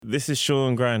This is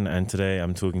Sean Grant, and today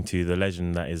I'm talking to the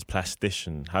legend that is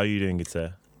Plastician. How are you doing, good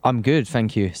sir? I'm good,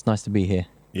 thank you. It's nice to be here.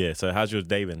 Yeah, so how's your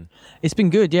day been? It's been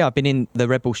good, yeah. I've been in the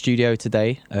Red Bull studio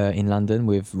today in London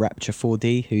with Rapture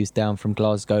 4D, who's down from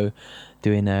Glasgow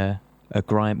doing a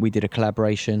grime. We did a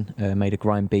collaboration, made a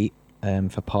grime beat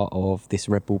for part of this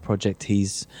Red Bull project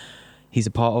he's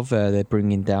a part of. They're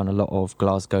bringing down a lot of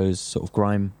Glasgow's sort of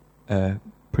grime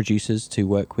producers to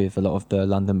work with a lot of the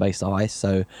London-based artists.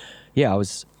 So, yeah, I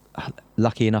was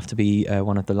lucky enough to be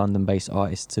one of the London-based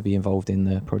artists to be involved in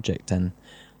the project, and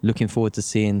looking forward to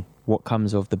seeing what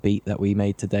comes of the beat that we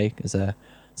made today, because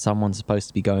someone's supposed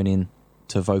to be going in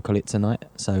to vocal it tonight.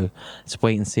 So let's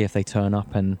wait and see if they turn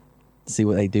up and see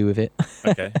what they do with it.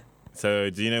 Okay. So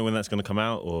do you know when that's going to come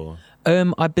out, or?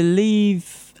 I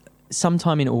believe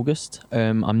sometime in August.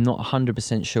 I'm not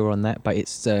 100% sure on that, but it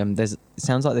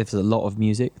sounds like there's a lot of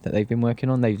music that they've been working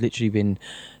on. They've literally been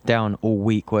down all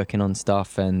week working on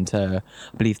stuff, and I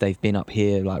believe they've been up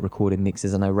here like recording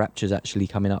mixes. I know Rapture's actually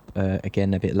coming up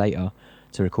again a bit later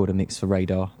to record a mix for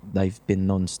Radar. They've been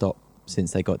non-stop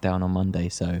since they got down on Monday,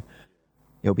 so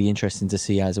it'll be interesting to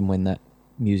see as and when that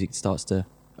music starts to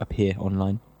appear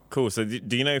online. Cool. So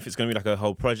do you know if it's going to be like a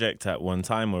whole project at one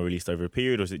time or released over a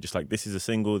period, or is it just like this is a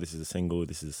single, this is a single,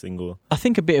 this is a single? I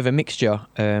think a bit of a mixture.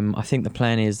 I think the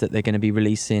plan is that they're going to be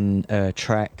releasing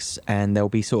tracks, and they'll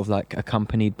be sort of like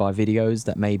accompanied by videos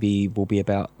that maybe will be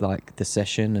about like the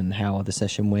session and how the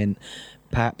session went.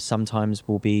 Perhaps sometimes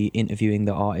we'll be interviewing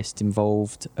the artist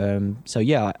involved. So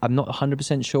yeah, I'm not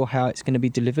 100% sure how it's going to be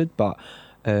delivered, but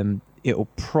it'll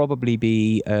probably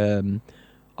be...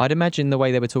 I'd imagine the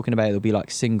way they were talking about it, it'll be like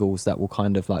singles that will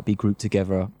kind of like be grouped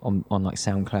together on like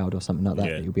SoundCloud or something like that,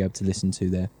 that you'll be able to listen to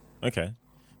there. Okay,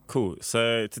 cool.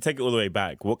 So to take it all the way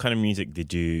back, what kind of music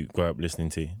did you grow up listening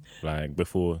to, like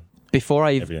before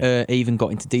I even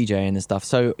got into DJing and stuff?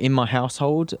 So in my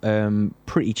household,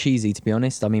 pretty cheesy, to be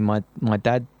honest. I mean, my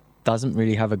dad doesn't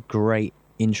really have a great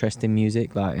interest in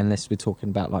music, like unless we're talking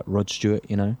about like Rod Stewart,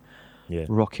 you know,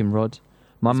 Rockin' Rod.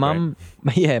 My mum,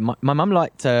 my mum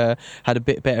liked, had a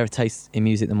bit better taste in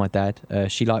music than my dad.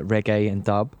 She liked reggae and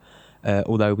dub,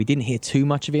 although we didn't hear too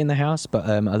much of it in the house, but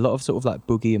a lot of sort of like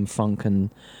boogie and funk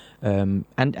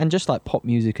and just like pop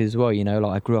music as well, you know,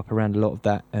 like I grew up around a lot of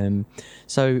that.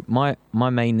 So my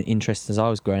main interest as I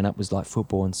was growing up was like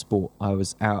football and sport. I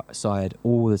was outside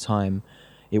all the time.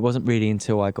 It wasn't really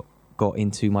until I got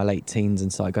into my late teens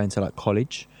and started going to like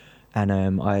college, and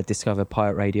I discovered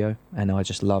pirate radio, and I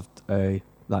just loved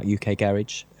like UK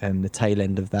garage, the tail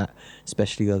end of that,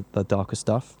 especially the darker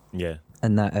stuff. Yeah.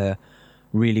 And that I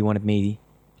really wanted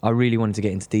to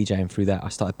get into DJing through that. I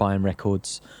started buying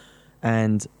records,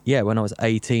 and yeah, when I was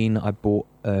 18, I bought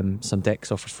some decks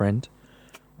off a friend,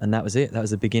 and that was it. That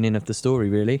was the beginning of the story,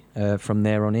 really. From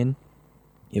there on in,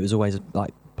 it was always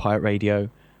like pirate radio,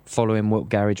 following what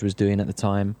garage was doing at the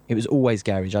time. It was always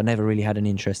garage. I never really had an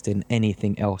interest in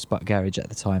anything else but garage at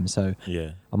the time. So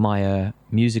my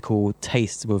musical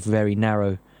tastes were very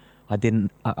narrow.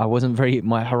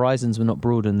 My horizons were not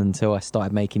broadened until I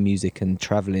started making music and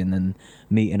traveling and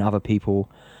meeting other people.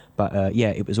 But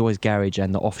it was always garage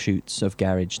and the offshoots of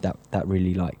garage that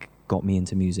really like got me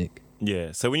into music.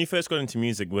 Yeah. So when you first got into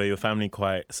music, were your family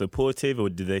quite supportive, or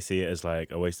did they see it as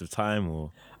like a waste of time, or?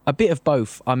 A bit of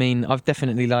both. I mean, I've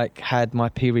definitely like had my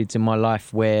periods in my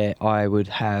life where I would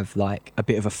have like a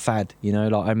bit of a fad, you know,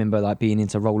 like I remember like being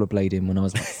into rollerblading when I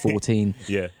was like 14.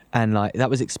 Yeah. And like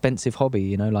that was expensive hobby,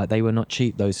 you know, like they were not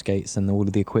cheap, those skates and all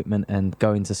of the equipment, and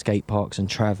going to skate parks and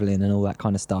traveling and all that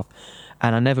kind of stuff.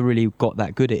 And I never really got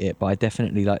that good at it, but I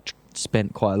definitely like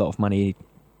spent quite a lot of money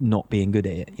not being good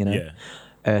at it, you know. Yeah.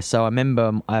 So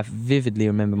I vividly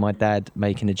remember my dad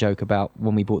making a joke about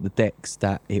when we bought the decks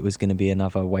that it was going to be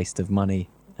another waste of money.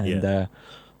 And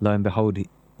lo and behold,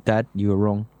 Dad, you were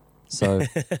wrong. So,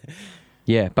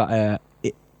 yeah, but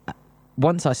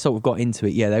once I sort of got into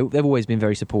it, they've always been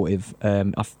very supportive.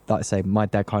 Like I say, my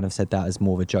dad kind of said that as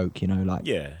more of a joke, you know, like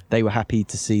they were happy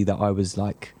to see that I was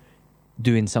like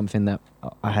doing something that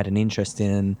I had an interest in.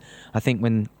 And I think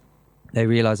when they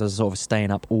realised I was sort of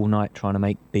staying up all night trying to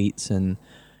make beats, and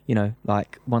you know,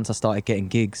 like once I started getting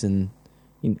gigs, and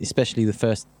especially the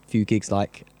first few gigs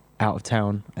like out of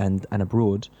town and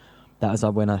abroad, that was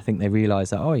when I think they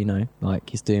realised that, oh, you know, like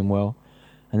he's doing well.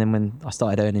 And then when I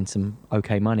started earning some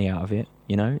okay money out of it,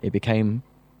 you know, it became,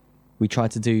 we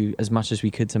tried to do as much as we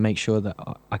could to make sure that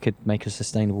I could make a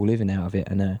sustainable living out of it.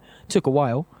 And it took a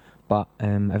while, but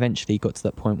eventually got to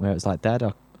that point where it was like, Dad,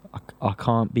 I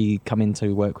can't be coming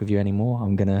to work with you anymore.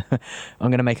 I'm gonna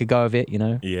make a go of it, you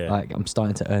know. Yeah. Like I'm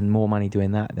starting to earn more money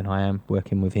doing that than I am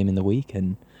working with him in the week,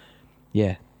 and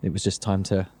yeah, it was just time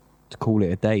to call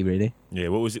it a day, really. Yeah.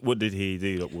 What was it? What did he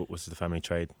do? Like, what was the family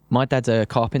trade? My dad's a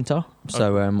carpenter,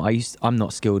 so I'm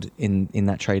not skilled in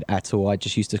that trade at all. I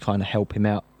just used to kind of help him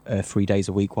out 3 days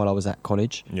a week while I was at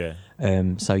college. Yeah.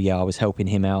 So yeah, I was helping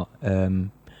him out,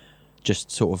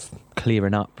 just sort of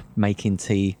clearing up, making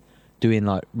tea, doing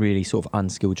like really sort of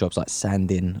unskilled jobs like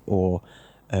sanding or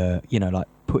like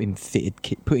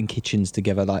putting kitchens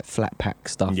together, like flat pack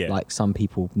stuff, like some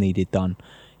people needed done.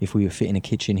 If we were fitting a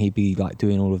kitchen, he'd be like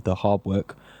doing all of the hard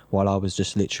work while I was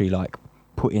just literally like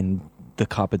putting the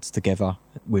cupboards together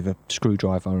with a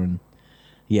screwdriver. And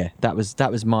yeah, that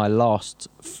was my last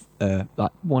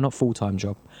not full-time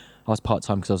job. I was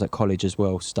part-time because I was at college as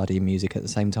well, studying music at the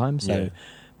same time. So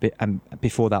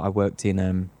before that I worked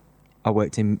in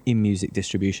music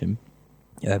distribution.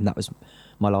 That was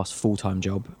my last full-time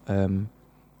job, and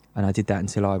I did that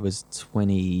until I was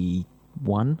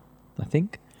 21, I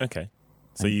think. Okay.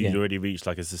 So you'd already reached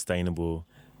like a sustainable...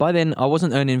 By then, I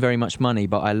wasn't earning very much money,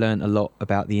 but I learned a lot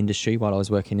about the industry while I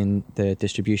was working in the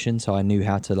distribution. So I knew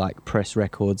how to like press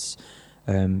records.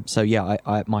 So yeah,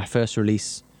 I my first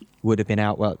release would have been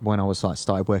out when I was like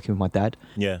started working with my dad.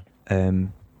 Yeah.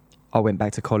 I went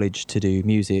back to college to do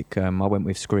music. I went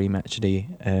with Scream actually.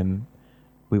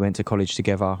 We went to college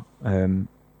together.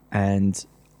 And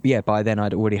yeah, by then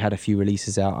I'd already had a few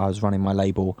releases out. I was running my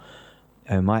label.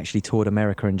 I actually toured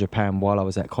America and Japan while I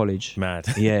was at college. Mad.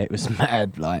 Yeah, it was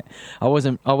mad. Like I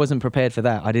wasn't prepared for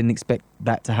that. I didn't expect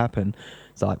that to happen.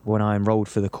 It's like when I enrolled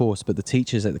for the course, but the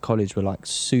teachers at the college were like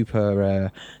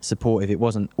super supportive. It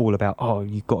wasn't all about, oh,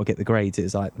 you've got to get the grades. It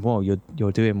was like, well,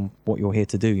 you're doing what you're here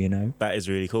to do, you know. That is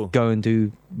really cool. Go and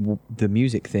do the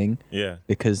music thing. Yeah.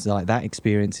 Because like that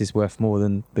experience is worth more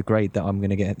than the grade that I'm going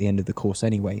to get at the end of the course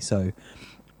anyway. So,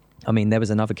 I mean, there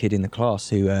was another kid in the class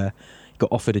who got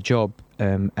offered a job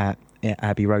at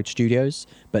Abbey Road Studios,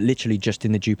 but literally just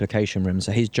in the duplication room.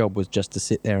 So his job was just to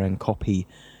sit there and copy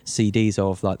CDs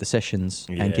of like the sessions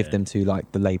and give them to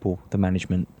like the label, the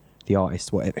management, the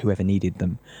artist, whoever needed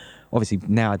them. Obviously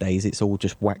nowadays it's all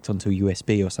just whacked onto a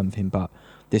USB or something, but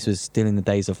this was still in the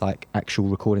days of like actual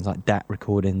recordings, like DAT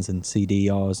recordings and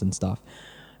CDRs and stuff.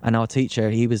 And our teacher,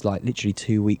 he was like literally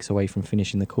 2 weeks away from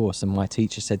finishing the course, and my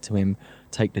teacher said to him,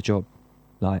 take the job.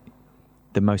 Like,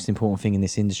 the most important thing in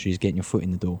this industry is getting your foot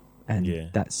in the door, and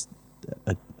that's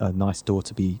a nice door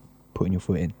to be putting your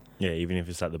foot in. Yeah, even if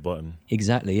it's at the bottom.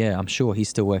 Exactly, yeah. I'm sure he's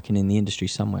still working in the industry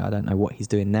somewhere. I don't know what he's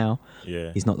doing now.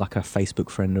 Yeah. He's not like a Facebook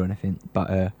friend or anything,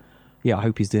 but yeah, I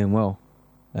hope he's doing well.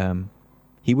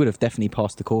 He would have definitely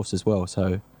passed the course as well,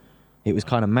 so it was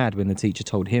kind of mad when the teacher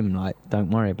told him, like,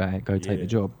 don't worry about it, go take the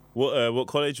job. What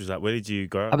college was that? Where did you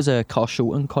grow up? I was at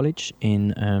Carshalton College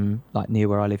in like near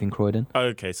where I live in Croydon. Oh,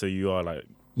 okay, so you are like...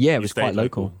 Yeah, it was quite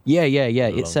local. Yeah.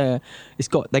 They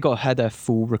had a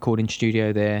full recording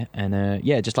studio there, and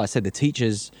just like I said, the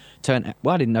teachers turned...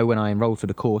 Well, I didn't know when I enrolled for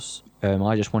the course.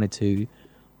 I just wanted to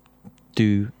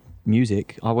do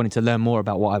music. I wanted to learn more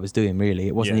about what I was doing, really.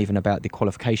 It wasn't even about the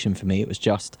qualification for me. It was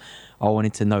just I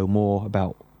wanted to know more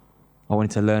about... I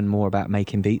wanted to learn more about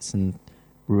making beats and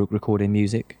recording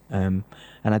music, and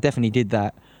I definitely did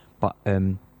that, but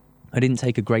I didn't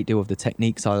take a great deal of the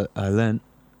techniques I learned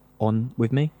on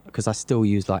with me, because I still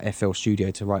use like FL Studio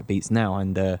to write beats now,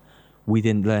 and we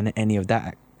didn't learn any of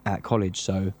that at college.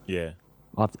 So yeah,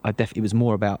 it was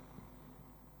more about,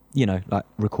 you know, like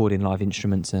recording live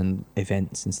instruments and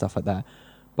events and stuff like that.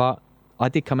 But I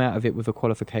did come out of it with a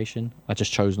qualification. I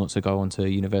just chose not to go on to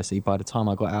university. By the time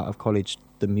I got out of college,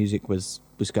 the music was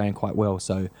going quite well,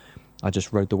 so I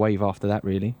just rode the wave after that,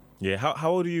 really. Yeah.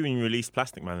 How old are you when you released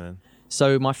Plastic Man then?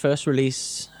 So my first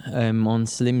release on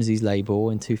Slimzy's label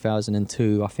in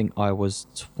 2002, I think I was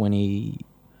 20...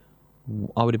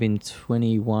 I would have been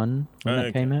 21 when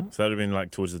that came out. So that would have been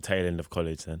like towards the tail end of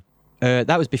college then?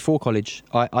 That was before college.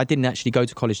 I didn't actually go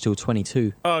to college till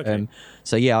 22. Oh, okay.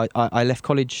 So yeah, I left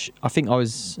college. I think I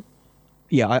was...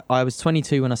 Yeah, I was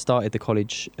 22 when I started the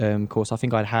college course. I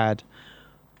think I'd had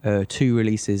 2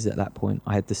 releases at that point.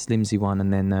 I had the Slimzy one,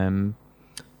 and then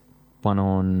one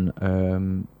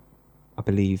on... I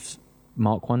believe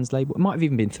Mark One's label. It might have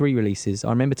even been 3 releases. I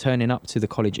remember turning up to the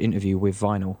college interview with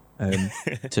vinyl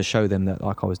to show them that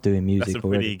like I was doing music. That's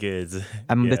pretty good.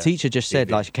 And the teacher just said,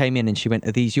 like, she came in and she went,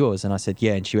 "Are these yours?" And I said,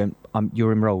 "Yeah." And she went,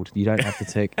 "You're enrolled. You don't have to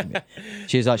take."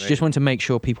 She was like, she just wanted to make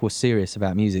sure people were serious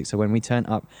about music. So when we turned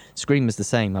up, Scream was the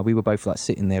same. Like, we were both like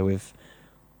sitting there with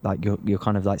like your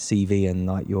kind of like CV and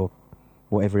like your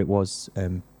whatever it was.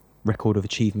 Record of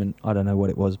achievement, I don't know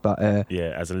what it was, but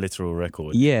as a literal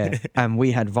record. Yeah. And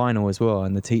we had vinyl as well,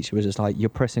 and the teacher was just like, "You're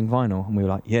pressing vinyl?" And we were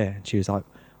like, "Yeah." And she was like,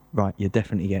 "Right, you're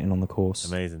definitely getting on the course."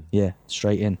 Amazing. Yeah,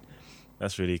 straight in.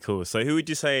 That's really cool. So who would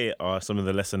you say are some of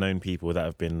the lesser known people that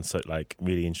have been so like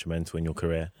really instrumental in your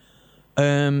career?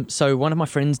 So one of my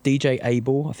friends, DJ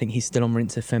Abel, I think he's still on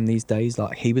Rinse FM these days.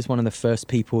 Like he was one of the first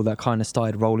people that kind of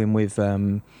started rolling with.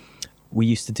 We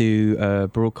used to do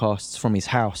broadcasts from his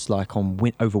house, like on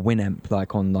over Winamp,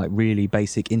 like on like really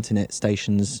basic internet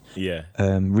stations. Yeah.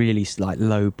 Really like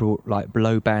low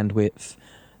bandwidth,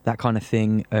 that kind of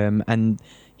thing. And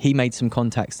he made some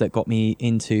contacts that got me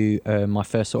into my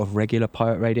first sort of regular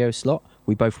pirate radio slot.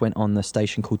 We both went on the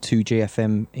station called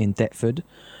 2GFM in Deptford.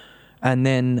 And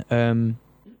then,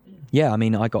 I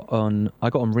mean, I got on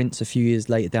Rinse a few years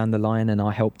later down the line, and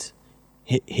I helped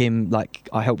him, like,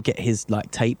 I helped get his,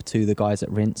 like, tape to the guys at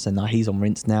Rinse, and he's on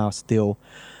Rinse now still.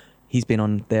 He's been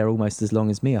on there almost as long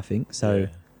as me, I think. So,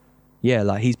 yeah,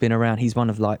 like, he's been around. He's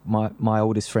one of, like, my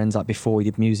oldest friends. Like, before we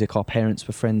did music, our parents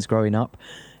were friends growing up,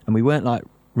 and we weren't, like,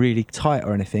 really tight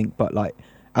or anything, but, like,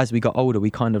 as we got older,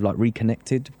 we kind of, like,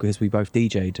 reconnected because we both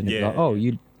DJ'd, and it was like, oh,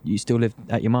 you still live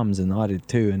at your mum's, and I did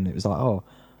too, and it was like, oh,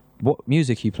 what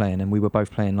music are you playing? And we were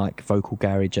both playing like vocal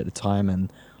garage at the time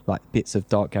and like bits of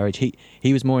dark garage.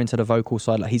 He was more into the vocal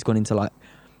side, like he's gone into like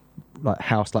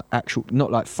house, like actual,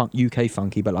 not like UK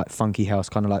funky, but like funky house,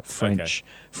 kind of like French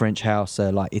house,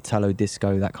 like Italo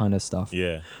disco, that kind of stuff.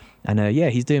 Yeah. And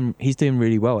he's doing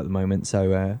really well at the moment,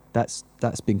 so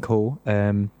that's been cool.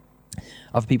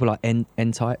 Other people like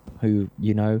N-Type, who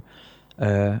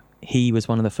he was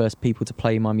one of the first people to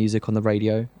play my music on the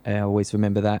radio. I always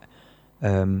remember that.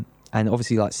 And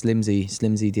obviously like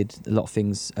Slimzy did a lot of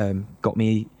things, got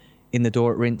me in the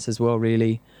door at Rinse as well,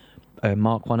 really.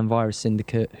 Mark 1 and Virus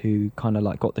Syndicate, who kind of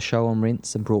like got the show on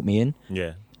Rinse and brought me in.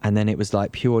 Yeah. And then it was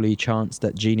like purely chance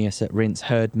that Genius at Rinse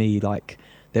heard me, like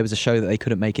there was a show that they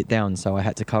couldn't make it down, so I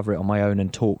had to cover it on my own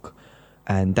and talk.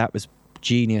 And that was,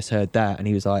 Genius heard that, and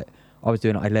he was like, I was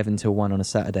doing 11 till 1 on a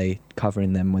Saturday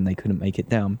covering them when they couldn't make it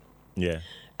down. Yeah.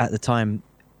 At the time,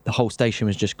 the whole station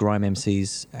was just grime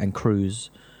MCs and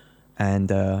crews, and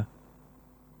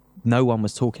no one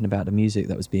was talking about the music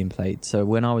that was being played. So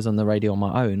when I was on the radio on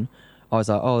my own, I was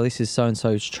like, oh, this is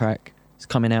so-and-so's track. It's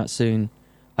coming out soon.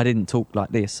 I didn't talk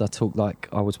like this. I talked like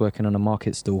I was working on a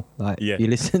market stall. Like, you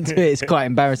listen to it, it's quite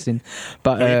embarrassing.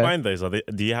 But can you find those?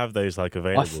 Do you have those like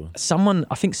available?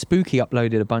 I think Spooky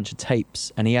uploaded a bunch of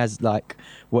tapes, and he has like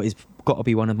what is got to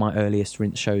be one of my earliest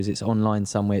Rinse shows. It's online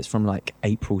somewhere. It's from like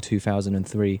April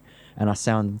 2003, and I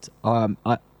sound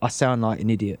like an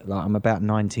idiot. Like I'm about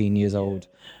 19 years old.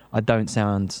 I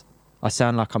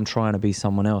sound like I'm trying to be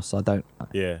someone else. I don't.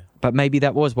 Yeah. But maybe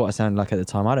that was what I sounded like at the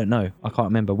time. I don't know. I can't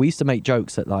remember. We used to make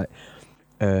jokes that like,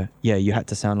 you had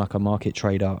to sound like a market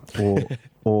trader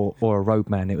or a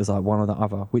roadman. It was like one or the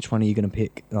other. Which one are you going to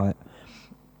pick? Like,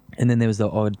 and then there was the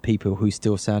odd people who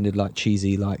still sounded like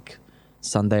cheesy, like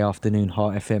Sunday afternoon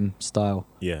Heart FM style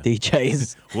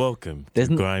DJs. Welcome to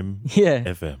Grime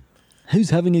FM.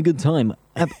 Who's having a good time?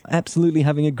 Absolutely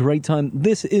having a great time.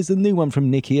 This is a new one from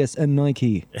Nicky S and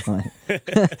Nike.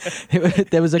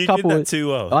 There was a couple. You did that too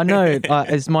well. I know.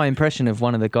 It's my impression of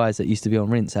one of the guys that used to be on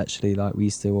Rinse. Actually, like we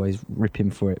used to always rip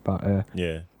him for it. But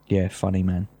yeah, funny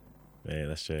man. Yeah,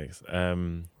 that's jokes.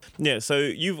 So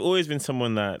you've always been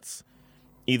someone that's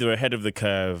either ahead of the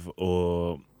curve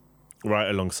or right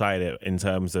alongside it in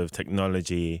terms of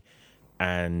technology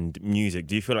and music.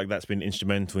 Do you feel like that's been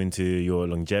instrumental into your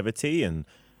longevity? And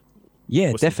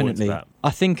definitely. I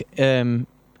think I'd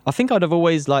have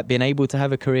always like been able to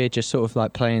have a career just sort of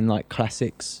like playing like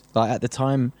classics. Like at the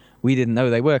time we didn't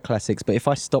know they were classics, but if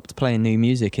I stopped playing new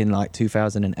music in like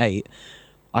 2008,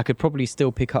 I could probably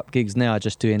still pick up gigs now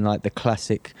just doing like the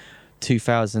classic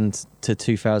 2000 to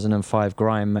 2005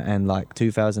 grime and like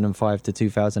 2005 to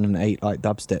 2008 like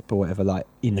dubstep or whatever, like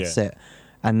in a set.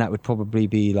 And that would probably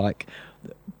be like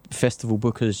festival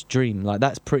booker's dream. Like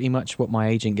that's pretty much what my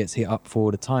agent gets hit up for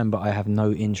all the time, but I have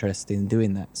no interest in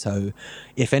doing that. So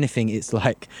if anything, it's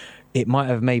like it might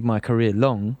have made my career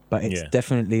long, but it's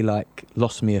definitely like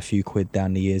lost me a few quid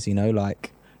down the years,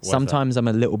 like sometimes I'm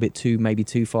a little bit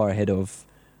too far ahead of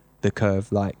the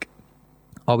curve. Like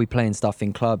I'll be playing stuff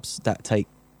in clubs that take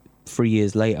 3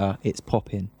 years later it's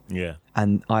popping,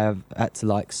 and I have had to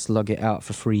like slug it out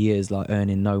for 3 years, like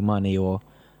earning no money, or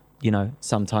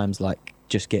sometimes like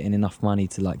just getting enough money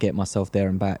to like get myself there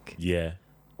and back,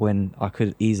 when I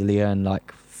could easily earn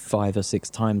like 5 or 6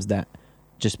 times that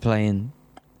just playing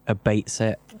a bait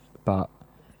set. But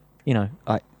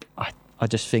I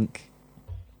just think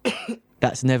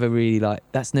that's never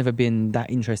been that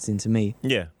interesting to me.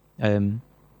 I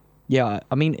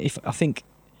mean, I think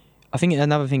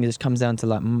another thing just comes down to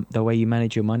like the way you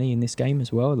manage your money in this game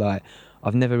as well. Like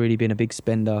I've never really been a big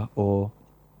spender, or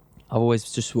I've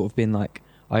always just sort of been like,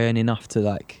 I earn enough to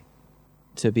like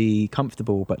be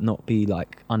comfortable but not be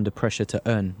like under pressure to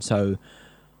earn. So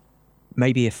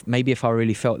maybe if I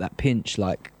really felt that pinch,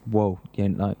 like, whoa, you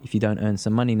know, like if you don't earn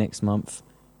some money next month,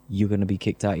 you're going to be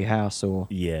kicked out of your house, or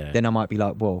then I might be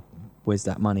like, well, where's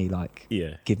that money? Like,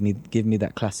 give me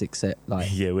that classic set. Like,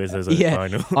 where's those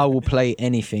final? I will play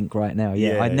anything right now.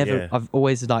 I've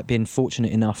always like been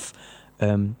fortunate enough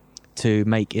to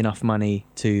make enough money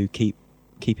to keep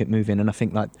it moving, and I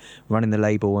think like running the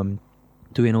label and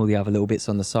doing all the other little bits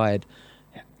on the side,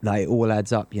 like it all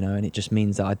adds up, you know, and it just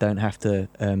means that I don't have to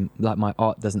like my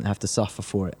art doesn't have to suffer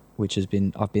for it, which I've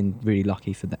been really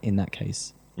lucky for that in that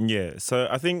case. Yeah, so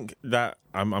I think that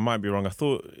I might be wrong. I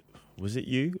thought, was it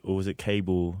you or was it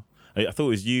Cable? I thought it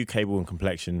was you, Cable and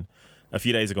Complexion. A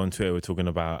few days ago on Twitter, we were talking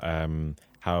about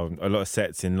how a lot of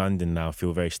sets in London now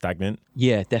feel very stagnant.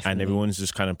 Yeah, definitely. And everyone's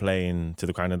just kind of playing to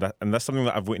the kind of that, and that's something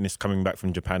that I've witnessed coming back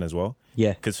from Japan as well.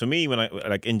 Yeah, because for me, when I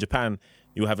like in Japan,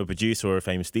 you'll have a producer or a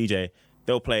famous DJ.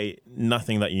 They'll play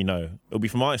nothing that you know. It'll be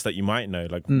from artists that you might know.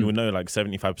 Like you'll know like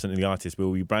 75% of the artists, but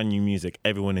it'll be brand new music.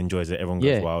 Everyone enjoys it. Everyone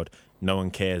goes wild. No one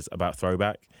cares about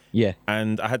throwback. Yeah.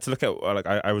 And I had to look at, like,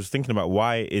 I was thinking about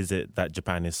why is it that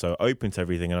Japan is so open to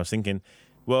everything? And I was thinking,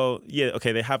 well, yeah,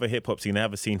 okay, they have a hip hop scene. They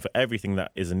have a scene for everything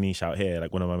that is a niche out here.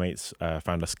 Like one of my mates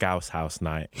found a Scouse house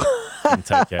night in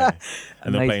Tokyo,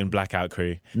 and they're playing Blackout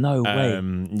Crew. No way.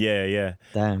 Yeah.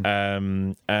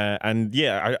 Damn. And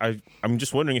yeah, I'm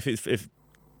just wondering if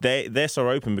they're so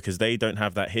open because they don't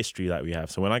have that history that we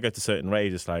have. So when I go to certain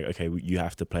raves, it's like, okay, you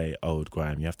have to play old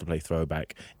grime, you have to play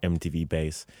throwback MTV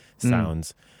bass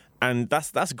sounds. And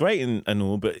that's great and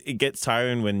all, but it gets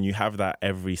tiring when you have that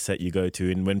every set you go to,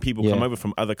 and when people come over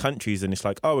from other countries and it's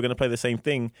like, oh, we're going to play the same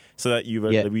thing so that you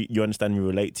understand, we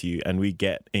relate to you, and we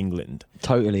get England.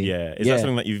 Totally. Yeah. Is that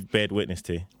something that you've bared witness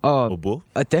to? Oh,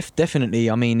 or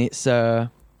definitely. I mean, it's kind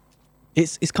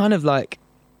of like,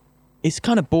 it's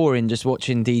kind of boring just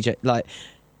watching DJ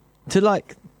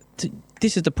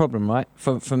this is the problem, right?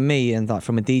 For me, and like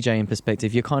from a DJing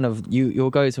perspective, you're kind of you'll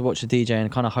go to watch a DJ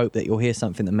and kind of hope that you'll hear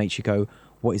something that makes you go,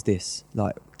 what is this?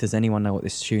 Like, does anyone know what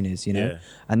this tune is, you know? Yeah.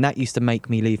 And that used to make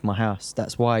me leave my house.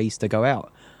 That's why I used to go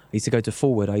out. I used to go to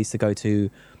Forward, I used to go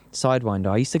to Sidewinder,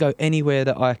 I used to go anywhere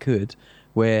that I could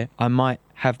where I might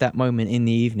have that moment in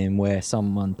the evening where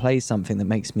someone plays something that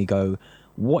makes me go,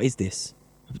 what is this?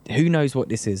 Who knows what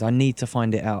this is? I need to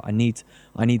find it out. I need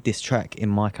this track in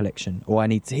my collection, or I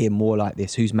need to hear more like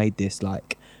this. Who's made this?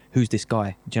 Like, who's this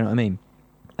guy? Do you know what I mean?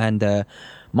 And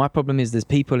my problem is there's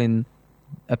people in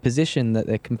a position that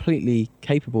they're completely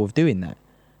capable of doing that,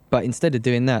 but instead of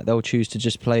doing that, they'll choose to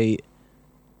just play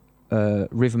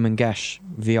Rhythm and Gash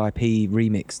VIP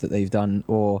remix that they've done,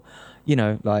 or, you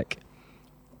know, like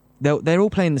they're all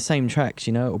playing the same tracks.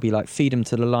 You know, it'll be like Feed 'Em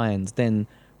to the Lions, then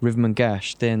Rhythm and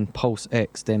Gash, then Pulse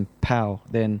X, then Pow.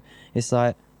 Then it's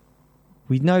like,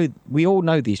 we all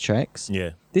know these tracks.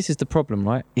 Yeah. This is the problem,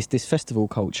 right? It's this festival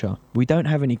culture. We don't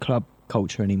have any club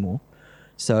culture anymore.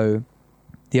 So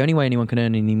the only way anyone can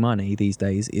earn any money these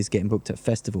days is getting booked at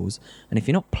festivals. And if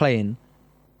you're not playing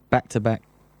back-to-back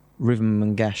Rhythm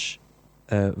and Gash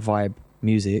vibe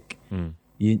music,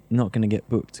 you're not going to get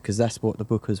booked, because that's what the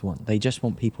bookers want. They just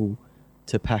want people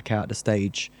to pack out the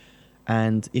stage.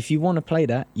 And if you want to play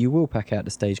that, you will pack out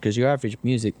the stage, because your average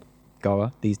music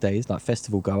goer these days, like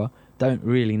festival goer, don't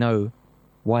really know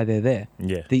why they're there.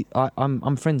 Yeah.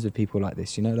 I'm friends with people like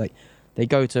this, you know, like they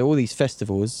go to all these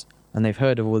festivals and they've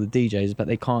heard of all the DJs, but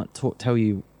they can't tell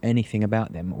you anything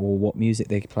about them, or what music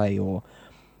they play, or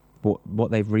what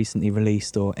they've recently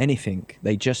released, or anything.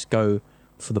 They just go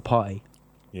for the party.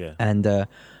 Yeah. And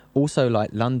also, like,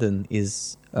 London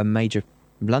has a major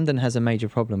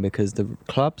problem, because the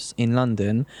clubs in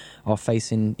London are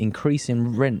facing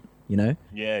increasing rent, you know?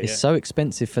 Yeah, it's so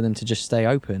expensive for them to just stay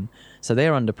open. So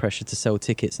they're under pressure to sell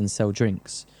tickets and sell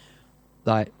drinks.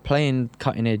 Like, playing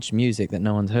cutting edge music that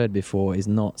no one's heard before is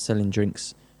not selling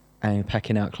drinks and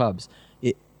packing out clubs.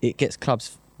 It gets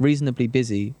clubs reasonably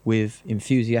busy with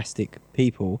enthusiastic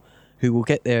people who will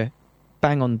get there,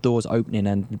 bang on doors opening,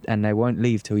 and they won't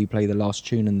leave till you play the last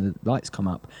tune and the lights come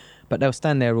up. But they'll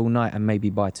stand there all night and maybe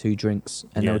buy 2 drinks,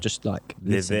 and they'll just like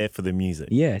listen. They're there for the music.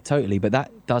 Yeah, totally. But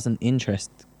that doesn't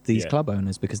interest these club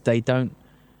owners, because they don't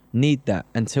need that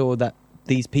until that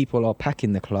these people are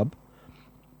packing the club,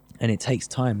 and it takes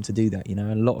time to do that. You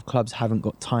know, a lot of clubs haven't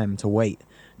got time to wait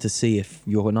to see if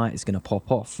your night is going to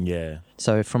pop off. Yeah.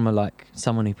 So from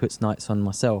someone who puts nights on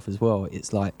myself as well,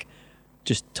 it's like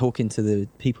just talking to the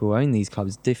people who own these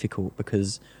clubs is difficult,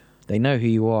 because they know who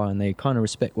you are and they kind of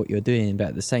respect what you're doing, but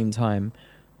at the same time,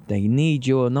 they need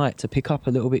your night to pick up a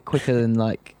little bit quicker than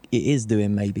like it is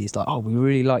doing. Maybe it's like, oh, we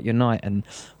really like your night and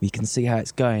we can see how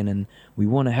it's going and we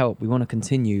want to help, we want to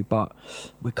continue, but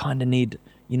we kind of need,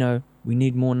 you know, we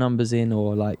need more numbers in,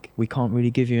 or like we can't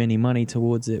really give you any money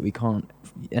towards it, we can't.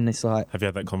 And it's like, have you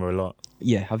had that convo a lot?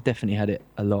 Yeah, I've definitely had it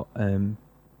a lot.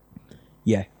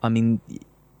 Yeah, I mean,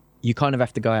 you kind of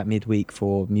have to go out midweek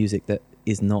for music that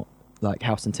is not like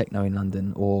house and techno in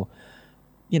London, or,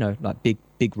 you know, like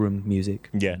big room music.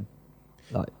 Yeah.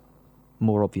 Like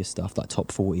more obvious stuff like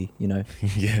top 40, you know.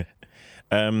 Yeah.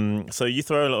 So you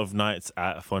throw a lot of nights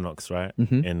at Phonox, right?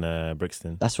 Mhm. In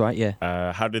Brixton. That's right,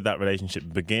 yeah. How did that relationship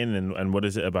begin, and what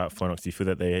is it about Phonox? Do you feel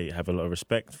that they have a lot of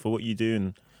respect for what you do?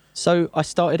 And So I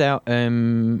started out,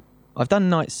 I've done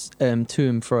nights to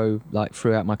and fro like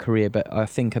throughout my career, but I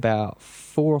think about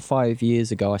 4 or 5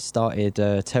 years ago I started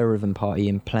a Terror Rhythm party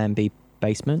in Plan B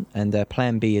basement, and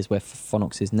Plan B is where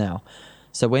Phonox is now.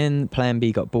 So when Plan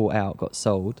B got bought out, got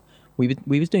sold,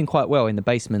 we was doing quite well in the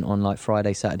basement on like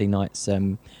Friday, Saturday nights.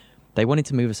 They wanted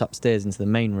to move us upstairs into the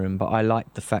main room, but I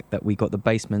liked the fact that we got the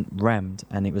basement rammed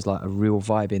and it was like a real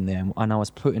vibe in there. And I was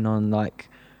putting on like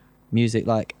music,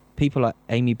 like people like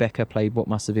Amy Becker played what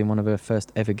must have been one of her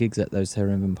first ever gigs at those Terror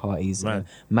Rhythm parties.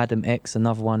 Madam X,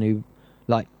 another one who,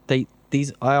 like, I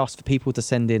asked for people to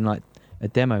send in like a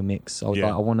demo mix. I was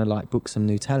like, I want to like book some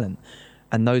new talent.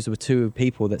 And those were two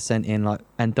people that sent in like,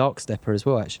 and Dark Stepper as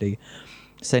well actually,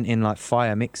 sent in like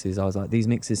fire mixes. I was like, these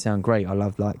mixes sound great. I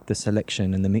love like the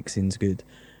selection and the mixing's good.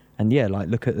 And yeah, like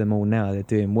look at them all now, they're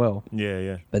doing well.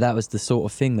 Yeah. But that was the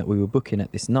sort of thing that we were booking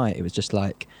at this night. It was just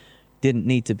like, didn't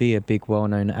need to be a big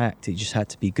well-known act. It just had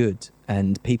to be good.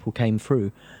 And people came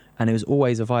through and it was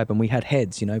always a vibe. And we had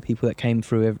heads, you know, people that came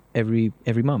through every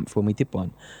month when we did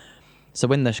one. So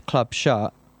when the club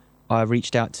shut, I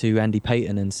reached out to Andy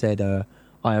Payton and said,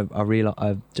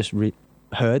 I've just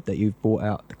heard that you've bought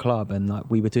out the club, and like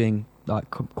we were doing like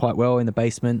quite well in the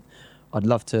basement. I'd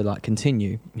love to like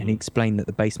continue. And he explained that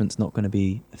the basement's not going to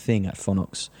be a thing at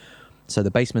Phonox. So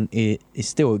the basement it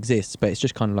still exists, but it's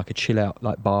just kind of like a chill out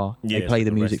like bar. They play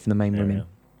the music from the main room in.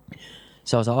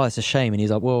 So I was like, oh, it's a shame. And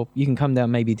he's like, well, you can come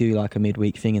down, maybe do like a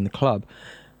midweek thing in the club.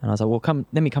 And I was like, well,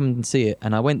 let me come and see it.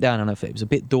 And I went down, and I thought it was a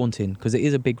bit daunting because it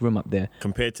is a big room up there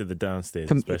compared to the downstairs,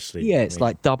 especially. Yeah, it's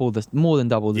like more than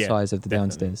double the size of the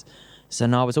downstairs. So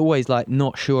now I was always like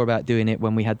not sure about doing it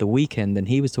when we had the weekend, and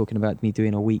he was talking about me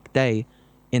doing a weekday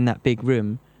in that big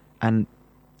room, and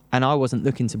I wasn't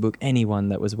looking to book anyone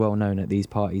that was well known at these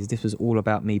parties. This was all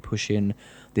about me pushing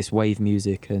this wave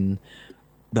music and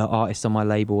the artists on my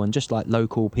label and just like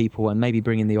local people, and maybe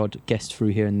bringing the odd guest through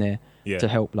here and there to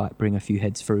help like bring a few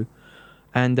heads through.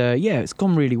 And it's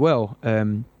gone really well.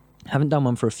 Haven't done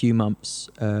one for a few months.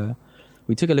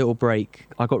 We took a little break.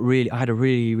 I had a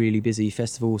really, really busy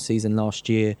festival season last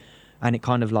year, and it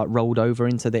kind of like rolled over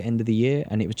into the end of the year,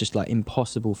 and it was just like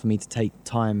impossible for me to take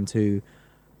time to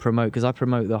promote, because I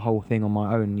promote the whole thing on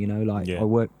my own, you know, like I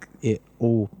work it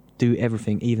all, do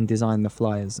everything, even design the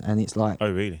flyers, and it's like,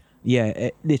 oh really? Yeah,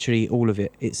 literally all of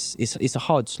it. It's a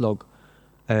hard slog.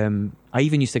 I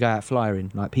even used to go out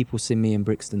flyering. Like people see me in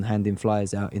Brixton handing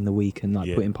flyers out in the week and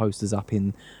like putting posters up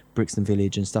in Brixton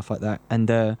Village and stuff like that.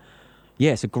 And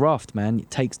it's a graft, man.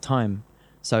 It takes time.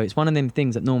 So it's one of them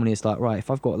things that normally it's like, right, if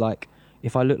I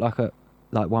look like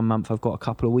 1 month I've got a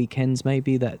couple of weekends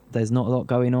maybe that there's not a lot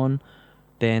going on,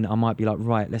 then I might be like,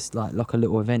 right, let's like lock a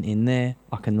little event in there.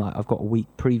 I've got a week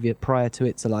prior to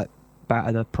it to like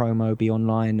batter the promo, be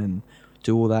online and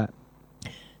do all that.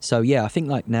 So yeah, I think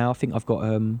like now I've got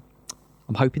I'm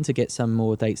hoping to get some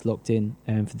more dates locked in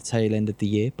for the tail end of the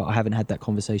year, but I haven't had that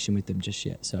conversation with them just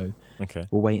yet. So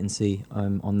we'll wait and see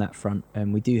on that front.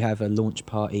 We do have a launch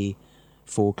party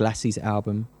for Glassy's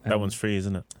album. That one's free,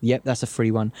 isn't it? Yep, that's a free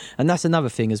one. And that's another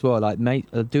thing as well. Like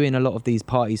doing a lot of these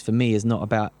parties for me is not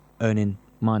about earning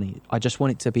money. I just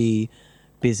want it to be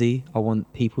busy. I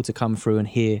want people to come through and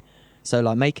hear. So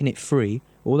like making it free,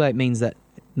 although it means that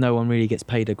no one really gets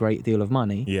paid a great deal of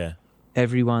money. Yeah.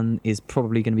 Everyone is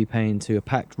probably going to be paying to a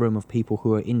packed room of people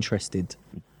who are interested,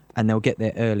 and they'll get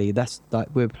there early. That's like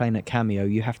we're playing at Cameo.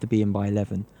 You have to be in by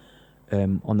 11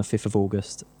 on the 5th of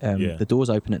August. The doors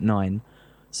open at 9.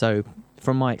 So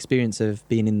from my experience of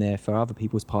being in there for other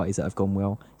people's parties that have gone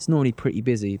well, it's normally pretty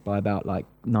busy by about like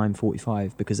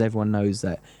 9:45, because everyone knows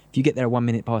that if you get there 1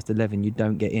 minute past 11, you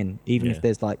don't get in. Even if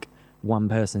there's like one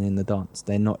person in the dance,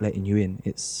 they're not letting you in.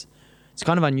 It's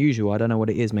kind of unusual. I don't know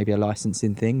what it is, maybe a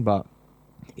licensing thing, but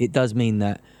it does mean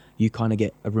that you kind of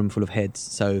get a room full of heads.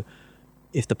 So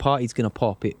if the party's going to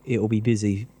pop, it'll be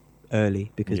busy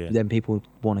early, because then people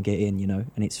want to get in, you know,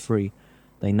 and it's free.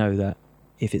 They know that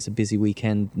if it's a busy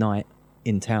weekend night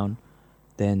in town,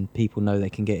 then people know they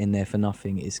can get in there for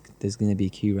nothing. There's going to be a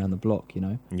queue around the block, you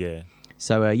know. Yeah.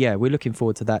 So yeah, we're looking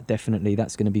forward to that. Definitely,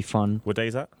 that's going to be fun. What day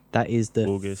is that? That is the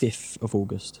August. 5th of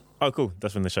August. Oh, cool.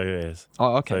 That's when the show is.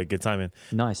 Oh, okay. So good timing.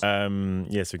 Nice. So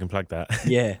we can plug that.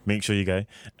 Yeah. Make sure you go.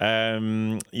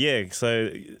 Yeah.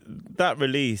 So that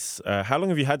release, how long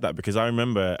have you had that? Because I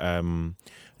remember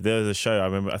there was a show.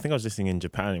 I think I was listening in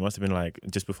Japan. It must have been like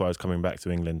just before I was coming back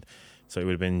to England. So it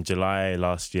would have been July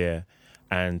last year,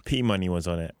 and P Money was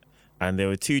on it. And there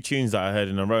were 2 tunes that I heard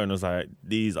in a row, and I was like,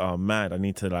 "These are mad! I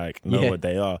need to like know what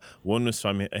they are." One was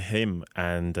from him,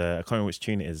 and I can't remember which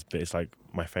tune it is, but it's like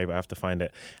my favorite. I have to find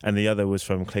it. And the other was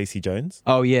from Clacy Jones.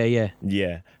 Oh yeah.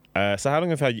 Yeah. So how long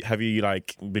have you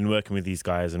like been working with these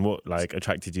guys, and what like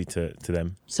attracted you to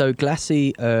them? So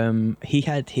Glassy, he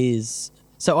had his.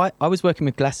 So I was working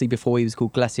with Glassy before he was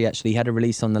called Glassy. Actually, he had a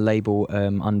release on the label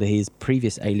under his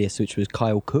previous alias, which was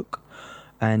Kyle Cook.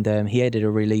 And he did a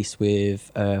release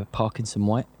with Parkinson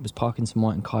White. It was Parkinson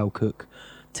White and Kyle Cook,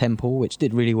 Temple, which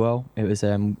did really well. It was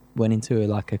went into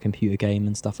like a computer game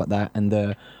and stuff like that. And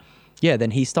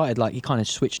then he started like, he kind of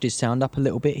switched his sound up a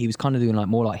little bit. He was kind of doing like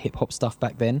more like hip hop stuff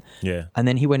back then. Yeah. And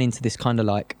then he went into this kind of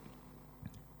like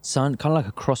sound, kind of like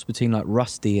a cross between like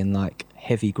Rusty and like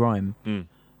heavy grime.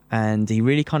 And he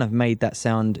really kind of made that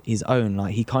sound his own.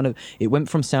 Like it went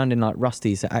from sounding like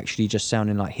Rusty to actually just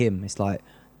sounding like him. It's like,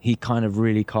 he kind of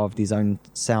really carved his own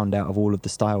sound out of all of the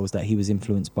styles that he was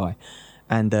influenced by.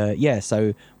 And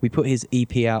so we put his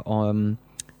EP out on,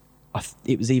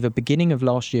 it was either beginning of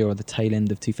last year or the tail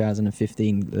end of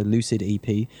 2015, the Lucid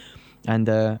EP. And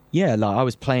like I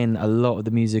was playing a lot of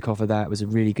the music off of that. It was a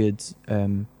really good,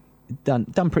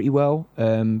 done pretty well.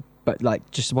 But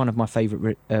like just one of my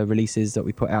favorite releases that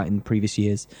we put out in previous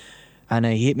years. And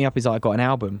he hit me up, he's like, I got an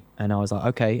album. And I was like,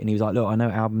 okay. And he was like, look, I know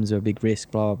albums are a big risk,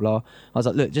 blah, blah, blah. I was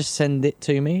like, look, just send it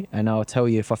to me and I'll tell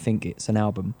you if I think it's an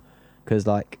album. Because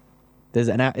like, there's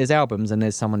albums and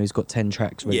there's someone who's got 10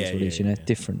 tracks ready to release,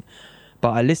 different.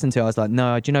 But I listened to it, I was like,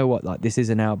 no, do you know what? Like, this is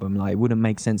an album. Like, it wouldn't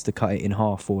make sense to cut it in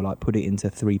half or like put it into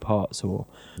 3 parts or...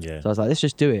 Yeah. So I was like, let's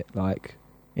just do it. Like,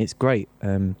 it's great.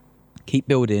 Keep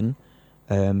building.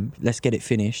 Let's get it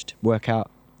finished. Work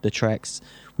out the tracks.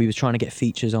 We were trying to get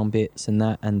features on bits and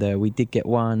that, and we did get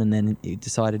one, and then it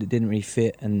decided it didn't really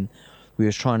fit, and we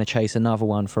was trying to chase another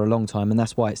one for a long time, and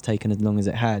that's why it's taken as long as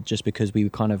it had, just because we were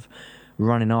kind of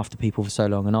running after people for so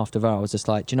long. And after that, I was just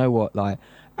like, do you know what? Like,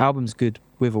 album's good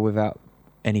with or without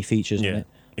any features on it.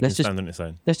 Let's just stand on its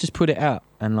own. Let's just put it out,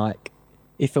 and like,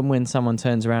 if and when someone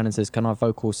turns around and says, "Can I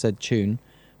vocal said tune?"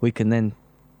 we can then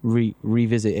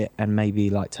revisit it and maybe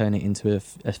like turn it into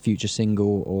a future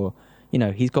single or. You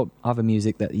know, he's got other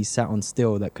music that he's sat on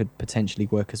still that could potentially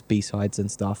work as B-sides and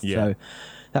stuff. Yeah. So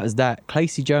that was that.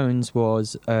 Clacy Jones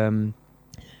was...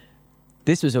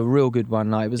 this was a real good one.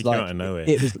 Like, it was like...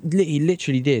 It was... He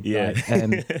literally did. Yeah.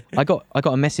 Like, I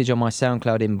got a message on my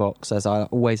SoundCloud inbox, as I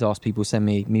always ask people send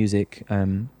me music.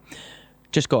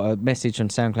 Just got a message on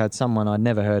SoundCloud, someone I'd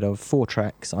never heard of, 4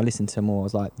 tracks. I listened to them all. I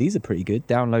was like, these are pretty good.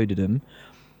 Downloaded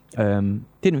them.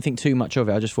 Didn't think too much of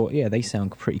it. I just thought, yeah, they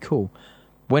sound pretty cool.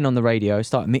 Went on the radio,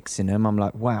 started mixing them. I'm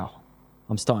like, wow.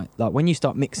 I'm starting... Like, when you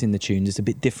start mixing the tunes, it's a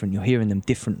bit different. You're hearing them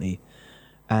differently.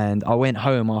 And I went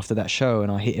home after that show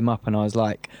and I hit him up and I was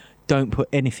like, don't put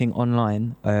anything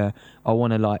online. I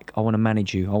want to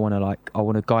manage you. I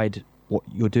want to guide what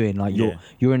you're doing. Like,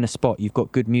 you're in a spot, you've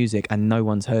got good music and no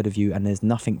one's heard of you and there's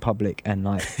nothing public. And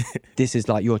like, this is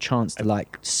like your chance to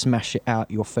like smash it out,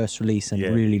 your first release, and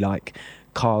really like...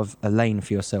 carve a lane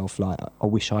for yourself. Like, I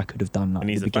wish I could have done that. And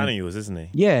he's a fan of yours, isn't he?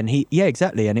 Yeah, and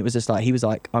exactly. And it was just like, he was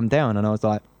like, I'm down. And I was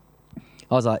like,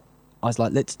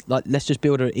 let's just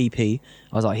build an EP. I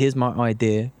was like, here's my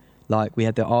idea. Like, we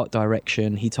had the art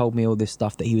direction. He told me all this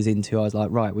stuff that he was into. I was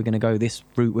like, right, we're going to go this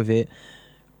route with it.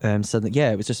 So that,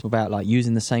 it was just about like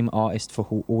using the same artist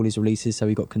for all his releases. So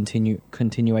we got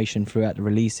continuation throughout the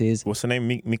releases. What's her name?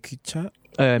 Mikucha?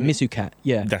 Misukat,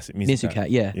 yeah. That's it, Misukat,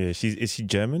 yeah. Yeah, is she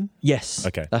German? Yes.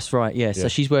 Okay. That's right, yeah. So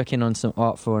she's working on some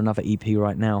art for another EP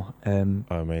right now. Oh,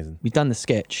 amazing. We've done the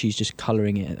sketch, she's just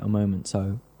colouring it at the moment.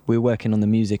 So we're working on the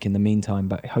music in the meantime,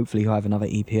 but hopefully he'll have another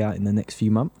EP out in the next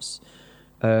few months.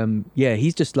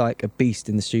 He's just like a beast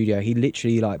in the studio. He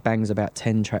literally like bangs about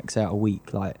 10 tracks out a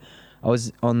week. Like, I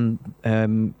was on...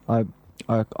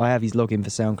 I have his login for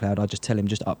SoundCloud. I just tell him,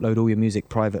 just upload all your music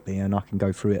privately and I can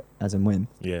go through it as and when.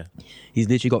 Yeah. He's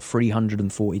literally got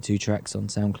 342 tracks on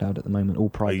SoundCloud at the moment, all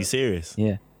private. Are you serious?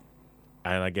 Yeah.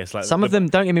 And I guess like... Some of them,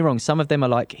 don't get me wrong, some of them are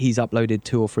like he's uploaded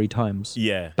 2 or 3 times.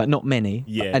 Yeah. But not many.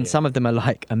 Yeah. And some of them are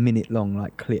like a minute long,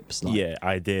 like clips. Like, yeah,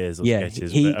 ideas or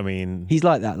sketches. But I mean... He's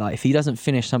like that. Like, if he doesn't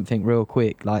finish something real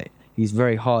quick, like, he's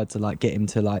very hard to like get him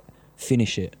to like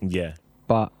finish it. Yeah.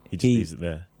 But He just leaves it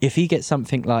there. if he gets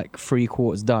something like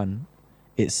 3/4 done,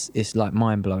 it's like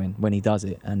mind blowing when he does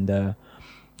it. And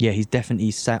yeah, he's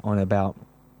definitely sat on about.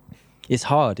 It's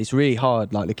hard. It's really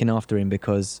hard, like looking after him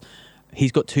because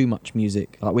he's got too much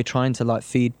music. Like we're trying to like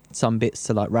feed some bits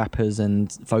to like rappers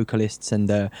and vocalists,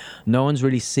 and no one's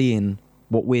really seeing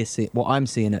what we're seeing. What I'm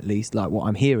seeing, at least, like what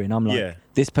I'm hearing. I'm like,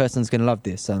 this person's gonna love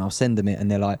this, and I'll send them it, and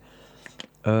they're like,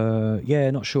 yeah,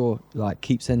 not sure. Like,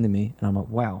 keep sending me, and I'm like,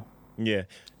 wow. Yeah.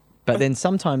 But then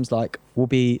sometimes like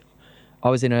I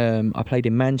played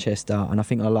in Manchester, and I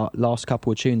think the last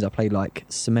couple of tunes I played like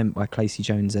Cement by Clacy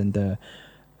Jones and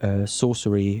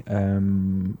Sorcery.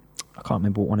 I can't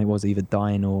remember what one it was, either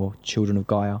Dying or Children of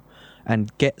Gaia.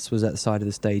 And Getz was at the side of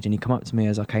the stage, and he come up to me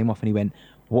as I came off, and he went,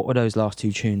 "What were those last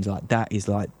 2 tunes? Like that is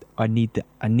like I need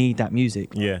that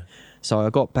music." Yeah. So I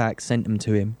got back, sent them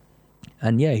to him,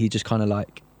 and yeah, he just kind of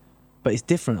like. But it's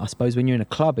different, I suppose, when you're in a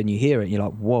club and you hear it, you're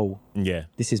like, whoa, yeah,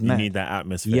 this is mad. You need that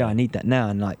atmosphere. Yeah, I need that now,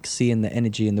 and like seeing the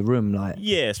energy in the room, like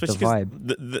especially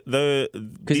the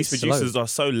vibe. These producers are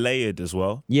so layered as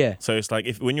well. Yeah. So it's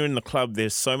like when you're in the club,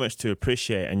 there's so much to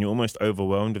appreciate, and you're almost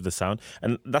overwhelmed with the sound.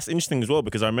 And that's interesting as well,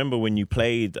 because I remember when you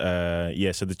played,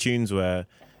 so the tunes were,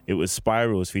 it was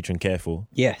Spirals featuring Careful.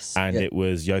 Yes. And it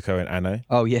was Yoko and Anno.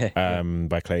 Oh yeah.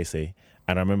 By Clacy.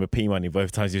 And I remember P Money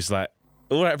both times. He was like,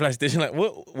 all right, PlayStation, like,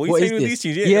 what are you What saying is with this?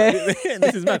 these tunes? Yeah.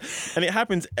 This is mad. And it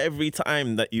happens every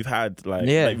time that you've had, like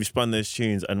you've spun those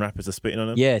tunes and rappers are spitting on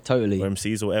them. Yeah, totally. Or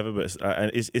MCs or whatever. But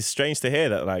and it's strange to hear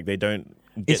that, like, they don't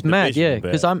get It's the mad, vision, yeah,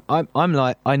 because I'm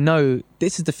like, I know,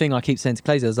 this is the thing I keep saying to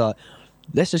Clazy, I was like,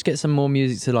 let's just get some more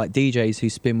music to like DJs who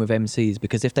spin with MCs,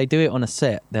 because if they do it on a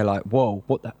set, they're like, whoa,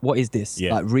 what is this?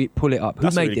 Yeah. Like, pull it up. Who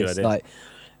That's a made really good this? idea. Like,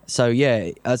 so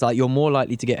yeah, I was like, you're more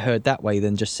likely to get heard that way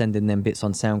than just sending them bits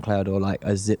on SoundCloud or like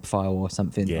a zip file or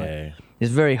something. Yeah. Like,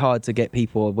 it's very hard to get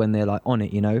people when they're like on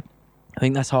it, you know? I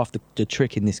think that's half the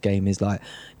trick in this game, is like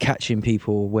catching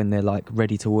people when they're like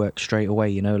ready to work straight away,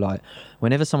 you know? Like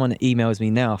whenever someone emails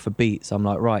me now for beats, I'm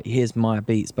like, right, here's my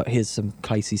beats, but here's some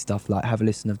Clacy stuff, like have a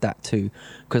listen of that too.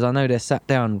 Because I know they're sat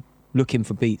down looking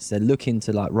for beats, they're looking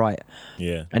to like write.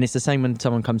 Yeah. And it's the same when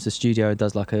someone comes to the studio and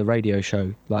does like a radio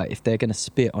show. Like if they're going to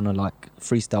spit on a like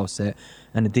freestyle set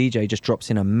and the DJ just drops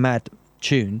in a mad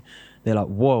tune, they're like,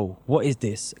 whoa, what is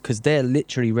this? Because they're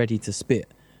literally ready to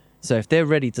spit. So if they're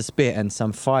ready to spit and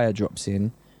some fire drops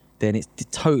in, then it's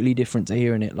totally different to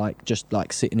hearing it like just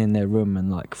like sitting in their room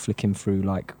and like flicking through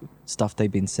like stuff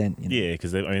they've been sent. You know? Yeah,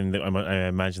 because I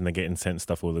imagine they're getting sent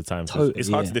stuff all the time. So Totally, it's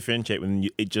hard to differentiate when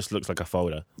it just looks like a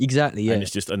folder. Exactly, yeah. And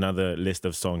it's just another list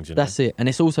of songs. You know? That's it. And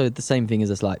it's also the same thing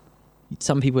as it's like,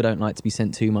 some people don't like to be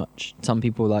sent too much. Some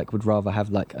people like would rather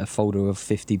have like a folder of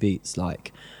 50 beats,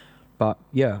 like. But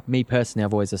yeah, me personally,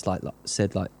 I've always just like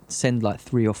said like send like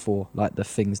 3 or 4 like the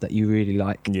things that you really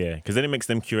like. Yeah, because then it makes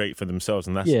them curate for themselves,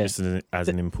 and that's just as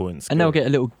an important skill. And they'll get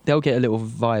a little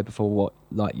vibe for what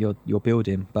like you're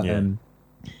building. But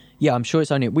yeah, I'm sure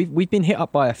it's only we've been hit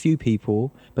up by a few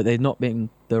people, but they've not been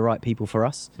the right people for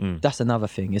us. That's another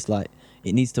thing. It's like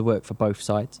it needs to work for both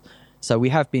sides. So we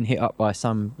have been hit up by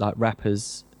some like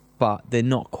rappers, but they're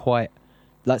not quite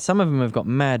like, some of them have got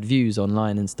mad views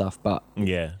online and stuff, but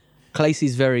yeah.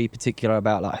 Clacy's very particular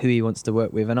about like who he wants to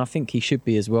work with, and I think he should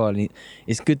be as well. And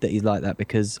it's good that he's like that,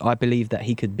 because I believe that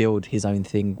he could build his own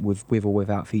thing with or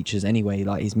without features anyway.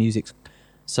 Like his music's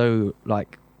so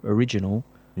like original,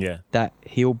 that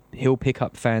he'll pick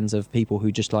up fans of people who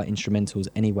just like instrumentals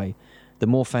anyway. The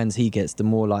more fans he gets, the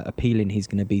more like appealing he's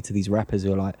going to be to these rappers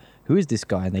who are like, who is this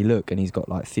guy? And they look and he's got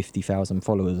like 50,000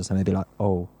 followers or something. They'd be like,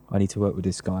 oh, I need to work with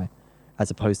this guy,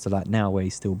 as opposed to like now where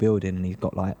he's still building and he's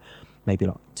got like maybe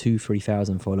like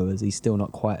 2,000-3,000 followers. He's still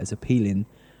not quite as appealing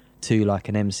to like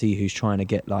an MC who's trying to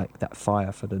get like that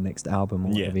fire for the next album or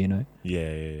whatever, you know?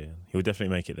 Yeah. He'll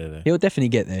definitely make it there though. He'll definitely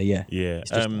get there, yeah. Yeah. It's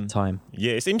just time.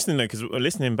 Yeah, it's interesting though, because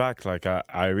listening back, like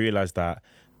I realised that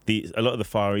a lot of the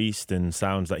Far Eastern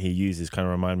sounds that he uses kind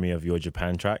of remind me of your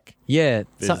Japan track. Yeah,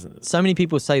 so many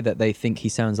people say that they think he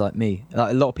sounds like me.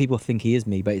 Like, a lot of people think he is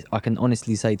me, but I can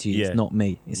honestly say to you, it's not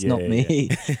me. It's not me.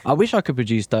 Yeah. I wish I could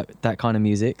produce that kind of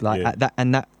music, like at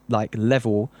that like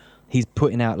level. He's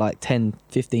putting out like 10,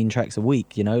 15 tracks a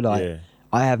week, you know, like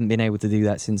I haven't been able to do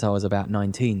that since I was about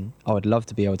 19. I would love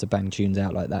to be able to bang tunes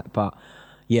out like that, but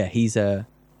yeah, he's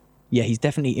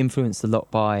definitely influenced a lot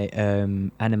by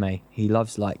anime. He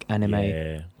loves like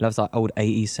anime, loves like old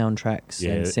 80s soundtracks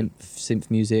and synth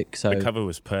music. So the cover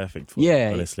was perfect for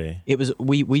it, honestly. It was.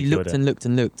 We looked and looked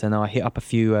and looked, and I hit up a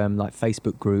few like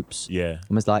Facebook groups. Yeah,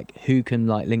 and was like, who can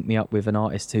like link me up with an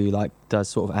artist who like does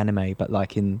sort of anime, but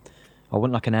like I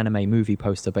want like an anime movie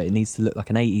poster, but it needs to look like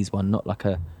an 80s one, not like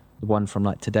a the one from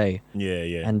like today. Yeah,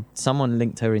 yeah. And someone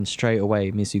linked her in straight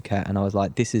away, Miss Cat, and I was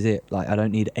like, this is it. Like, I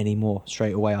don't need any more.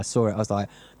 Straight away, I saw it. I was like,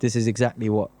 this is exactly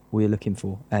what we're looking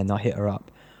for. And I hit her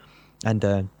up.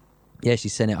 And yeah, she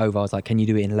sent it over. I was like, can you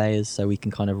do it in layers so we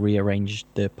can kind of rearrange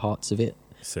the parts of it?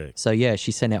 Sick. So yeah,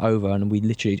 she sent it over, and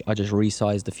I just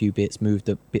resized a few bits, moved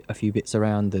a few bits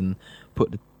around, and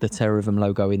put the Terrorism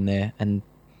logo in there, and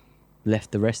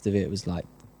left the rest of it. It was like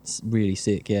really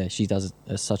sick. Yeah, she does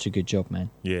such a good job, man.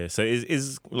 Yeah. So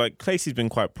is like Clayce's been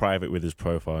quite private with his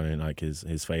profile and like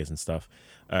his face and stuff.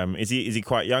 Is he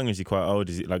quite young? Is he quite old?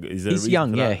 Is he like is there He's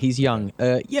young. Yeah, he's young.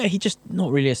 Yeah, he's just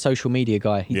not really a social media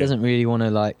guy. He doesn't really want to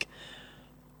like.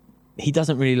 He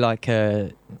doesn't really like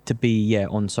to be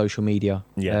on social media.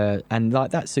 Yeah. And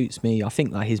like that suits me. I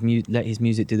think like let his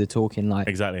music do the talking. Like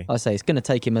exactly. I say, it's going to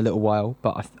take him a little while,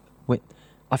 but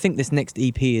I think this next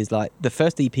EP is like the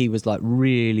first EP was like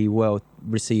really well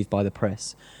received by the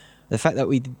press. The fact that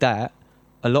we did that,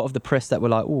 a lot of the press that were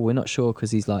like, oh, we're not sure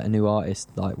because he's like a new artist.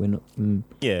 Like we're not.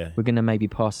 We're gonna maybe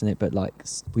pass on it, but like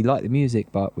we like the music,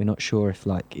 but we're not sure if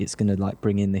like it's gonna like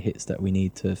bring in the hits that we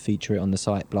need to feature it on the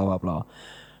site. Blah blah blah.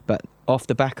 But off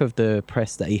the back of the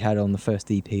press that he had on the first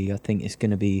EP, I think it's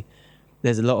gonna be.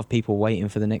 There's a lot of people waiting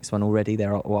for the next one already.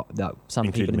 There are some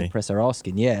Including people in me. the press are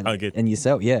asking, yeah, Oh, good. and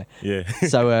yourself, yeah. Yeah.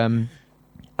 So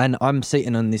and I'm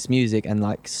sitting on this music, and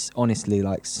like honestly,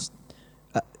 like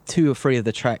 2 or 3 of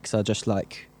the tracks are just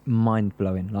like mind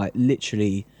blowing, like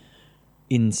literally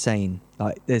insane.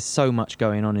 Like there's so much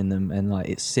going on in them, and like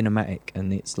it's cinematic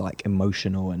and it's like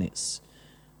emotional and it's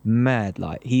mad.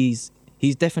 Like he's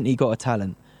definitely got a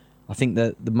talent. I think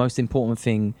that the most important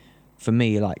thing for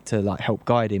me, like to like help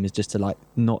guide him, is just to like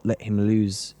not let him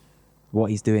lose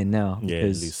what he's doing now. Yeah,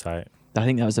 lose sight. I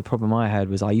think that was the problem I had.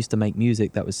 Was I used to make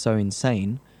music that was so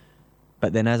insane,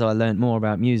 but then as I learned more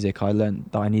about music, I learned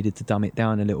that I needed to dumb it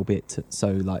down a little bit so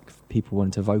like if people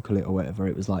wanted to vocal it or whatever,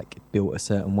 it was like built a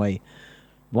certain way.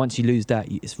 Once you lose that,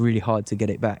 it's really hard to get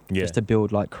it back. Yeah. Just to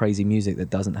build like crazy music that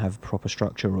doesn't have proper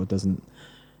structure or doesn't,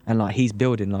 and like he's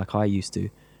building like I used to,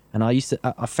 and I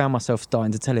found myself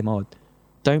starting to tell him, oh,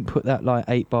 don't put that like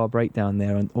 8-bar breakdown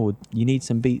there, or you need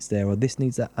some beats there, or this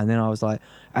needs that. And then I was like,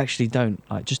 actually don't,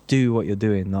 like just do what you're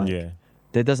doing. Like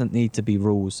there doesn't need to be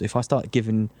rules. If I start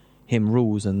giving him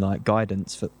rules and like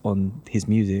guidance on his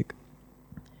music,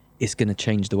 it's going to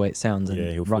change the way it sounds. And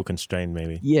he'll feel constrained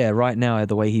maybe. Yeah, right now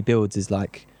the way he builds is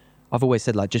like, I've always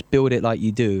said like just build it like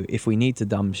you do. If we need to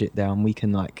dumb shit down, we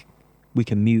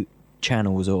can mute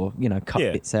channels or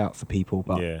cut bits out for people,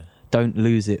 but don't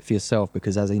lose it for yourself,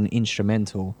 because as an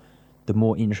instrumental, the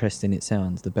more interesting it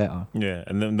sounds, the better. Yeah,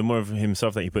 and then the more of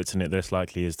himself that he puts in it, less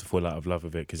likely is to fall out of love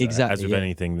with it. Because as with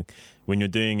anything, when you're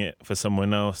doing it for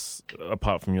someone else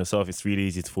apart from yourself, it's really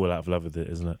easy to fall out of love with it,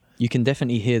 isn't it? You can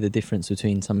definitely hear the difference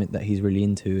between something that he's really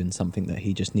into and something that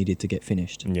he just needed to get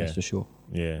finished. That's for sure.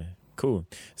 Yeah, cool.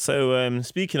 So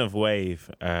speaking of wave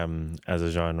as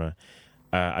a genre,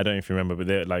 I don't know if you remember,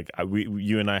 but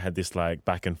you and I had this like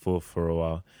back and forth for a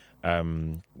while.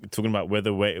 Talking about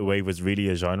whether wave was really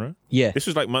a genre. Yeah, this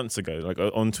was like months ago, like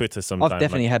on Twitter sometime. I've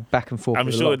definitely had back and forth. I'm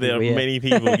sure there are many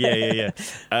people. Yeah.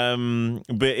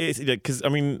 But it's because I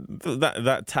mean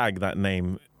that tag, that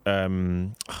name.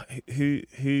 Who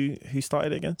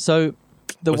started it again? So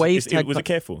the wave tag was it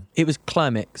Careful? It was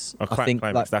Climax. I think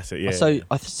Climax. That's it. Yeah. So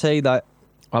I say that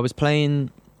I was playing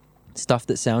stuff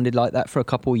that sounded like that for a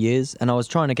couple of years, and I was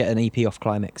trying to get an EP off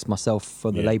Climax myself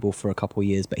for the label for a couple of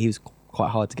years, but he was quite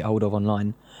hard to get hold of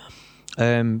online.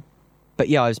 But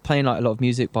yeah, I was playing like a lot of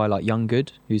music by like Young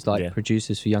Good, who's like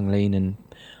producers for Young Lean, and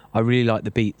I really like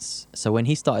the beats. So when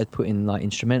he started putting like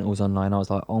instrumentals online, I was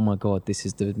like, oh my god, this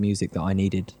is the music that I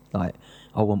needed. Like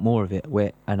I want more of it.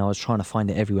 And I was trying to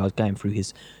find it everywhere. I was going through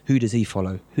who does he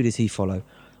follow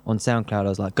on SoundCloud. I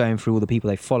was like going through all the people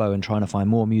they follow and trying to find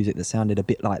more music that sounded a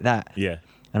bit like that. Yeah.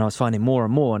 And I was finding more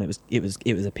and more, and it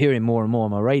was appearing more and more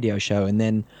on my radio show. And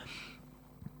then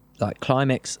like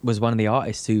Climax was one of the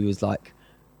artists who was like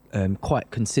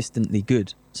quite consistently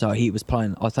good. So I was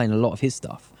playing a lot of his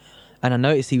stuff, and I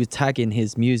noticed he was tagging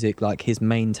his music, like his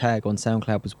main tag on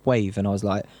SoundCloud was Wave, and I was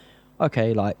like,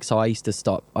 okay, like so I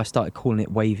started calling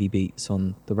it Wavy Beats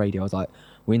on the radio. I was like,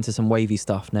 we're into some wavy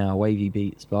stuff now, wavy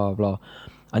beats, blah blah.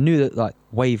 I knew that like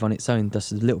wave on its own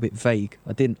just a little bit vague.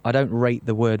 I don't rate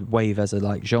the word wave as a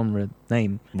like genre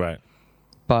name, right?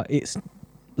 But it's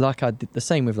like I did the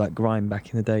same with like grime back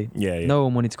in the day. Yeah. No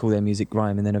one wanted to call their music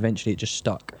grime, and then eventually it just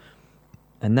stuck.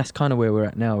 And that's kind of where we're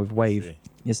at now with wave.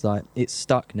 It's like it's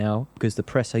stuck now because the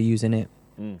press are using it.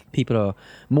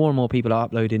 More and more people are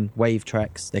uploading wave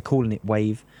tracks. They're calling it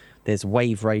wave. There's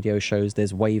wave radio shows.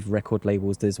 There's wave record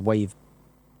labels. There's wave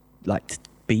like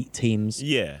beat teams.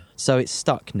 Yeah. So it's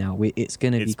stuck now. It's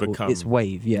going to be It's called, become- it's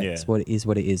wave. Yeah, yeah. it's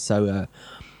what it is. So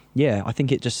yeah, I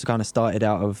think it just kind of started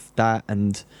out of that,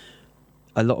 and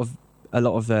a lot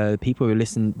of people who were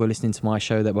listening to my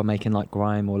show that were making like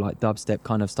grime or like dubstep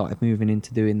kind of started moving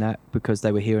into doing that because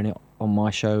they were hearing it on my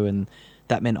show, and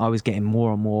that meant I was getting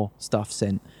more and more stuff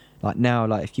sent. Like now,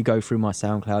 like if you go through my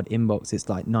SoundCloud inbox, it's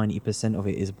like 90% of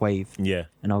it is wave, Yeah.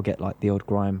 and I'll get like the odd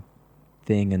grime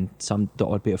thing and the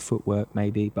odd bit of footwork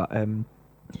maybe, but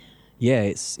yeah,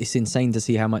 it's insane to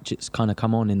see how much it's kind of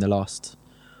come on in the last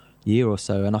year or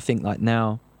so. And I think like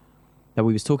now that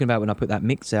we was talking about when I put that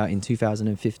mix out in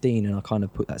 2015, and I kind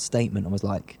of put that statement, I was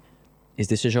like, is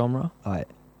this a genre? Like,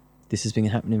 this has been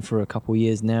happening for a couple of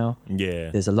years now. Yeah.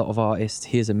 There's a lot of artists.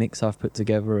 Here's a mix I've put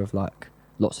together of like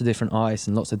lots of different artists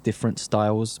and lots of different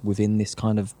styles within this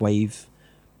kind of wave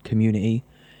community.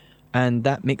 And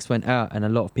that mix went out, and a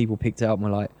lot of people picked it up and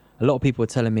were like, a lot of people were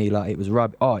telling me like it was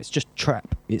rubbish. Oh, it's just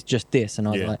trap. It's just this. And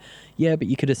I was Yeah. like, yeah, but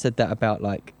you could have said that about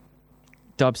like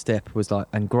dubstep was like,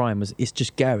 and grime was, it's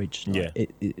just garage. Like, Yeah.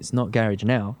 it's not garage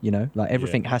now, you know, like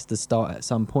everything has to start at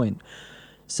some point.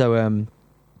 So,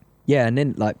 yeah. And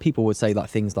then like people would say like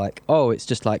things like, oh, it's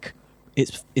just like,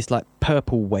 it's like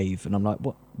purple wave. And I'm like,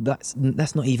 what? That's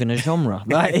not even a genre.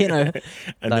 Like, you know,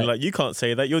 And then like, you can't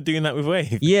say that, you're doing that with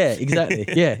wave. yeah, exactly.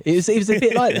 Yeah, it was a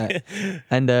bit like that.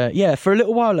 And yeah, for a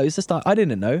little while, it was just like I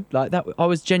didn't know. Like that, I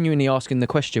was genuinely asking the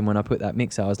question when I put that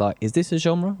mix out. I was like, "Is this a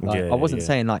genre?" Like, Yeah, I wasn't yeah.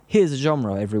 saying like, "Here's a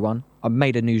genre, everyone. I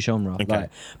made a new genre." Okay. Like,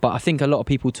 but I think a lot of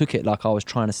people took it like I was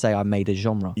trying to say I made a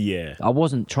genre. Yeah. I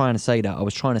wasn't trying to say that. I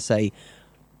was trying to say,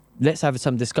 let's have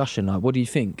some discussion. Like, what do you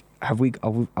think? Are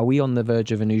we on the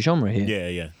verge of a new genre here? Yeah,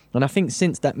 yeah. And I think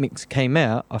since that mix came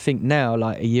out, I think now,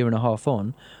 like a year and a half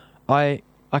on, I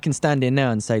can stand here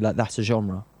now and say like that's a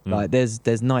genre. Like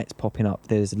there's nights popping up,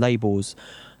 there's labels,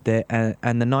 there,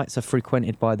 and the nights are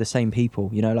frequented by the same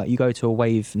people. You know, like you go to a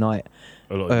wave night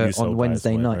A lot of U-Soul on guys,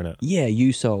 Wednesday whatever, night. innit? Yeah,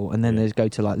 U-Soul, and then Yeah. there's go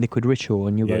to like Liquid Ritual,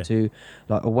 and you Yeah. go to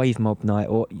like a Wave Mob night,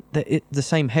 or the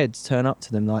same heads turn up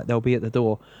to them. Like they'll be at the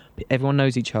door. Everyone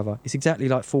knows each other. It's exactly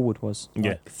like Forward was like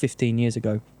Yeah. 15 years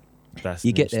ago. That's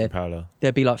You get interesting there. parallel.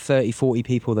 There'd be like 30, 40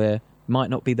 people there. Might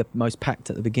not be the most packed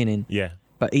at the beginning, Yeah.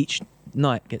 but each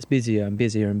night gets busier and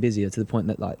busier and busier to the point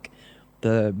that like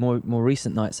the more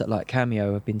recent nights at like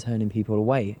Cameo have been turning people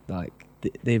away. Like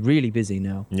they're really busy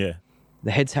now. Yeah.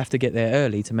 The heads have to get there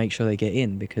early to make sure they get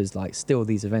in, because like still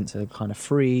these events are kind of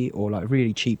free or like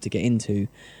really cheap to get into.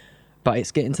 But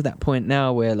it's getting to that point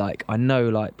now where like I know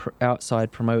like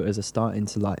outside promoters are starting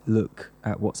to like look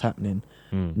at what's happening,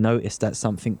 notice that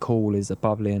something cool is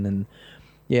bubbling, and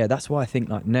yeah, that's why I think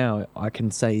like now I can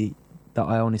say that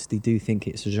I honestly do think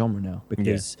it's a genre now,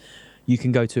 because you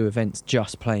can go to events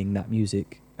just playing that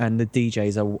music, and the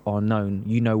DJs are known.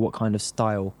 You know what kind of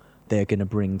style they're going to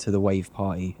bring to the wave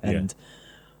party, and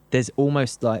there's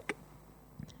almost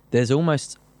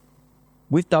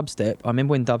with dubstep. I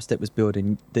remember when dubstep was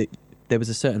building, there was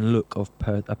a certain look of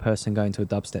a person going to a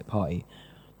dubstep party.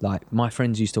 Like my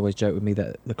friends used to always joke with me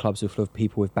that the clubs were full of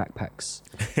people with backpacks,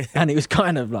 and it was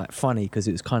kind of like funny because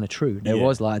it was kind of true. There Yeah.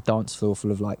 was like a dance floor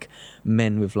full of like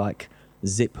men with like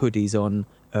zip hoodies on,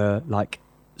 like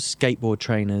skateboard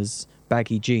trainers,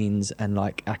 baggy jeans, and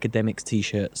like academics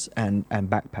t-shirts and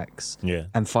backpacks, Yeah.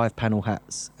 and 5-panel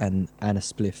hats and a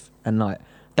spliff, and like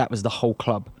that was the whole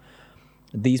club.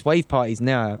 These wave parties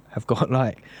now have got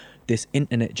like this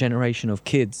internet generation of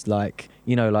kids, like,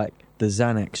 you know, like the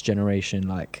Xanax generation,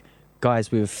 like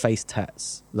guys with face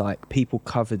tats, like people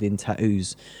covered in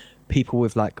tattoos, people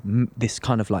with like this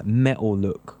kind of like metal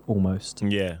look almost.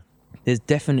 Yeah. There's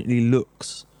definitely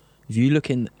looks. If you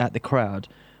look at the crowd,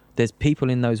 there's people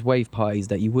in those wave parties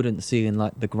that you wouldn't see in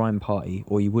like the grime party,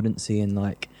 or you wouldn't see in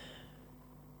like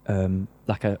you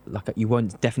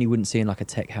definitely wouldn't see in like a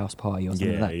tech house party or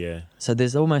something Yeah. like that. Yeah. So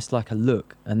there's almost like a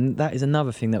look, and that is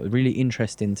another thing that was really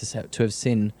interesting to have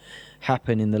seen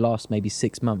happen in the last maybe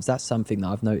 6 months. That's something that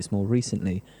I've noticed more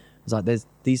recently. It's like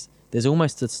there's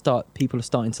almost people are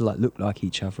starting to like look like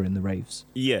each other in the raves.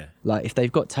 Yeah. Like if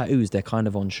they've got tattoos, they're kind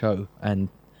of on show, and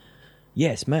yeah,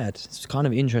 it's mad. It's kind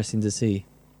of interesting to see.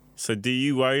 So do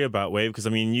you worry about wave? Because I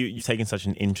mean, you've taken such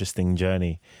an interesting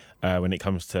journey when it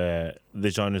comes to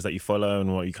the genres that you follow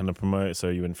and what you kind of promote. So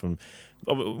you went from,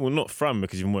 well, not from,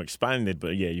 because you're more expanded,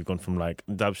 but yeah, you've gone from like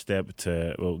dubstep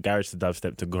to, well, garage to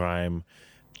dubstep to grime,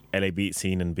 LA beat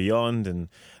scene and beyond, and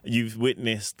you've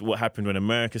witnessed what happened when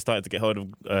America started to get hold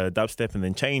of dubstep and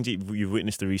then change it. You've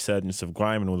witnessed the resurgence of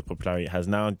grime and all the popularity it has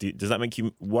now. Does that make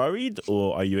you worried,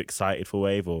 or are you excited for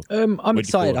wave? Or I'm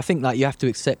excited. thought? I think like you have to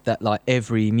accept that like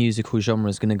every musical genre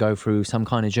is going to go through some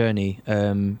kind of journey,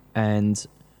 and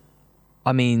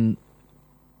I mean,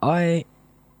 I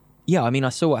mean, I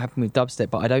saw what happened with dubstep,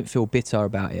 but I don't feel bitter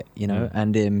about it, you know.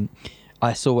 And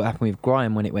I saw what happened with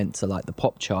grime when it went to like the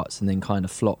pop charts and then kind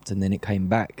of flopped, and then it came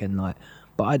back, and like,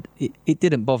 but it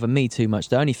didn't bother me too much.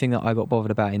 The only thing that I got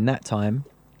bothered about in that time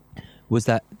was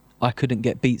that I couldn't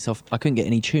get beats off. I couldn't get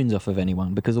any tunes off of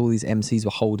anyone because all these MCs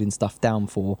were holding stuff down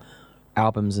for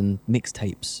albums and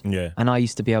mixtapes. Yeah. And I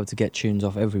used to be able to get tunes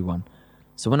off everyone.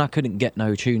 So when I couldn't get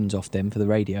no tunes off them for the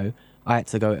radio, I had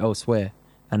to go elsewhere.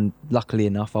 And luckily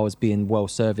enough, I was being well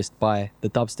serviced by the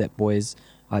dubstep boys.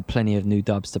 I had plenty of new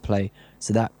dubs to play.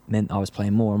 So that meant I was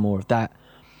playing more and more of that.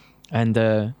 And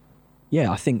yeah,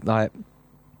 I think like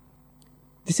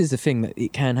this is the thing that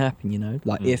it can happen, you know?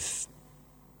 Like if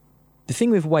the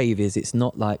thing with wave is it's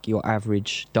not like your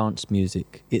average dance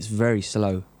music. It's very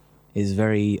slow. It's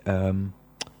very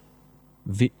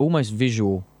almost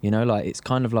visual, you know? Like it's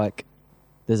kind of like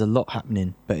there's a lot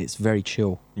happening, but it's very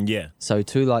chill. Yeah. So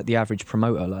to like the average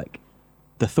promoter, like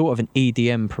the thought of an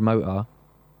EDM promoter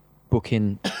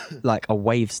booking like a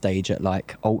wave stage at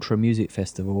like Ultra Music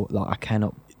Festival, like I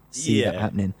cannot see that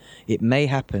happening. It may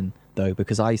happen though,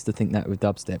 because I used to think that with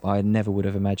dubstep. I never would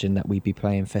have imagined that we'd be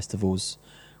playing festivals.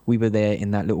 We were there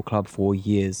in that little club for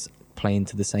years, playing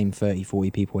to the same 30,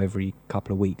 40 people every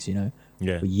couple of weeks, you know,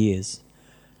 for years.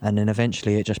 And then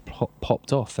eventually it just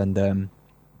popped off. And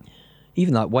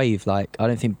even like wave, like I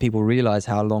don't think people realize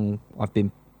how long I've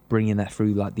been bringing that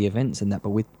through like the events and that, but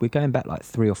we're going back like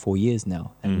 3 or 4 years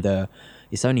now. And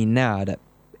it's only now that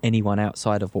anyone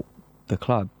outside of the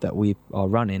club that we are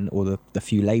running, or the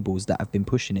few labels that have been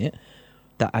pushing it,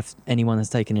 that anyone has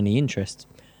taken any interest.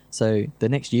 So the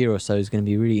next year or so is going to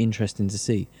be really interesting to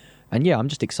see. And yeah, I'm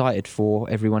just excited for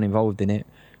everyone involved in it,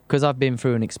 because I've been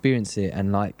through and experienced it,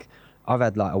 and like I've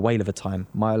had like a whale of a time.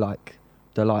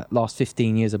 The last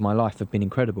 15 years of my life have been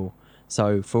incredible.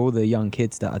 So for all the young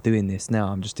kids that are doing this now,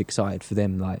 I'm just excited for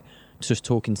them, like just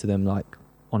talking to them like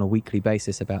on a weekly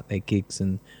basis about their gigs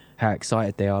and how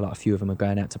excited they are. Like a few of them are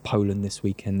going out to Poland this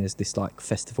weekend. There's this like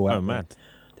festival out there.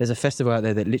 There's a festival out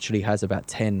there that literally has about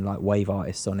 10 like wave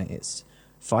artists on it. It's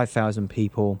 5,000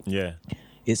 people. Yeah.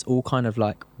 It's all kind of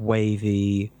like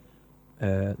wavy,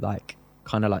 like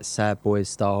kind of like sad boys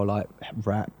style, like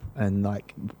rap and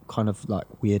like kind of like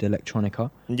weird electronica.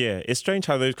 Yeah, it's strange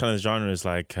how those kind of genres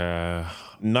like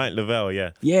Night Level,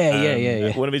 yeah.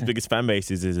 Yeah. One of his biggest fan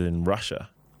bases is in Russia.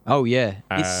 Oh yeah,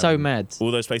 it's so mad.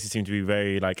 All those places seem to be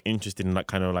very like interested in that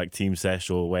kind of like team sesh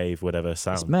or wave, whatever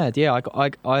sound. It's mad. Yeah,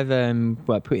 I've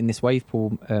putting this Wave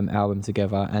Pool album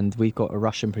together, and we've got a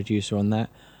Russian producer on that.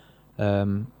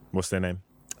 What's their name?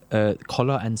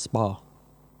 Collar and Spa.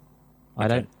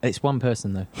 Okay. It's one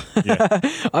person though. Yeah.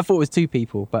 I thought it was 2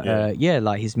 people, but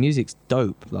like his music's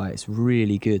dope. Like it's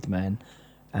really good, man.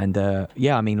 And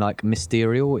I mean like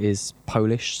Mysterial is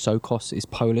Polish, Sokos is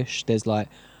Polish. There's like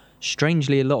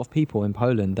strangely a lot of people in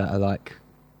Poland that are like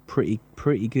pretty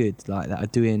good, like that are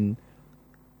doing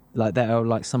like that are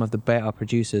like some of the better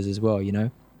producers as well, you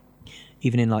know.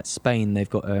 Even in like Spain, they've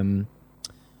got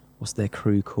what's their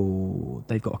crew called?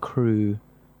 They've got a crew,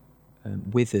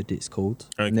 Withered it's called.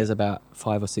 Okay. And there's about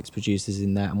 5 or 6 producers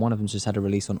in that, and one of them's just had a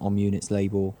release on Om Unit's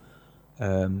label.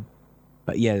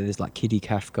 But yeah, there's like Kiddy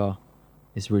Kafka.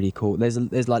 It's really cool. There's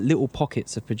like little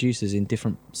pockets of producers in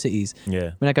different cities.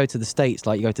 Yeah. When I go to the States,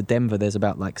 like you go to Denver, there's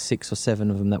about like 6 or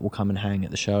 7 of them that will come and hang at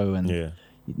the show. And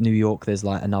New York, there's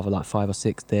like another like 5 or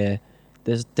 6 there.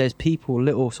 There's people,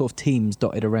 little sort of teams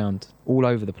dotted around all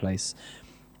over the place.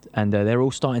 And they're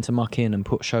all starting to muck in and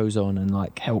put shows on and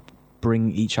like help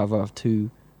bring each other to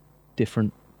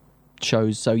different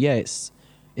shows. So yeah, it's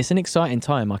an exciting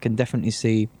time. I can definitely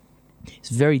see it's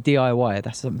very DIY.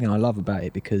 That's something I love about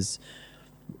it, because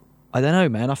I don't know,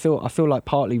 man. I feel like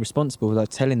partly responsible, like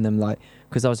telling them, like,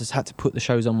 because I just had to put the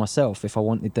shows on myself if I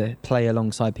wanted to play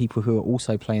alongside people who are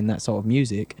also playing that sort of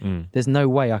music. There's no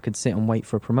way I could sit and wait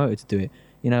for a promoter to do it.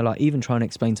 You know, like even trying to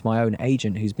explain to my own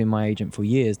agent, who's been my agent for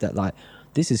years, that like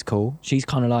this is cool. She's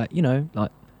kind of like, you know,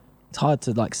 like it's hard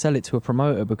to like sell it to a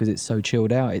promoter because it's so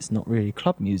chilled out. It's not really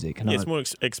club music. And it's more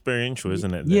experiential,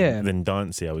 isn't it? Than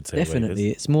dancey, I would say.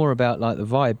 Definitely, it's more about like the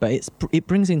vibe, but it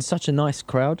brings in such a nice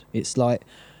crowd. It's like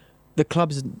the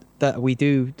clubs that we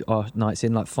do our nights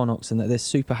in, like Phonox, and that they're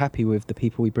super happy with the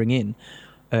people we bring in.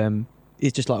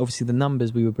 It's just like obviously the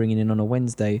numbers we were bringing in on a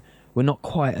Wednesday were not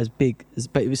quite as big,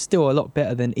 but it was still a lot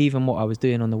better than even what I was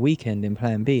doing on the weekend in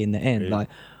Plan B in the end. Really?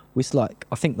 Like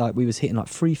I think like we was hitting like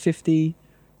 350,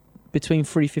 between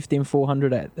 350 and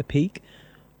 400 at the peak,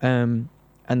 and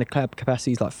the club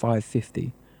capacity is like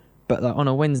 550. But like on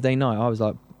a Wednesday night, I was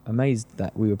like amazed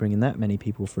that we were bringing that many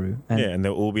people through. And and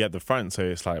they'll all be at the front, so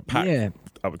it's like packed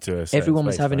up to a certain everyone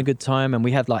was space, having right? a good time, and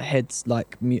we had like heads,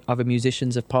 like other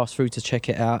musicians have passed through to check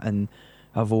it out, and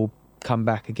have all come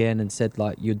back again and said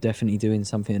like, you're definitely doing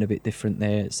something a bit different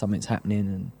there, something's happening.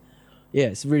 And yeah,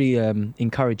 it's really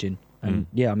encouraging, and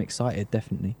yeah, I'm excited,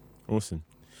 definitely. Awesome.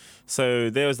 So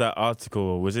there was that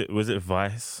article, was it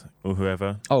Vice or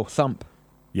whoever? Oh, Thump,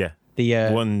 Yeah. the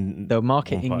the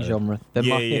marketing one part of it.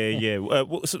 genre. Yeah.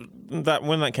 So that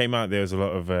when that came out, there was a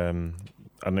lot of I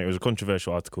don't know, it was a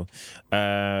controversial article.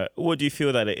 What do you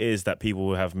feel that it is that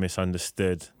people have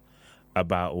misunderstood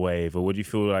about Wave, or what do you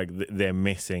feel like they're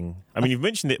missing? I mean, you've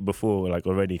mentioned it before, like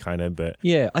already, kind of, but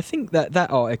Yeah, I think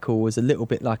that article was a little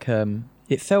bit like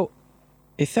it felt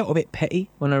a bit petty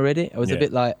when I read it. It was a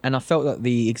bit like, and I felt like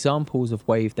the examples of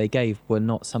Wave they gave were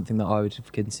not something that I would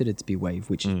have considered to be Wave,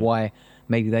 which is why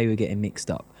maybe they were getting mixed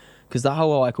up. Because the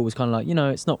whole article was kind of like,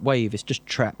 it's not Wave, it's just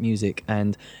trap music,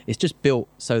 and it's just built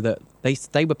so that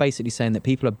they were basically saying that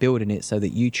people are building it so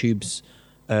that YouTube's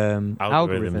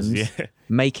algorithms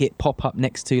make it pop up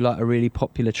next to like a really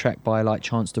popular track by like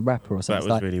Chance the Rapper or something.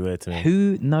 that was really weird to me.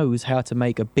 Who knows how to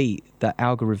make a beat that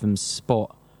algorithms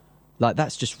spot? Like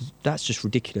that's just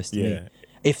ridiculous to me.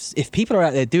 If people are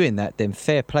out there doing that, then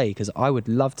fair play, because I would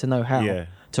love to know how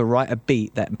to write a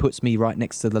beat that puts me right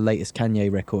next to the latest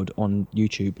Kanye record on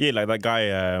YouTube. Yeah, like that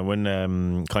guy when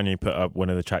Kanye put up one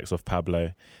of the tracks of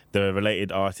Pablo, the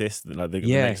related artist, like the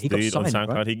next he got dude on signed,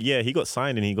 SoundCloud. right? He got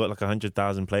signed and he got like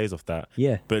 100,000 plays off that.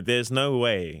 Yeah. But there's no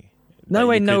way. No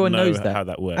way, no one knows how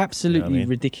that works. Absolutely you know what I mean?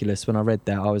 ridiculous. When I read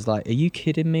that, I was like, "Are you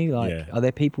kidding me? Like, are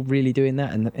there people really doing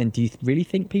that? And do you really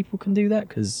think people can do that?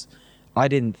 Because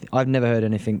I've never heard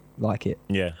anything like it."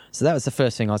 Yeah. So that was the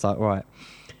first thing I was like, right.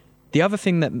 The other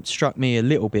thing that struck me a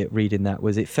little bit reading that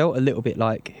was it felt a little bit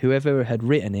like whoever had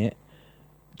written it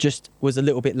just was a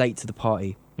little bit late to the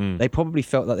party. They probably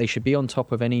felt like they should be on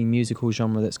top of any musical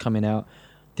genre that's coming out.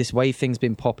 This Wave thing's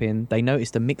been popping. They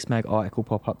noticed a Mixmag article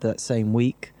pop up that same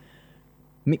week.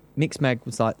 Mixmag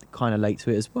was like kind of late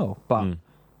to it as well, but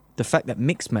the fact that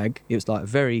Mixmag, it was like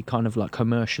very kind of like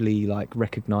commercially like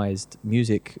recognized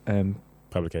music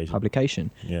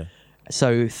publication. Yeah.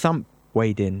 So Thump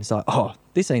weighed in. It's like, oh,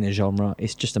 this ain't a genre.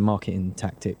 It's just a marketing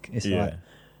tactic. It's like, are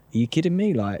you kidding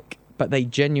me? Like, but they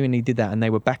genuinely did that, and they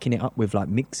were backing it up with like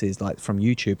mixes, like from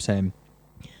YouTube, saying,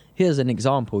 here's an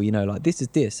example, like this is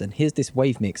this, and here's this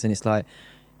Wave mix, and it's like,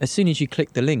 as soon as you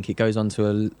click the link, it goes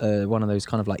onto one of those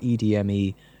kind of like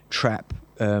EDM-y trap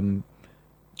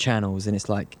channels, and it's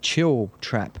like chill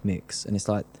trap mix, and it's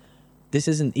like, this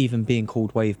isn't even being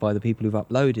called Wave by the people who've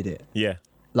uploaded it. Yeah.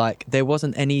 Like, there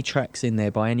wasn't any tracks in there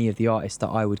by any of the artists that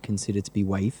I would consider to be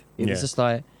Wave. It was just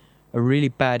like a really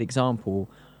bad example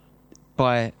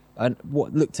by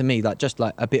what looked to me like just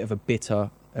like a bit of a bitter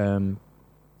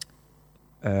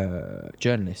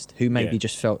journalist who maybe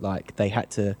just felt like they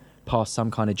had to pass some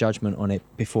kind of judgment on it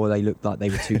before they looked like they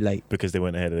were too late. Because they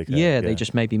went ahead of the curve. Yeah, they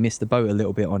just maybe missed the boat a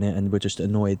little bit on it and were just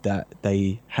annoyed that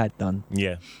they had done.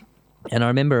 Yeah. And I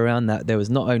remember around that, there was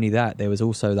not only that, there was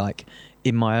also like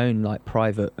in my own like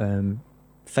private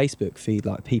Facebook feed,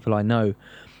 like people I know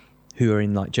who are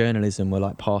in like journalism were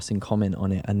like passing comment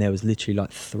on it, and there was literally like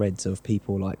threads of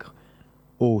people like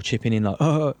all chipping in like,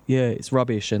 oh yeah, it's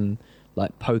rubbish, and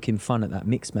like poking fun at that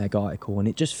Mixmag article. And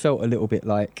it just felt a little bit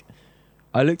like,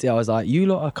 I looked at it, I was like, you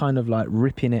lot are kind of like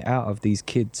ripping it out of these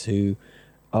kids who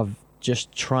are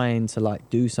just trying to like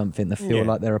do something to feel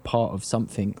like they're a part of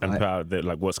something, and like, put out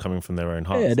like what's coming from their own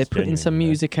hearts. Yeah, they're putting some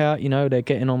music out, they're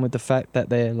getting on with the fact that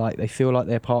they're like, they feel like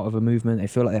they're part of a movement, they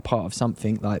feel like they're part of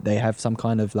something, like they have some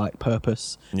kind of like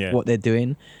purpose, what they're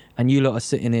doing. And you lot are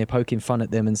sitting here poking fun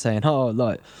at them and saying,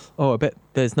 I bet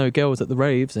there's no girls at the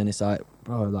raves. And it's like,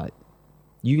 bro, like,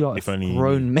 you lot are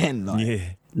grown men,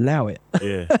 like, allow it.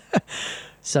 Yeah.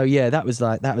 So yeah, that was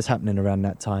happening around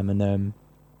that time. And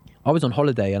I was on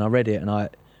holiday and I read it, and I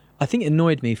think it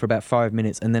annoyed me for about 5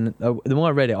 minutes, and then the more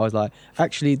I read it, I was like,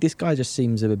 actually, this guy just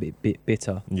seems a bit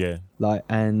bitter. Yeah. Like,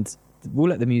 and we'll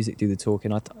let the music do the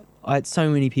talking. I had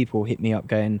so many people hit me up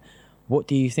going, what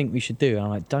do you think we should do? And I'm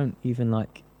like,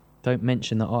 don't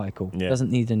mention the article. It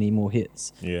doesn't need any more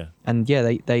hits. Yeah. And yeah,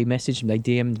 they messaged me,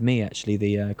 they DM'd me actually,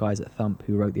 the guys at Thump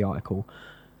who wrote the article,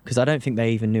 because I don't think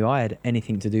they even knew I had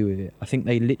anything to do with it. I think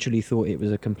they literally thought it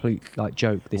was a complete like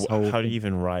joke. How do you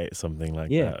even write something like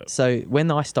that? Yeah. So when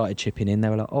I started chipping in, they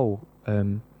were like,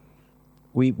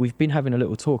 we've been having a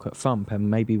little talk at Thump,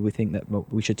 and maybe we think that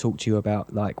we should talk to you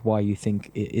about like why you think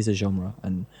it is a genre.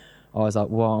 And I was like,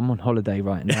 well, I'm on holiday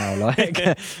right now. Like,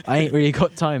 I ain't really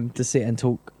got time to sit and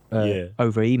talk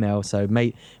over email. So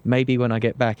maybe when I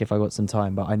get back, if I got some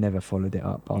time, but I never followed it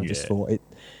up. I just thought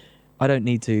I don't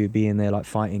need to be in there like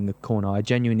fighting the corner. I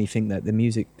genuinely think that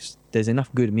there's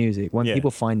enough good music. When people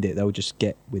find it, they'll just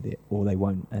get with it, or they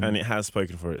won't. And it has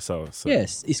spoken for itself. So.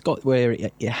 Yes, it's got where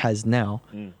it has now,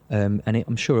 and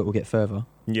I'm sure it will get further.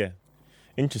 Yeah,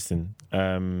 interesting.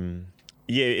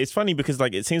 Yeah, it's funny because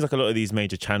like it seems like a lot of these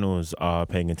major channels are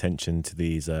paying attention to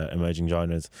these emerging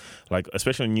genres, like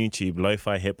especially on YouTube,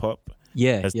 lo-fi hip hop.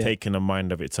 Has taken a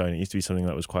mind of its own. It used to be something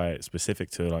that was quite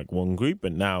specific to like one group,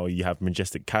 but now you have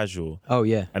Majestic Casual. Oh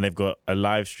yeah, and they've got a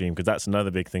live stream, because that's another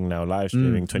big thing now. Live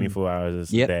streaming, 24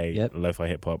 hours a day, lo-fi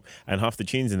hip hop, and half the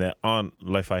tunes in there aren't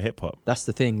lo-fi hip hop. That's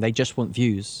the thing. They just want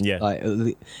views. Yeah, like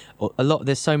a lot.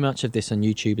 There's so much of this on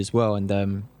YouTube as well, and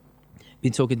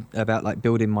been talking about like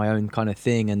building my own kind of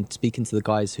thing and speaking to the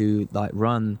guys who like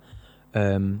run.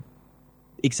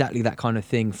 Exactly that kind of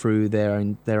thing through their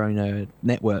own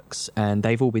networks, and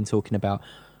they've all been talking about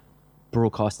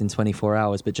broadcasting 24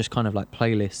 hours, but just kind of like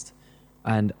playlist.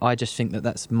 And I just think that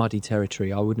that's muddy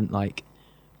territory. I wouldn't want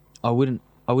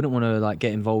to like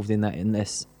get involved in that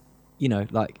unless, you know,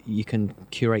 like you can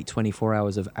curate 24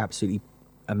 hours of absolutely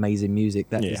amazing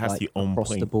music that is like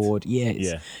across the board.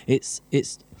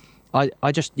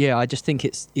 I just think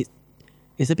it's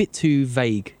a bit too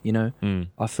vague, you know.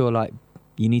 I feel like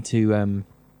you need to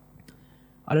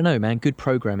I don't know, man, good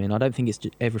programming. I don't think it's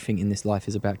just everything in this life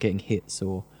is about getting hits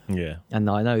or and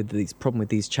I know the problem with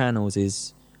these channels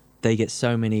is they get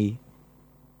so many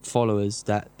followers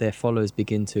that their followers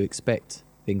begin to expect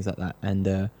things like that,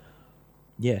 and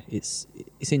it's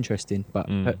interesting, but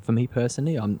for me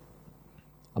personally, I'm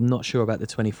not sure about the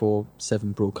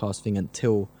 24/7 broadcast thing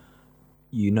until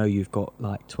you know you've got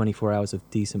like 24 hours of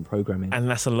decent programming. And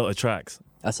that's a lot of tracks.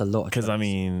 That's a lot of tracks. Because, I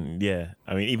mean,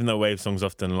 even though wave songs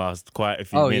often last quite a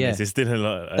few minutes, it's still a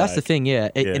lot. That's the thing,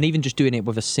 and even just doing it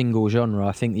with a single genre,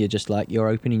 I think you're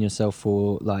opening yourself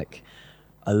for like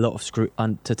a lot of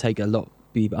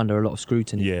be under a lot of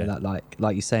scrutiny. For that,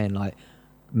 like you're saying, like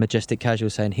Majestic Casual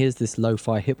saying, here's this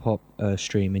lo-fi hip-hop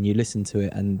stream, and you listen to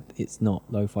it and it's not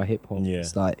lo-fi hip-hop.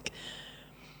 It's like...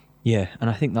 Yeah, and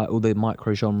I think like all the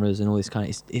micro genres and all this kind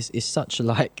of it's such a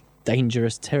like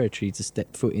dangerous territory to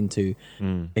step foot into.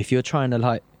 If you're trying to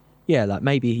like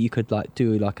maybe you could like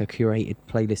do like a curated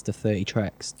playlist of 30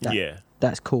 tracks.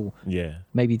 That's cool. Yeah,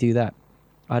 maybe do that.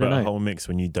 I don't know. A whole mix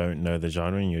when you don't know the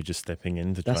genre and you're just stepping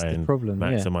in to try and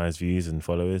maximize views and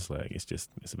followers. Like it's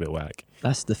a bit whack.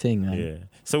 That's the thing, man. Yeah.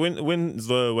 So when's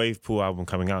the Wave Pool album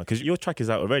coming out? Because your track is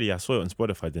out already. I saw it on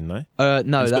Spotify, didn't I?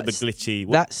 No, it's got the glitchy.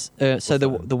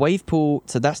 The Wave Pool.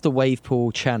 So that's the Wave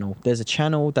Pool channel. There's a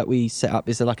channel that we set up.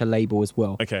 It's like a label as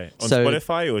well. Okay. On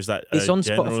Spotify, or is that? It's on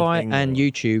Spotify and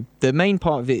YouTube. The main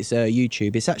part of it is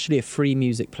YouTube. It's actually a free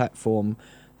music platform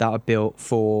that I built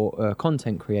for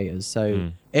content creators.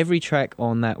 So every track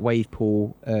on that Wave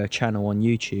Pool channel on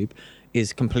YouTube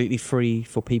is completely free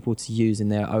for people to use in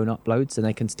their own uploads, and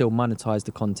they can still monetize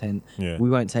the content. We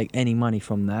won't take any money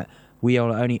from that. We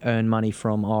will only earn money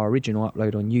from our original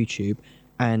upload on YouTube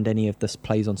and any of the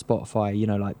plays on Spotify, you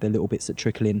know, like the little bits that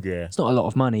trickle in. It's not a lot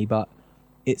of money, but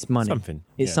it's money.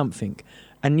 It's something.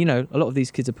 And, you know, a lot of these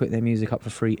kids are putting their music up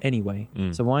for free anyway.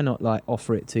 So why not, like,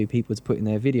 offer it to people to put in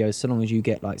their videos, so long as you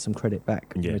get, like, some credit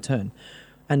back in return.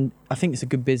 And I think it's a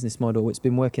good business model. It's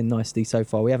been working nicely so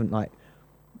far. We haven't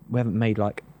made,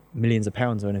 like, millions of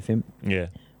pounds or anything.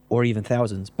 Or even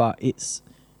thousands. But it's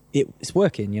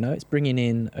working, you know. It's bringing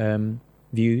in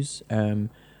views.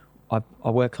 I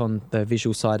work on the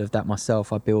visual side of that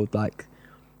myself. I build, like...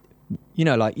 You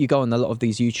know, like you go on a lot of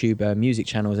these YouTube music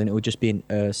channels and it would just be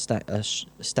a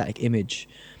static image.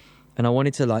 And I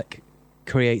wanted to like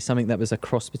create something that was a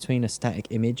cross between a static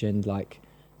image and like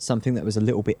something that was a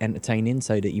little bit entertaining,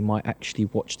 so that you might actually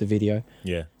watch the video.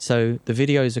 So the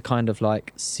videos are kind of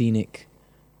like scenic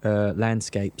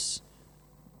landscapes,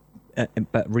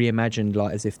 but reimagined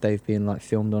like as if they've been like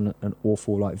filmed on an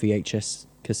awful like VHS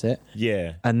cassette.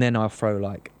 And then I'll throw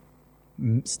like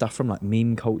stuff from like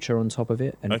meme culture on top of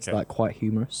it, and it's like quite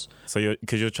humorous. So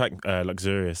because your track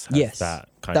Luxurious has that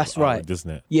kind of art,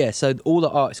 doesn't it? Yeah, so all the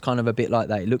art is kind of a bit like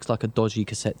that. It looks like a dodgy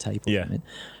cassette tape or something.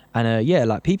 And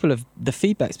like the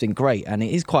feedback's been great, and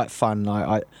it is quite fun.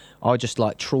 I just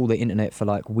like trawl the internet for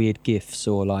like weird GIFs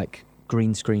or like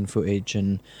green screen footage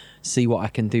and see what I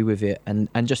can do with it, and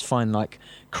just find like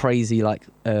crazy like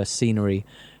scenery.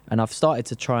 And I've started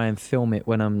to try and film it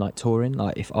when I'm like touring.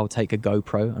 Like if I'll take a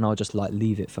GoPro and I'll just like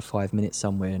leave it for 5 minutes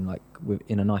somewhere and like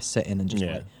in a nice setting, and just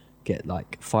like get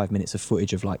like 5 minutes of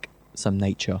footage of like some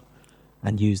nature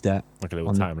and use that. Like a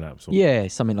little time lapse.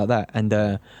 Something like that. And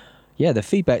the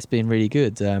feedback's been really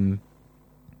good.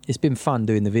 It's been fun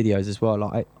doing the videos as well.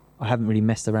 Like I haven't really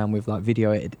messed around with like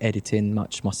video editing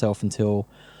much myself until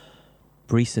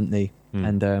recently,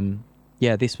 and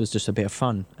yeah, this was just a bit of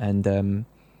fun, and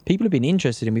people have been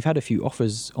interested, and we've had a few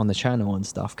offers on the channel and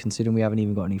stuff. Considering we haven't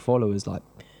even got any followers, like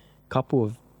a couple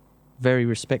of very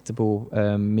respectable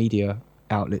media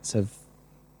outlets have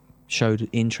showed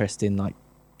interest in like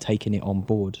taking it on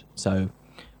board. So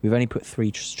we've only put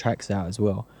 3 tracks out as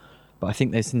well, but I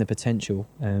think there's in the potential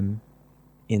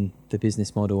in the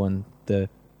business model and the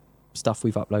stuff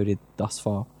we've uploaded thus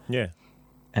far. Yeah.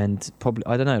 And probably,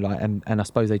 I don't know, like, and I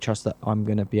suppose they trust that I'm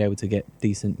going to be able to get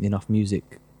decent enough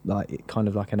music, like kind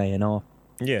of like an A&R.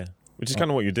 Yeah. Which is kind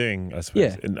of what you're doing, I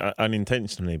suppose.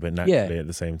 Unintentionally, but naturally at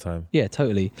the same time. Yeah,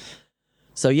 totally.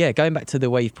 So yeah, going back to the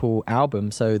Wavepool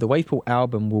album. So the Wavepool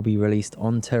album will be released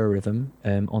on Terror Rhythm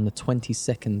on the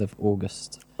 22nd of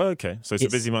August. Oh, okay. So it's a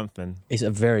busy month then. It's a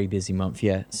very busy month,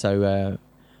 yeah. So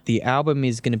the album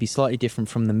is going to be slightly different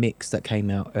from the mix that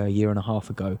came out a year and a half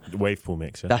ago. The Wavepool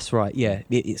mix, yeah? That's right, yeah.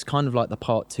 It's kind of like the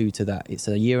part 2 to that. It's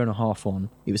a year and a half on.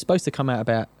 It was supposed to come out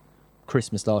about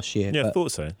Christmas last year. Yeah, I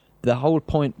thought so. The whole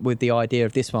point with the idea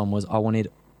of this one was I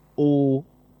wanted all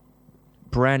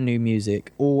brand new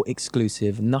music, all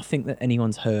exclusive, nothing that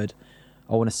anyone's heard.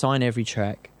 I want to sign every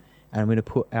track, and I'm going to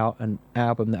put out an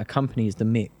album that accompanies the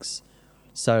mix.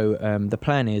 So the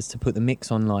plan is to put the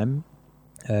mix online.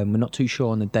 We're not too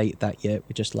sure on the date of that yet.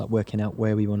 We're just like working out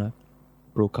where we want to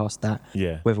broadcast that.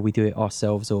 Yeah. Whether we do it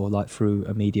ourselves or like through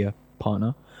a media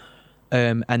partner.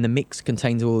 And the mix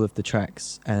contains all of the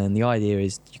tracks, and the idea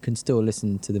is you can still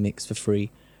listen to the mix for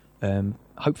free.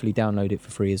 Hopefully download it for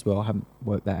free as well. I haven't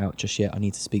worked that out just yet. I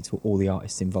need to speak to all the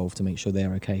artists involved to make sure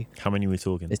they're okay. How many are we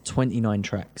talking? There's 29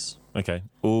 tracks. Okay.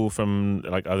 All from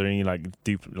like, are there any like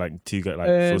two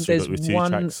there's with 2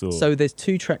 one, tracks? Or? So there's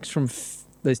 2 tracks from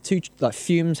there's 2 like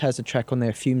Fumes has a track on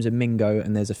there, Fumes and Mingo,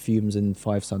 and there's a Fumes and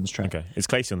Five Sons track. Okay. Is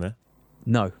Clayton on there?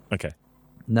 No. Okay.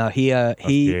 No, he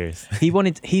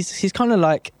wanted he's kind of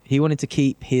like he wanted to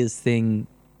keep his thing.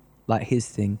 Like his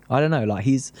thing, I don't know. Like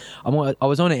I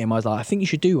was on it. I was like, I think you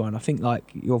should do one. I think like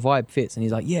your vibe fits. And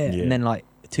he's like, yeah. And then like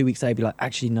 2 weeks later, he'd be like,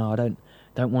 actually, no, I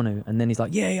don't want to. And then he's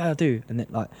like, yeah, I do. And then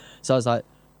like, so I was like,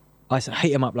 I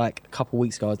hit him up like a couple of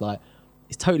weeks ago. I was like,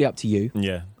 it's totally up to you.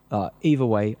 Yeah. Either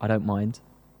way, I don't mind,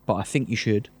 but I think you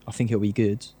should. I think it'll be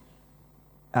good.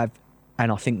 And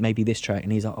I think maybe this track.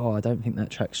 And he's like, oh, I don't think that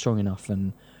track's strong enough.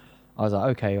 And I was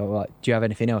like, okay, all right. Do you have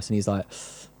anything else? And he's like,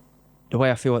 the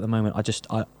way I feel at the moment,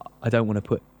 I don't want to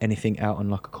put anything out on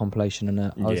like a compilation and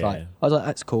that. I was like,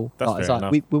 that's cool. That's fair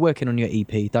enough. We're working on your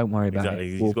EP. Don't worry about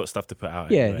it. He's got stuff to put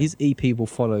out. Yeah, anyway. his EP will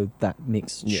follow that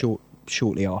mix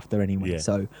shortly after anyway. Yeah.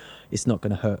 So it's not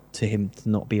going to hurt to him to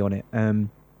not be on it.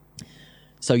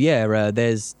 So yeah,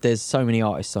 there's so many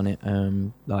artists on it.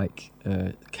 Like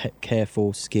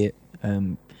Careful, Skit,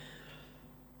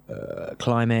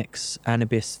 Climax,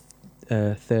 Anubis,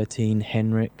 13,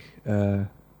 Henrik.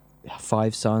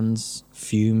 Five Sons,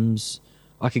 Fumes.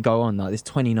 I could go on. Like there's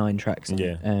 29 tracks on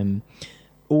it.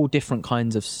 All different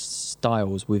kinds of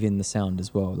styles within the sound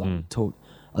as well. Like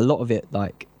a lot of it,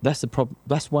 like that's the problem.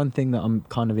 That's one thing that I'm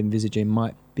kind of envisaging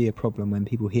might be a problem when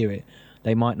people hear it.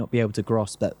 They might not be able to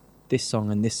grasp that this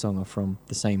song and this song are from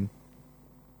the same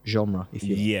genre. If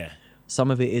you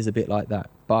some of it is a bit like that,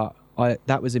 but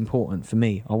that was important for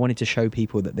me. I wanted to show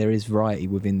people that there is variety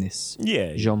within this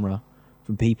genre.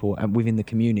 From people and within the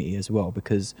community as well,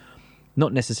 because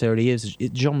not necessarily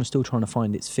genre's still trying to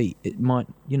find its feet. It might,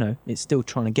 it's still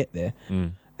trying to get there.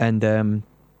 And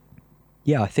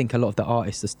I think a lot of the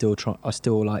artists are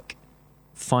still like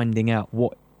finding out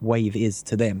what wave is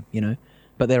to them,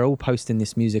 but they're all posting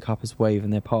this music up as wave,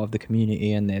 and they're part of the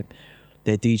community, and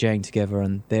they're DJing together,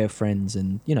 and they're friends,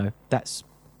 and that's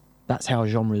how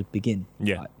genres begin.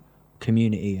 Like,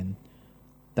 community and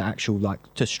the actual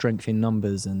like to strengthen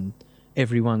numbers and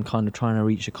everyone kind of trying to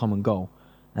reach a common goal,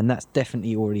 and that's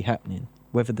definitely already happening.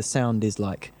 Whether the sound is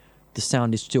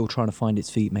still trying to find its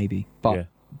feet maybe, but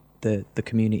the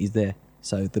community's there,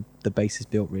 so the base is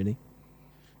built really.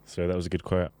 So that was a good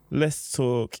quote. Let's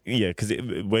talk, because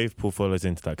Wavepool follows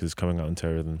into that because it's coming out on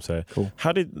Terror Rhythm. So cool.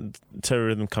 How did Terror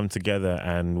Rhythm come together,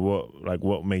 and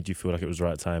what made you feel like it was the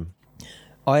right time?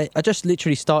 I just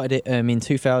literally started it in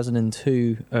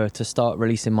 2002 to start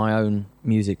releasing my own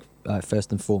music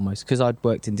first and foremost, because I'd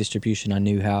worked in distribution. I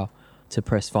knew how to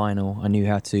press vinyl. I knew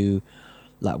how to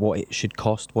what it should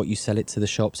cost, what you sell it to the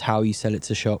shops, how you sell it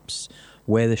to shops,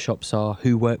 where the shops are,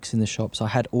 who works in the shops. I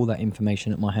had all that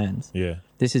information at my hands. Yeah.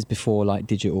 This is before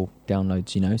digital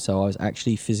downloads, so I was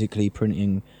actually physically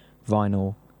printing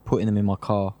vinyl, putting them in my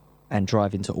car and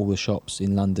driving to all the shops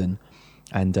in London,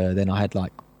 and then I had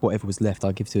whatever was left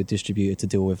I'd give to a distributor to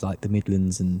deal with the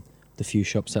Midlands and the few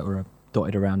shops that were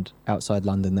dotted around outside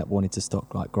London that wanted to stock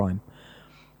grime.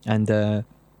 And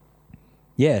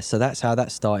yeah, so that's how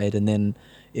that started, and then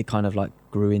it kind of like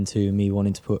grew into me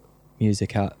wanting to put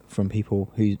music out from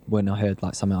people who, when I heard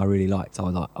like something I really liked, I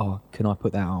was like, oh, can I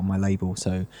put that out on my label?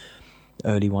 So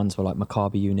early ones were like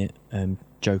Macabre Unit,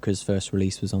 Joker's first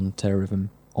release was on Terrorism,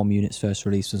 Unit's first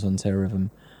release was on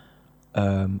Terrorism,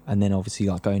 and then obviously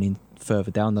like going in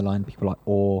further down the line, people like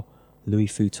Or, Louis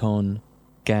Vuitton,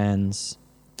 Gans,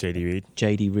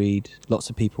 JD Reed, lots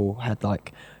of people had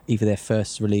like either their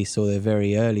first release or their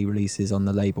very early releases on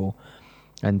the label,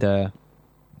 and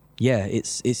yeah,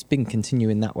 it's been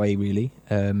continuing that way really.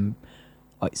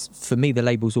 For me, the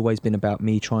label's always been about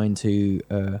me trying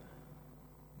to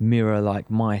mirror like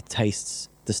my tastes,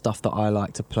 the stuff that I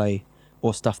like to play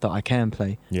or stuff that I can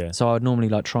play. Yeah. So I'd normally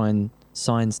like try and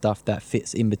sign stuff that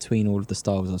fits in between all of the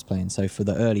styles I was playing. So for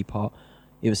the early part,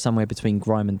 it was somewhere between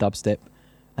grime and dubstep,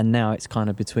 and now it's kind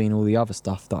of between all the other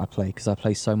stuff that I play, because I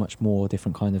play so much more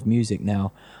different kind of music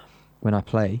now when I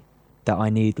play, that I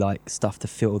need like stuff to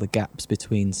fill the gaps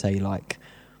between, say, like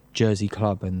Jersey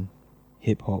club and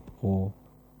hip hop, or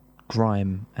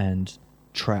grime and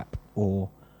trap, or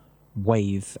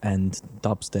wave and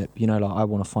dubstep. You know, like I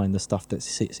want to find the stuff that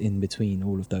sits in between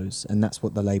all of those, and that's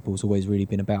what the label's always really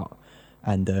been about,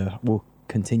 and will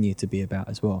continue to be about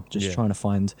as well. Just trying to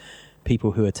find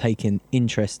people who are taking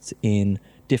interest in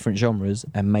different genres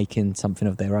and making something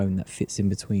of their own that fits in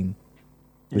between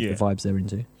with the vibes they're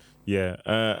into. Yeah.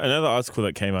 Another article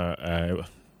that came out,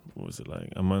 what was it,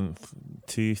 like a month,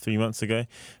 2-3 months ago?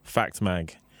 Fact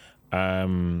Mag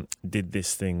did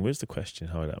this thing. Where's the question?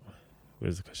 Hold up.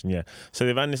 Where's the question? Yeah. So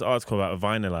they've had this article about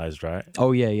Vinylized, right?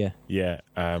 Oh, yeah. Yeah.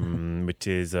 Which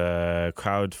is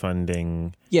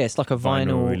crowdfunding. Yeah, it's like a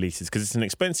vinyl releases, because it's an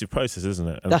expensive process, isn't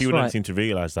it? And That's people right. don't seem to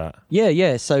realise that.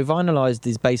 Yeah. So Vinylized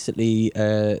is basically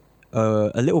a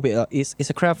little bit. It's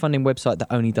a crowdfunding website that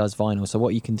only does vinyl. So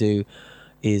what you can do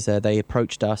is they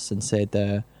approached us and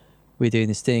said, we're doing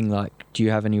this thing, like, do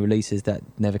you have any releases that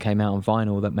never came out on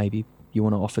vinyl that maybe you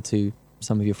want to offer to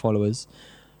some of your followers?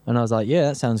 And I was like, yeah,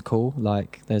 that sounds cool.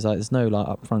 Like, there's no like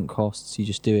upfront costs. You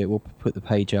just do it. We'll put the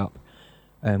page up,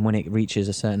 and when it reaches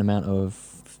a certain amount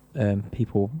of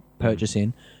people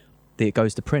purchasing, it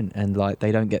goes to print, and like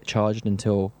they don't get charged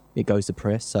until it goes to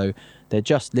press. So they're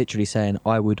just literally saying,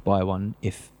 I would buy one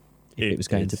if it was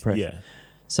going to press. Yeah.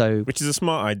 So, which is a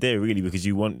smart idea, really, because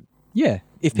you want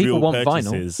if people real want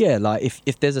purchases. vinyl, like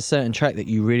if there's a certain track that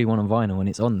you really want on vinyl and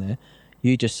it's on there,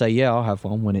 you just say, yeah, I'll have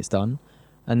one when it's done.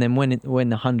 And then when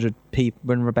about 100 people,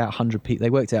 they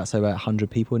worked it out, so about 100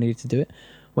 people needed to do it.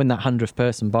 When that 100th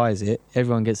person buys it,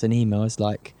 everyone gets an email. It's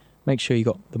like, make sure you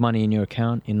got the money in your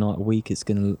account. In like a week, it's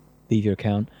going to leave your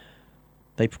account.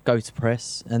 They go to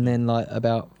press, and then like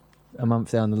about a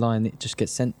month down the line, it just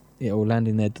gets sent. It will land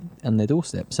on their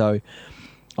doorstep. So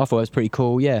I thought it was pretty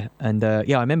cool, yeah. And I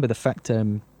remember the fact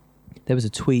there was a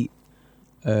tweet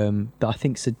that I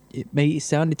think said, it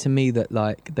sounded to me that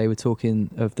like they were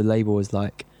talking of the label as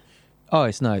like, oh,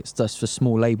 it's just for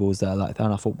small labels that are like that.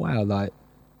 And I thought, wow, like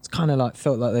it's kind of like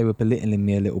felt like they were belittling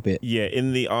me a little bit. Yeah,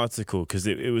 in the article, because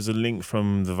it was a link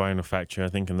from the Vinyl Factory, I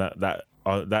think, and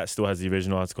that still has the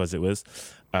original article as it was.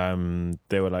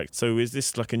 They were like, so is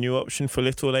this like a new option for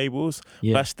little labels?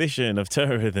 Yeah. Bastion of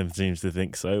Terrorism seems to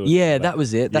think so. Yeah, that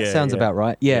was it. That sounds about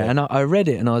right. Yeah. And I read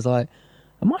it and I was like,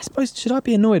 should I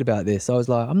be annoyed about this? I was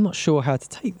like, I'm not sure how to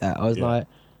take that. I was like,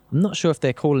 I'm not sure if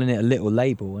they're calling it a little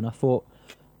label. And I thought,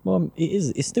 well,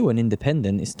 it's still an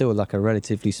independent. It's still like a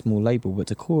relatively small label, but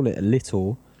to call it a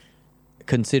little,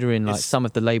 considering like some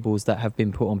of the labels that have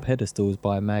been put on pedestals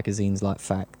by magazines like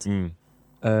Fact,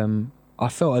 I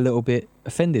felt a little bit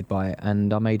offended by it,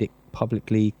 and I made it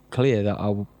publicly clear that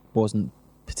I wasn't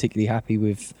particularly happy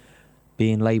with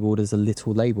being labelled as a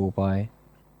little label by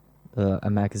a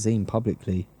magazine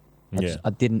publicly. I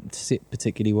didn't sit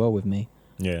particularly well with me.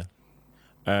 Yeah.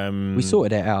 We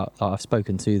sorted it out. I've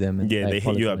spoken to them, and they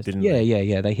hit you up, didn't they?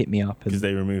 Yeah. They hit me up because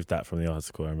they removed that from the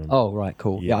article. I remember. Oh right,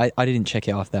 cool. Yeah, I didn't check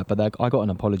it after that, but I got an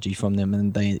apology from them,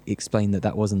 and they explained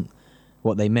that wasn't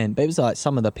what they meant. But it was like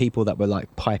some of the people that were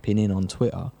like piping in on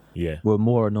Twitter were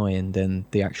more annoying than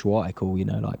the actual article. You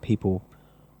know, like people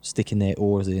sticking their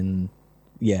oars in.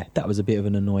 Yeah, that was a bit of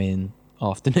an annoying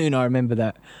afternoon. I remember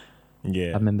that. Yeah,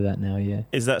 I remember that now. Yeah,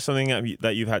 is that something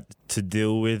that you've had to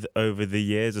deal with over the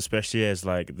years, especially as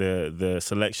like the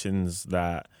selections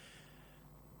that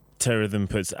Terrorism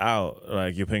puts out?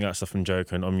 Like you're putting out stuff from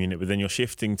Joker and Unit, but then you're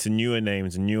shifting to newer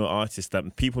names and newer artists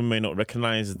that people may not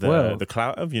recognize the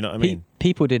clout of. You know what I mean?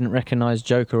 People didn't recognize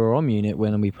Joker or Unit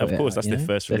when we put it out. Of course, that's their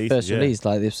first release. Their first release,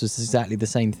 like this was exactly the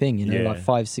same thing. You know, like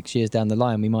 5-6 years down the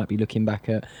line, we might be looking back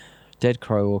at Dead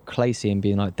Crow or Claycy and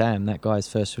being like, damn, that guy's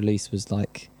first release was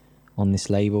like on this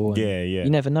label. And Yeah, yeah. You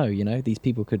never know, you know, these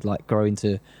people could like grow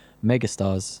into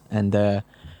megastars. And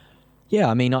yeah,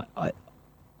 I mean,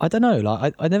 I don't know,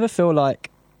 like I never feel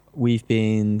like we've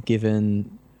been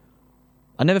given.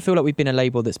 I never feel like we've been a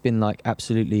label that's been like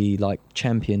absolutely like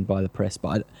championed by the press,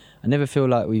 but I never feel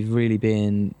like we've really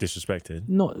been Disrespected.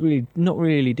 not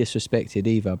really disrespected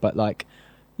either. But like,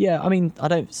 yeah, I mean, I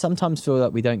don't sometimes feel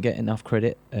like we don't get enough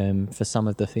credit for some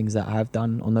of the things that I have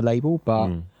done on the label,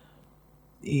 but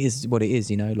it is what it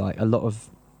is, you know. Like a lot of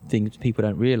things people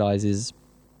don't realize is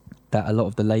that a lot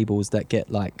of the labels that get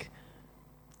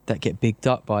bigged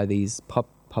up by these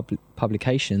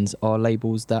publications are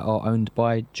labels that are owned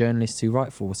by journalists who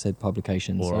write for said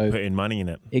publications, Or are putting money in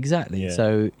it. Exactly. Yeah.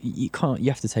 So you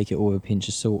have to take it all with a pinch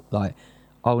of salt. Like,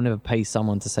 I will never pay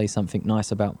someone to say something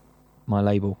nice about my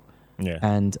label. Yeah.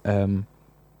 And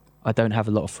I don't have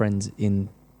a lot of friends in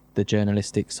the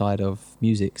journalistic side of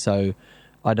music, so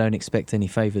I don't expect any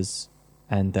favors.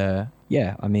 And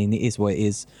yeah, I mean, it is what it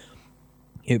is.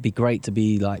 It would be great to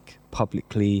be like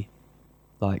publicly,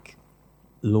 like,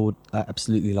 Lord,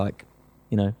 absolutely, like,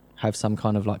 you know, have some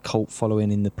kind of like cult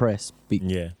following in the press.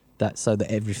 Yeah. That so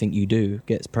that everything you do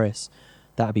gets press.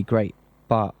 That'd be great.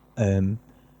 But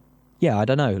yeah, I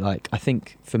don't know. Like, I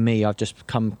think for me, I've just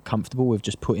become comfortable with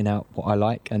just putting out what I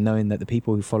like and knowing that the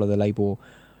people who follow the label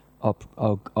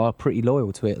are pretty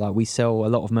loyal to it. Like, we sell a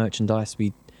lot of merchandise.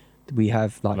 We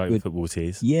have like Like football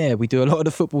tees. Yeah, we do a lot of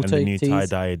the football And tees. the new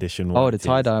tie-dye edition. Oh, white the tees.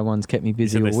 tie-dye ones kept me You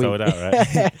busy said all they week. sold out,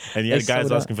 right? And you had They guys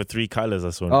sold asking for 3 colours. I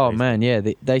saw. on Oh Facebook. man, yeah,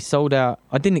 they sold out.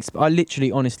 I didn't. I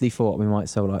literally, honestly thought we might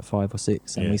sell like 5 or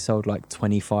 6, and Yeah. we sold like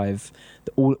 25.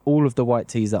 All of the white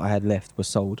tees that I had left were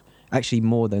sold. Actually,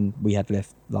 more than we had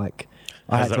left. Like,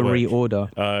 I How's had to that work? reorder.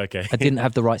 Oh, okay. I didn't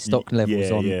have the right stock levels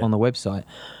Yeah. on the website.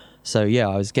 So yeah,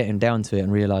 I was getting down to it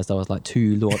and realised I was like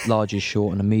 2 larges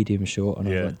short and a medium short, and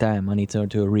I Yeah. was like, damn, I need to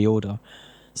do a reorder.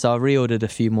 So I reordered a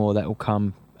few more that will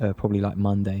come probably like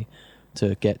Monday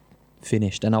to get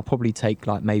finished, and I'll probably take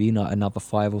like maybe like another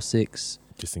 5 or 6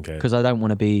 Just in case. because I don't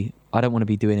want to be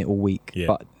doing it all week. Yeah.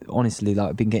 But honestly, like,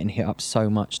 I've been getting hit up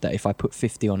so much that if I put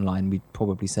 50 online, we'd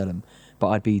probably sell them. But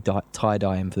I'd be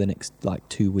tie-dyeing for the next like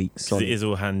 2 weeks. 'Cause solid. it is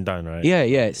all hand done, right? Yeah,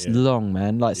 it's Yeah. long,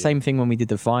 man. Like, Yeah. same thing when we did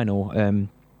the vinyl.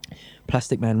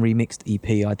 Plastic Man remixed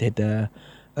EP. I did a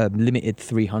limited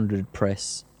 300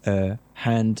 press,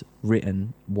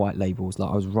 handwritten white labels.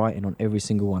 Like, I was writing on every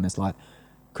single one. It's like,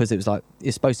 because it was like,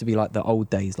 it's supposed to be like the old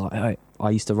days. Like, I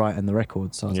used to write on the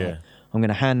records, so I was Yeah. like, I'm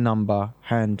gonna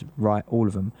hand write all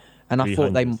of them. And I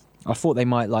thought 300. they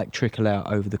might like trickle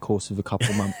out over the course of a couple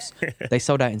of months. They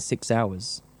sold out in 6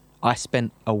 hours. I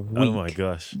spent a week Oh my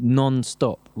gosh.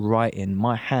 non-stop writing.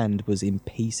 My hand was in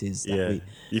pieces that Yeah. week.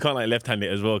 You can't like left-hand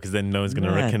it as well, because then no one's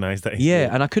gonna Man. recognize that. Yeah,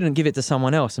 and I couldn't give it to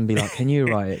someone else and be like, "Can you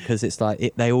write it?" Because it's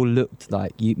like they all looked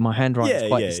like my handwriting's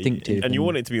quite distinctive, And you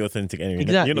want it to be authentic anyway.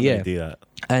 Exactly, You're not yeah. gonna do that.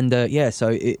 And yeah, so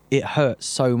it hurt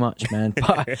so much, man.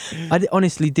 But I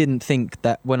honestly didn't think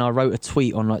that when I wrote a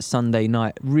tweet on like Sunday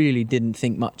night, really didn't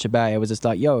think much about it. I was just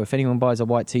like, "Yo, if anyone buys a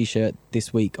white T-shirt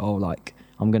this week,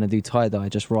 I'm gonna do tie dye.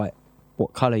 Just write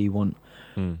what color you want."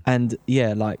 And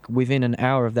yeah, like within an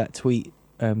hour of that tweet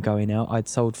going out, I'd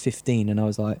sold 15, and I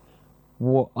was like,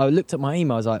 what? I looked at my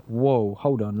email, I was like, whoa,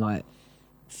 hold on, like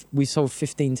we sold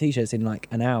 15 T-shirts in like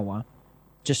an hour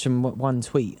just from one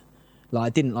tweet. Like, I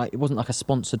didn't like, it wasn't like a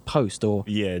sponsored post or.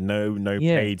 Yeah, no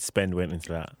Yeah. paid spend went into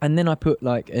that. And then I put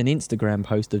like an Instagram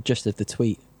post of the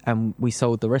tweet, and we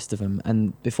sold the rest of them.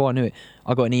 And before I knew it,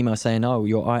 I got an email saying, "Oh,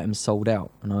 your item's sold out."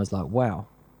 And I was like, wow,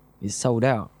 it's sold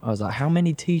out. I was like, how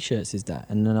many T-shirts is that?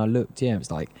 And then I looked, yeah, it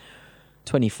was like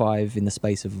 25 in the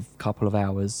space of a couple of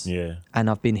hours. Yeah. And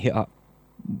I've been hit up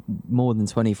more than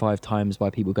 25 times by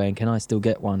people going, "Can I still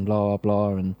get one?" Blah, blah.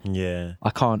 And Yeah. I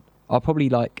can't. I'll probably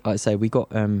like I say, we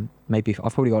got maybe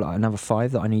I've probably got like another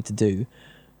 5 that I need to do.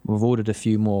 We've ordered a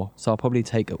few more, so I'll probably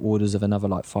take orders of another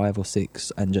like 5 or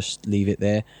 6 and just leave it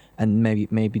there, and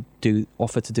maybe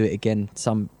offer to do it again,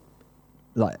 some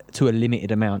like to a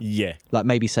limited amount. Yeah. Like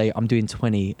maybe say I'm doing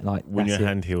 20, like When that's your it.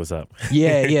 hand heals up.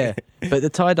 Yeah. But the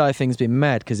tie-dye thing's been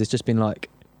mad because it's just been like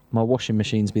my washing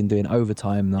machine's been doing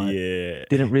overtime. Like, Yeah.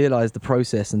 didn't realise the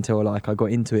process until like I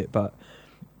got into it, but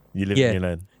You live Yeah. and you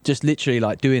learn. just literally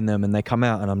like doing them, and they come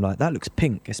out and I'm like, that looks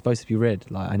pink, it's supposed to be red.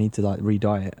 Like, I need to like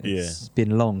re-dye it. It's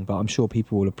been long, but I'm sure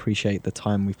people will appreciate the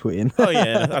time we've put in. Oh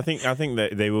yeah, I think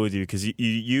that they will do, because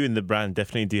you and the brand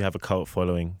definitely do have a cult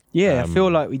following. Yeah, I feel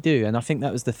like we do, and I think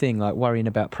that was the thing, like worrying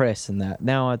about press and that.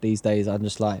 Now these days, I'm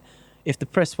just like, if the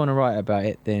press want to write about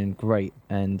it, then great,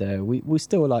 and we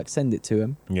still like send it to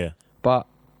them. Yeah. But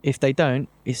if they don't,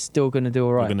 it's still gonna do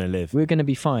all right. We're gonna live. We're gonna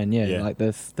be fine. Yeah, Yeah. like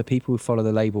the people who follow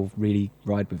the label really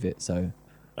ride with it. So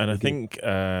And I think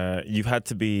you've had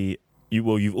to be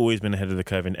you've always been ahead of the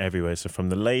curve in everywhere. So from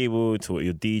the label to what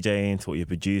you're DJing to what you're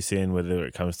producing, whether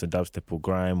it comes to dubstep or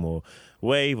grime or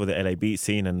wave or the LA beat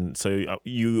scene, and so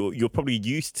you're probably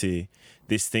used to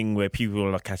this thing where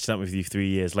people are catching up with you 3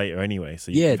 years later anyway.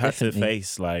 So you've had to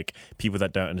face like people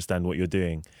that don't understand what you're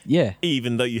doing. Yeah.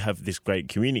 Even though you have this great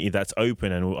community that's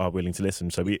open and are willing to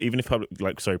listen. So even if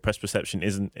press perception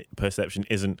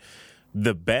isn't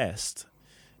the best,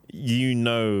 you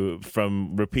know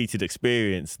from repeated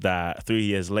experience that 3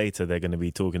 years later they're going to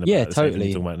be talking about the same thing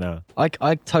you're talking about now.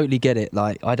 I totally get it.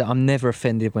 Like I'm never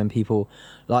offended when people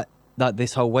like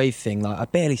this whole wave thing. Like I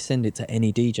barely send it to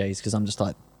any DJs because I'm just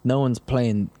like, no one's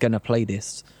gonna play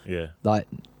this. Yeah. Like,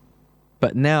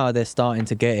 but now they're starting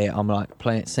to get it. I'm like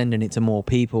sending it to more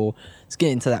people. It's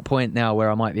getting to that point now where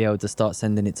I might be able to start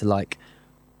sending it to like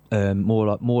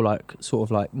more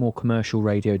commercial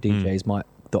radio DJs. Might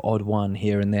the odd one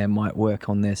here and there might work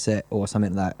on their set or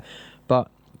something like that. But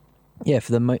yeah,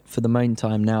 for the main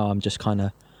time now, I'm just kind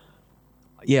of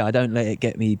I don't let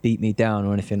it beat me down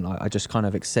or anything. Like I just kind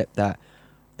of accept that.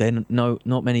 Then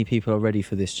not many people are ready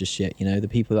for this just yet. You know, the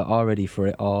people that are ready for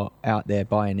it are out there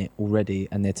buying it already,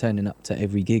 and they're turning up to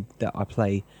every gig that I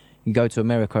play. You go to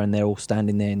America and they're all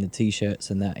standing there in the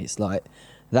t-shirts and that. It's like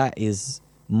that's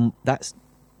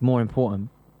more important.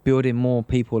 Building more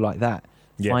people like that,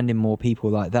 finding more people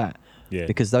like that,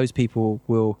 because those people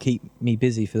will keep me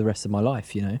busy for the rest of my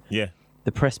life. You know. Yeah.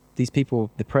 The press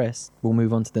will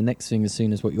move on to the next thing as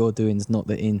soon as what you're doing is not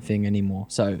the in thing anymore.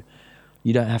 So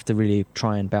you don't have to really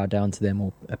try and bow down to them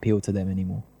or appeal to them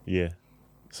anymore. Yeah.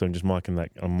 So I'm just marking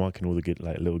all the good,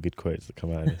 little good quotes that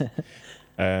come out of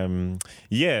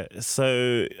this.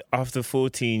 So after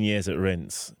 14 years at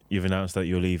Rinse, you've announced that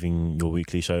you're leaving your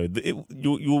weekly show.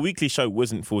 Your weekly show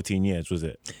wasn't 14 years, was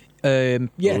it? Yeah.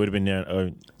 It would have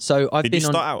been. So I've been. Did you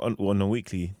start out on a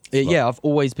weekly? Yeah, I've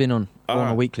always been on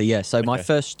a weekly. Yeah. So my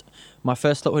first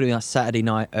slot would have been a Saturday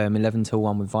night, 11 till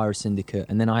 1 with Virus Syndicate,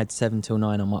 and then I had 7 till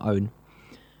 9 on my own.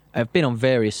 I've been on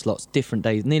various slots, different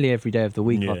days, nearly every day of the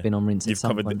week. I've been on Rinse. You've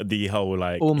covered the whole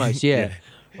almost, yeah.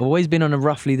 I've always been on a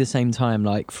roughly the same time.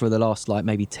 Like for the last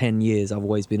maybe 10 years, I've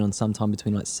always been on sometime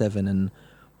between 7 and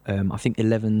I think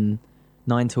 9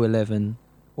 to 11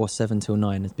 or 7 till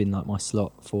 9 has been my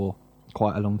slot for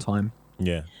quite a long time.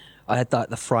 Yeah, I had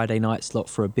the Friday night slot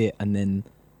for a bit, and then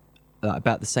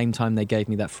about the same time they gave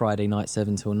me that Friday night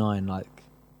 7 till 9,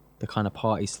 the kind of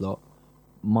party slot.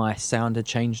 My sound had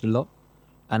changed a lot.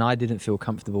 And I didn't feel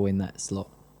comfortable in that slot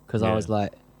because I was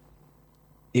like,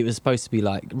 it was supposed to be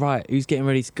right, who's getting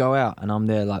ready to go out? And I'm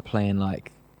there playing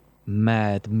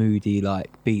mad, moody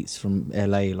beats from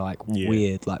LA,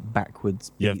 weird, backwards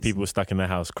beats. You have people stuck in their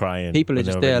house crying. People are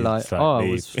just there I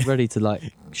was ready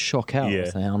to shock out. Yeah.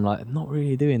 I'm I'm not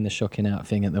really doing the shocking out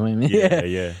thing at the moment.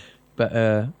 Yeah. But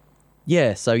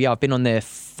so I've been on there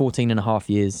 14 and a half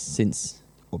years since...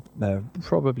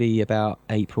 probably about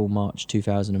March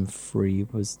 2003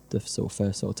 was the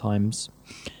first times.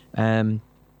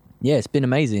 It's been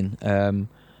amazing.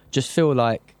 Just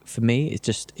feel for me, it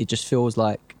just feels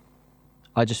like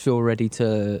I just feel ready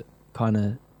to kind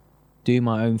of do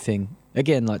my own thing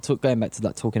again. Going back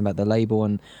to talking about the label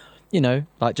and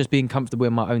just being comfortable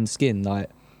in my own skin.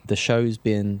 The show's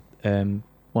been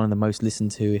one of the most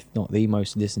listened to, if not the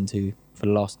most listened to, for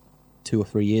the last 2 or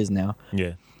 3 years now.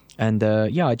 Yeah. And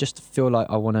I just feel like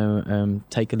I want to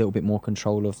take a little bit more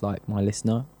control of my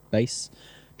listener base,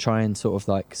 try and sort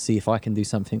of see if I can do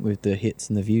something with the hits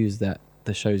and the views that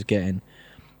the show's getting,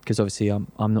 because obviously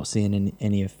I'm not seeing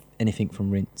anything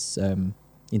from Rinse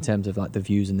in terms of the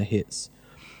views and the hits.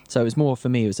 So it was more for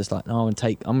me. It was just I'm going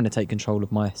to take control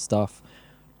of my stuff,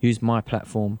 use my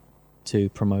platform to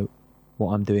promote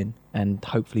what I'm doing, and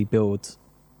hopefully build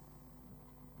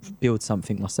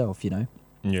something myself.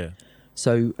 Yeah.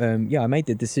 So, I made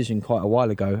the decision quite a while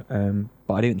ago,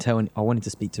 but I didn't I wanted to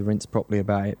speak to Rinse properly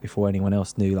about it before anyone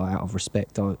else knew, out of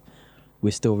respect.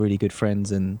 We're still really good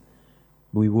friends and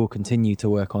we will continue to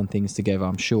work on things together,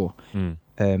 I'm sure.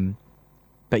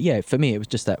 But yeah, for me, it was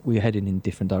just that we were heading in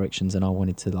different directions and I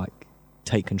wanted to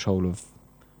take control of,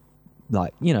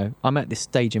 I'm at this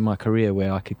stage in my career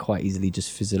where I could quite easily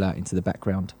just fizzle out into the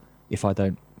background if I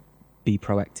don't be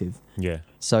proactive. Yeah.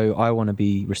 So I want to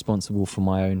be responsible for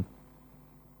my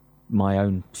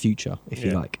own future, if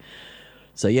you like.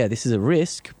 So this is a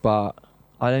risk, but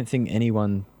I don't think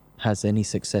anyone has any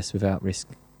success without risk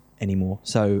anymore.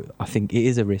 So I think it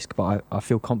is a risk, but I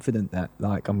feel confident that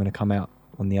I'm going to come out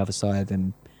on the other side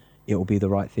and it will be the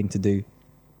right thing to do.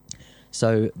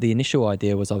 So the initial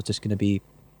idea was I was just going to be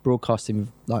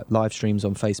broadcasting live streams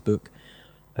on Facebook,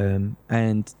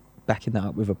 and backing that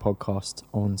up with a podcast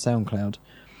on SoundCloud,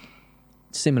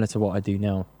 similar to what I do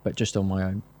now, but just on my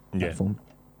own platform.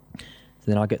 So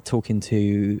then I get talking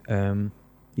to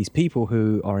these people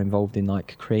who are involved in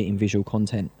like creating visual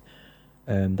content.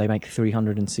 They make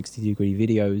 360-degree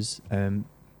videos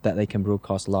that they can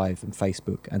broadcast live on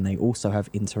Facebook, and they also have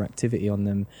interactivity on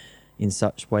them in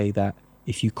such way that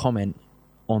if you comment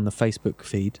on the Facebook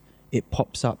feed, it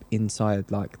pops up inside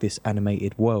like this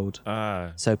animated world.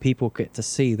 So people get to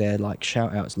see their like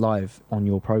shout outs live on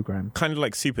your program. Kind of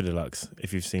like Super Deluxe,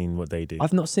 if you've seen what they do.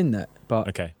 I've not seen that, but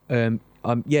okay.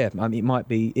 Yeah, I mean, it might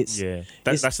be.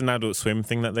 That's an Adult Swim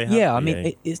thing that they have. Yeah, I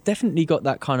mean, it's definitely got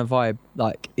that kind of vibe.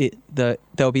 Like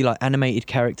there'll be like animated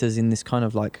characters in this kind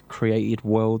of like created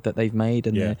world that they've made,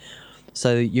 and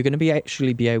so you're going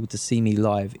to be able to see me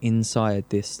live inside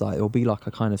this. Like it'll be like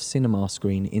a kind of cinema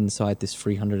screen inside this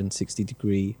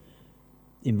 360-degree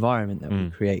environment that we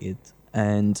created,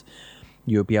 and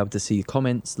you'll be able to see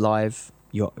comments live.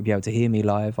 You'll be able to hear me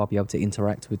live. I'll be able to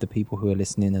interact with the people who are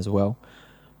listening as well.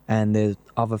 And there's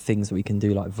other things that we can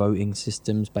do, like voting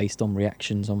systems based on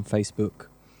reactions on Facebook.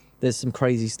 There's some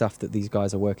crazy stuff that these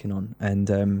guys are working on,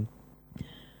 and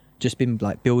just been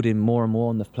like building more and more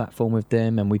on the platform with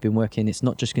them. And we've been working. It's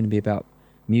not just going to be about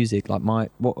music. Like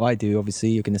what I do, obviously,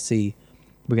 you're going to see.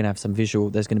 We're going to have some visual.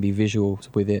 There's going to be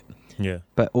visuals with it. Yeah.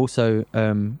 But also,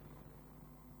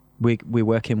 we're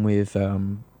working with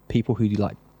people who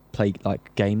like play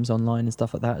like games online and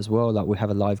stuff like that as well. Like we have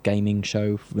a live gaming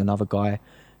show with another guy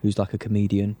who's like a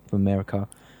comedian from America,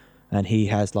 and he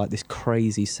has like this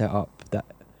crazy setup that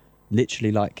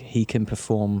literally like he can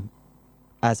perform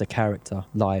as a character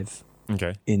live.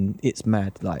 Okay. It's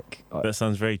mad. Like that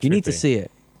sounds very trippy. You need to see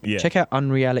it. Yeah. Check out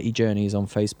Unreality Journeys on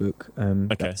Facebook.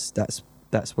 Okay.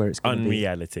 That's where it's going to be.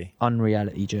 Unreality.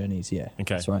 Unreality Journeys, yeah.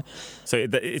 Okay. That's right. So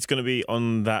it's going to be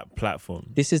on that platform?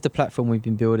 This is the platform we've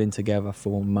been building together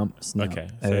for months now. Okay.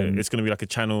 So it's going to be like a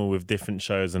channel with different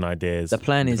shows and ideas. The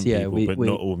plan is, but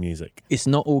not all music. It's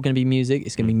not all going to be music.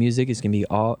 It's going to be music. It's going to be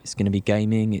art. It's going to be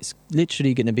gaming. It's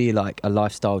literally going to be like a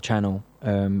lifestyle channel.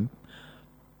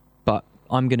 But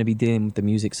I'm going to be dealing with the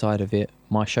music side of it.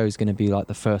 My show is going to be like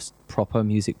the first proper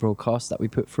music broadcast that we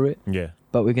put through it. Yeah.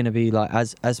 But we're going to be like,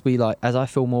 as I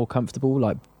feel more comfortable,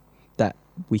 like that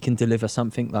we can deliver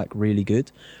something like really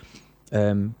good.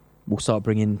 We'll start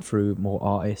bringing through more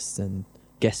artists and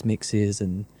guest mixes,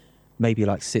 and maybe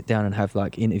like sit down and have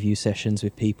like interview sessions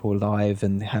with people live,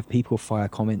 and have people fire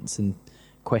comments and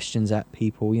questions at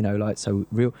people, you know, like, so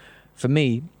real. For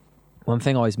me, one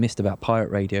thing I always missed about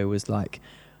pirate radio was like,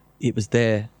 it was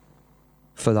there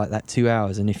for like that 2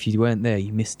 hours, and if you weren't there,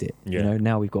 you missed it. Yeah. You know,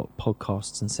 now we've got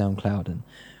podcasts and SoundCloud, and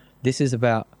this is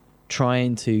about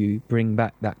trying to bring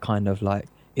back that kind of like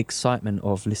excitement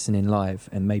of listening live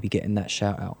and maybe getting that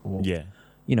shout out, or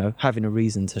you know, having a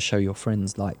reason to show your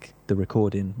friends like the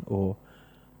recording.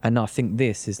 And I think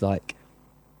this is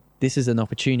an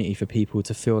opportunity for people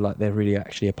to feel like they're really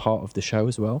actually a part of the show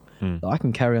as well. That I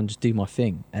can carry on, just do my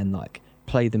thing and like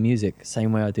play the music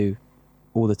same way I do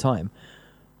all the time,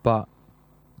 but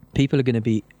people are going to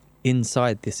be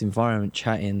inside this environment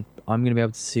chatting. I'm going to be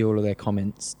able to see all of their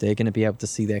comments. They're going to be able to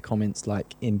see their comments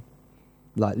like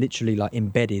literally like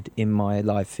embedded in my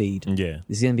live feed. Yeah.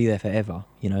 It's going to be there forever,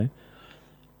 you know.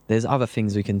 There's other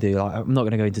things we can do. Like, I'm not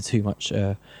going to go into too much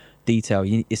detail.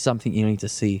 It's something you need to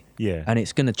see. Yeah. And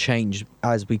it's going to change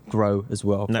as we grow as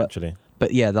well. Naturally.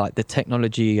 But yeah, like the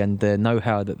technology and the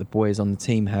know-how that the boys on the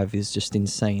team have is just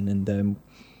insane. And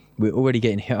we're already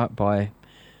getting hit up by,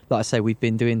 like I say, we've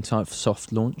been doing type of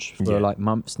soft launch for like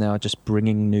months now, just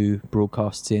bringing new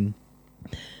broadcasts in.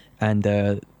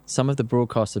 And some of the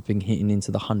broadcasts have been hitting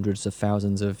into the hundreds of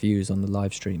thousands of views on the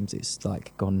live streams. It's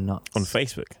like gone nuts. On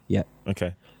Facebook? Yeah.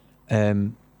 Okay.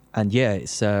 And yeah,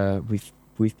 it's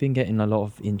we've been getting a lot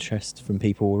of interest from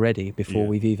people already before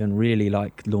we've even really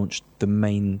like launched the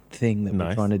main thing that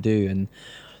we're trying to do. And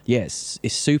yes,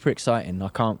 it's super exciting. I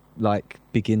can't like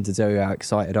begin to tell you how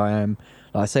excited I am.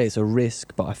 Like I say, it's a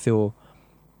risk, but I feel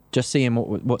just seeing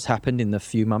what's happened in the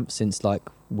few months since like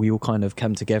we all kind of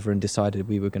came together and decided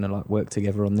we were going to like work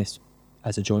together on this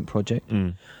as a joint project.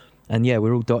 And yeah,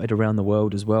 we're all dotted around the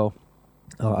world as well.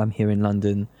 I'm here in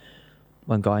London,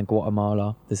 one guy in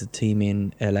Guatemala. There's a team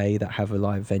in LA that have a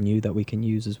live venue that we can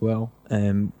use as well.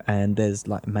 And there's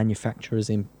like manufacturers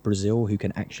in Brazil who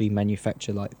can actually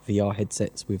manufacture like VR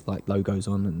headsets with like logos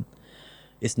on, and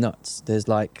it's nuts. There's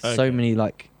like so many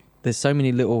like, there's so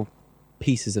many little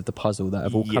pieces of the puzzle that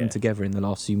have all come together in the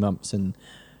last few months, and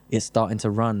it's starting to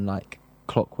run like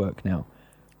clockwork now.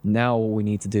 Now all we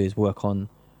need to do is work on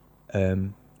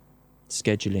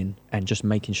scheduling and just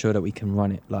making sure that we can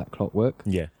run it like clockwork.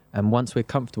 And once we're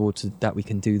comfortable to that we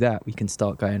can do that, we can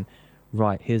start going,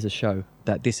 right, here's a show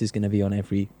that this is going to be on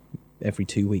every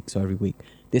 2 weeks or every week.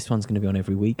 This one's going to be on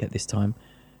every week at this time.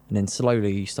 And then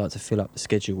slowly you start to fill up the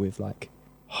schedule with like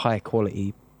high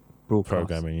quality broadcasts.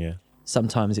 Programming, yeah.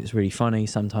 Sometimes it's really funny,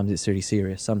 sometimes it's really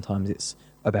serious, sometimes it's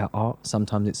about art,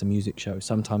 sometimes it's a music show,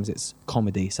 sometimes it's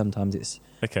comedy, sometimes it's...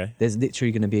 Okay. There's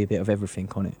literally going to be a bit of everything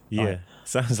on it. Yeah, Like,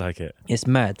 sounds like it. it's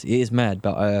mad. It is mad,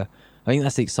 but I think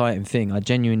that's the exciting thing. I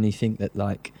genuinely think that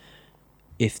like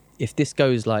if this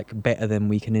goes like better than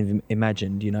we can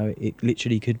imagine, you know, it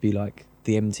literally could be like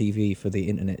the MTV for the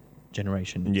internet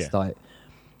generation. It's like,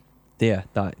 yeah,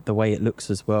 like the way it looks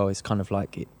as well is kind of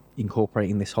like it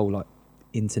incorporating this whole like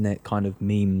internet kind of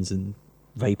memes and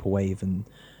vaporwave, and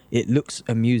it looks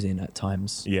amusing at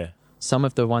times. Yeah. Some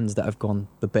of the ones that have gone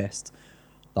the best,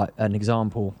 like an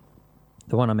example,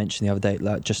 the one I mentioned the other day,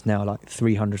 like just now, like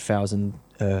 300,000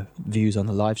 views on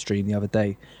the live stream the other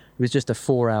day. It was just a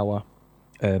 4-hour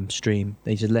stream.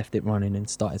 They just left it running and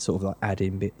started sort of like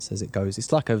adding bits as it goes.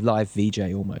 It's like a live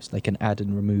VJ almost. They can add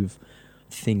and remove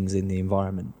things in the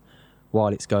environment while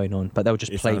it's going on, but they'll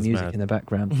just play music in the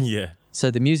background. Yeah.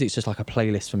 So the music's just like a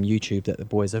playlist from YouTube that the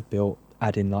boys have built,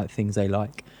 adding like things they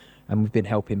like. And I've been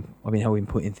helping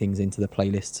putting things into the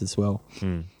playlists as well.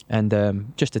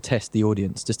 And just to test the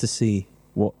audience, just to see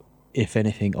what, if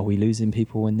anything, are we losing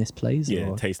people when this plays? Yeah,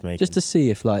 or taste making. just to see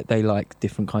if like they like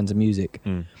different kinds of music.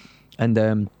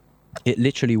 And it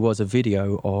literally was a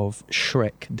video of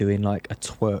Shrek doing like a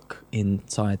twerk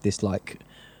inside this like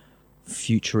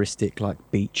futuristic like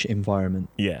beach environment.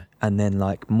 Yeah. And then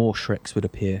like more Shreks would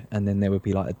appear, and then there would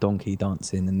be like a donkey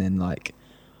dancing, and then like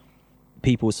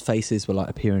people's faces were like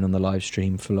appearing on the live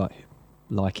stream for like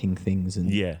liking things. And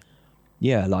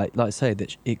yeah, like I say,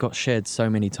 that it got shared so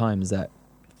many times that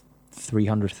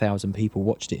 300,000 people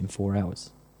watched it in 4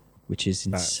 hours, which is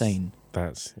insane.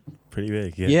 That's pretty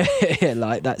big. Yeah. Yeah,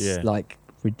 like that's like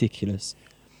ridiculous.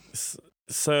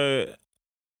 So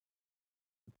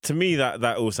to me,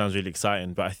 that all sounds really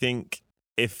exciting, but I think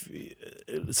if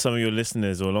some of your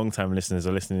listeners or long-time listeners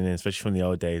are listening in, especially from the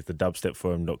old days, the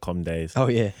dubstepforum.com days, oh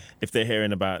yeah, if they're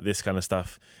hearing about this kind of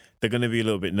stuff, they're going to be a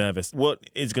little bit nervous. What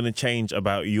is going to change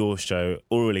about your show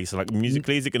orally? So like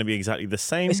musically, is it going to be exactly the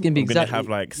same? It's going to be exactly. Going to have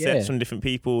like sets from different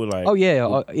people. Like, oh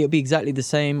yeah, it'll be exactly the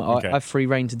same. Okay. I have free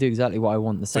reign to do exactly what I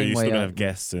want. The same way. So you're still going to have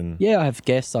guests and I have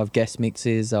guests. I have guest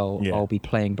mixes. I'll be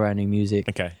playing brand new music.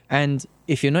 Okay. And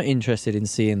if you're not interested in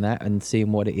seeing that and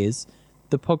seeing what it is,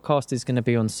 the podcast is going to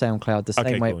be on SoundCloud the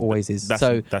same way it always is.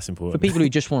 That's important. For people who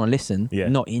just want to listen,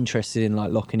 not interested in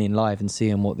like locking in live and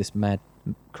seeing what this mad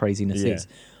craziness is,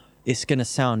 it's going to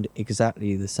sound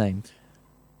exactly the same.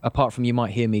 Apart from you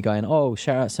might hear me going, "Oh,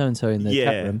 shout out so and so in the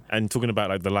chat room," and talking about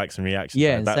like the likes and reactions.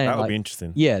 Yeah, like, that would be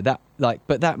interesting. Yeah,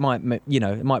 but that might,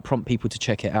 it might prompt people to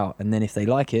check it out, and then if they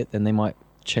like it, then they might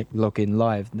log in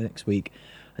live next week,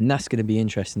 and that's going to be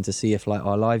interesting to see if like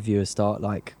our live viewers start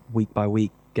like week by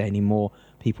week gaining more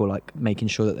people, like making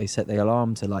sure that they set their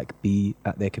alarm to like be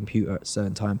at their computer at a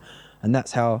certain time. And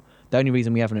that's how, the only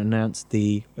reason we haven't announced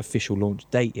the official launch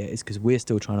date yet is because we're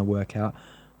still trying to work out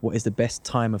what is the best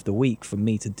time of the week for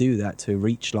me to do that, to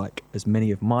reach like as many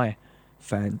of my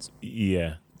fans.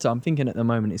 Yeah. So I'm thinking at the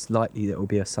moment it's likely that it will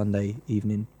be a Sunday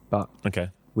evening, but okay,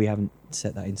 we haven't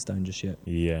set that in stone just yet.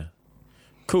 Yeah.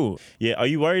 Cool. Yeah. Are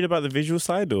you worried about the visual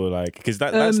side, or like, because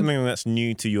that's something that's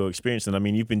new to your experience? And I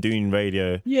mean, you've been doing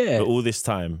radio for all this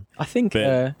time. I think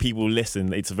people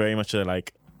listen. It's very much a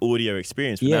like audio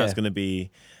experience, but now it's going to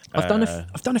be. I've done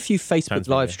a few Facebook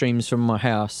live streams from my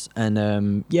house, and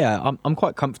I'm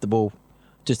quite comfortable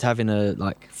just having a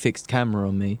like fixed camera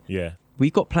on me. Yeah.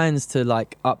 We've got plans to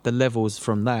like up the levels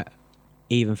from that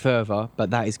even further, but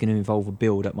that is going to involve a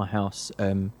build at my house.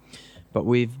 But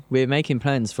we're making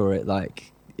plans for it.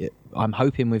 Like, I'm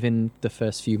hoping within the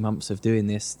first few months of doing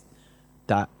this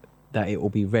that it will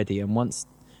be ready. And once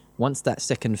that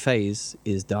second phase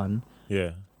is done,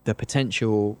 the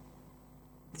potential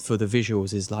for the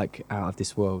visuals is like out of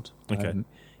this world. Okay.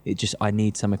 I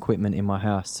need some equipment in my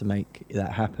house to make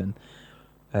that happen,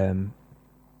 and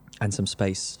some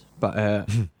space. But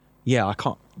I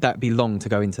can't. That'd be long to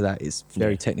go into that. It's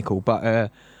very technical.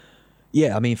 But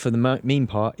I mean, for the mean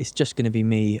part, it's just going to be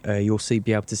me. You'll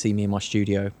be able to see me in my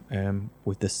studio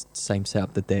with the same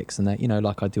setup, the decks and that,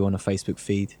 like I do on a Facebook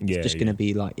feed. It's just going to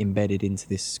be like embedded into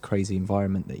this crazy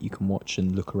environment that you can watch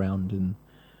and look around. And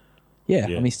I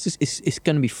mean, it's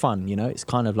going to be fun. It's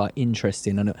kind of like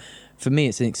interesting. And for me,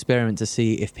 it's an experiment to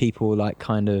see if people like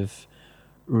kind of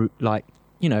like,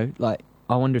 like,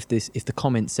 I wonder if the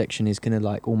comment section is going to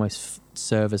like almost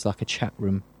serve as like a chat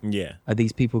room. Yeah. Are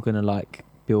these people going to like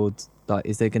build Like,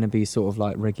 is there going to be sort of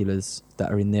like regulars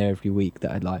that are in there every week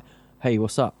that are like, hey,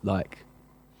 what's up? Like,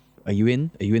 are you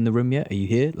in the room yet? Are you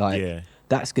here? Like, Yeah.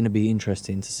 that's going to be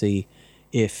interesting to see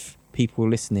if people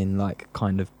listening like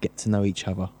kind of get to know each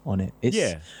other on it.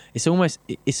 It's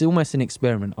almost an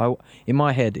experiment. In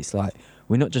my head, it's like,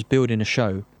 we're not just building a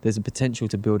show. There's a potential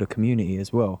to build a community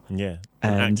as well. Yeah.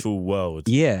 An And- actual world.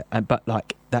 Yeah, but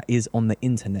like that is on the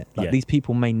internet. Like, Yeah. these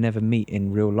people may never meet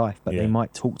in real life, but Yeah. they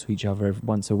might talk to each other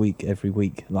once a week, every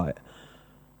week. Like,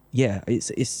 yeah,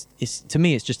 it's to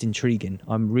me, it's just intriguing.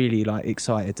 I'm really like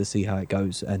excited to see how it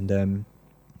goes, and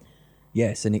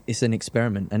yeah, it's an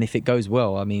experiment. And if it goes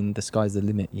well, I mean, the sky's the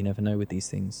limit. You never know with these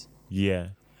things. Yeah.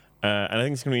 And I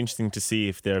think it's going to be interesting to see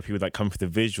if there are people that come for the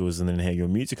visuals and then hear your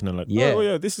music and they're like, Yeah. oh,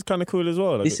 yeah, this is kind of cool as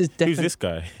well. Like, This is who's this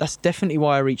guy? That's definitely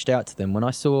why I reached out to them when I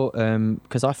saw,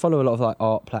 because I follow a lot of like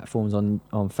art platforms on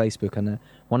Facebook, and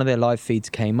one of their live feeds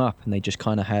came up, and they just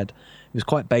kind of had, it was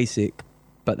quite basic,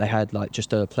 but they had like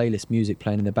just a playlist music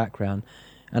playing in the background,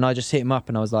 and I just hit him up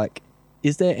and I was like,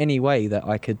 is there any way that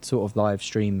I could sort of live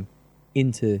stream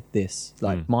into this,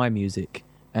 like my music,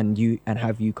 and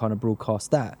have you kind of broadcast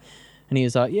that? And he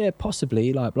was like, yeah,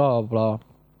 possibly, like blah blah.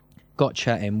 Got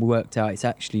chatting, worked out it's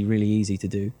actually really easy to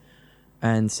do.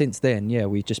 And since then, yeah,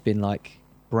 we've just been like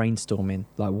brainstorming,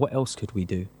 like what else could we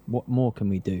do? What more can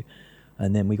we do?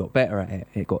 And then we got better at it.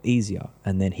 It got easier.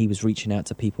 And then he was reaching out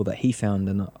to people that he found,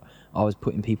 and I was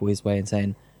putting people his way and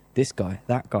saying, this guy,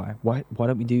 that guy, why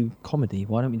don't we do comedy?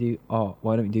 Why don't we do art?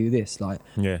 Why don't we do this? Like,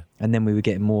 Yeah. and then we were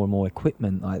getting more and more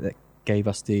equipment like that gave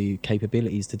us the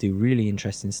capabilities to do really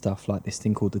interesting stuff, like this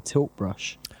thing called the tilt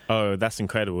brush. Oh, that's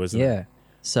incredible, isn't it? Yeah.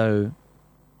 So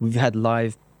we've had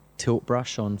live tilt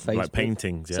brush on Facebook. Like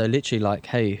paintings, yeah. So literally like,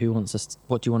 hey,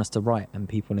 what do you want us to write? And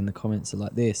people in the comments are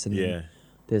like this. And Yeah.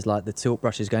 there's like the tilt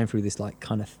brush is going through this like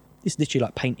kind of, it's literally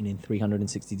like painting in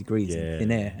 360 degrees in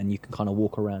thin air, and you can kind of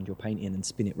walk around your painting and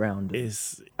spin it round and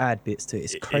It's add bits to it.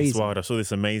 It's crazy. It's wild. I saw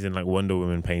this amazing like Wonder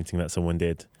Woman painting that someone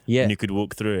did. Yeah. And you could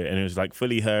walk through it and it was like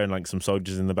fully her and like some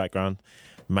soldiers in the background.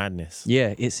 Madness.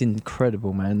 Yeah, it's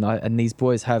incredible, man. And these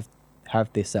boys have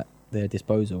this at their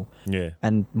disposal. Yeah.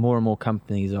 And more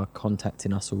companies are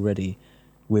contacting us already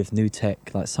with new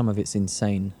tech. Like, some of it's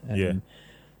insane. Yeah.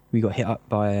 We got hit up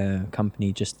by a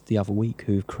company just the other week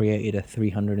who've created a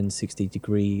 360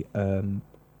 degree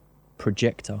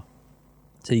projector.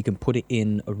 So you can put it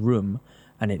in a room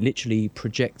and it literally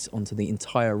projects onto the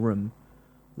entire room,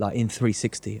 like in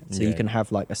 360. So you can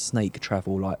have like a snake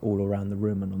travel like all around the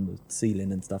room and on the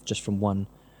ceiling and stuff, just from one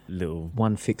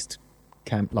fixed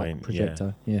camp like Point,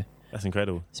 projector. Yeah. That's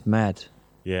incredible. It's mad.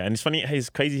 Yeah, and it's funny. It's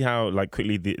crazy how like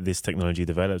quickly this technology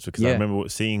develops, because I remember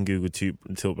seeing Google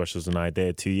Tilt Brush was an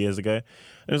idea 2 years ago. And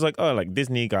it was like, oh, like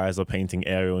Disney guys are painting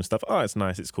Ariel and stuff. Oh, it's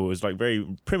nice, it's cool. It's like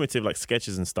very primitive, like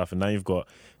sketches and stuff. And now you've got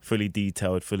fully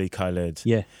detailed, fully coloured,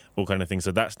 all kind of things.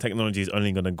 So that technology is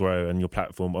only going to grow, and your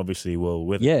platform obviously will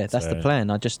with it. Yeah, that's the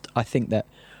plan. I think that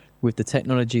with the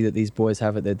technology that these boys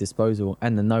have at their disposal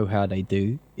and the know-how they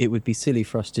do, it would be silly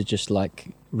for us to just like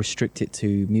restrict it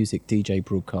to music DJ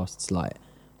broadcasts. Like,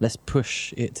 let's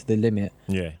push it to the limit.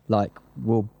 Yeah. Like,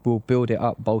 we'll build it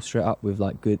up, bolster it up with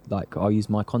like good, like I'll use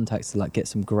my contacts to like get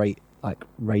some great like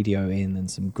radio in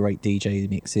and some great DJ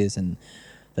mixes, and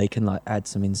they can like add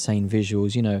some insane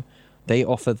visuals. You know, they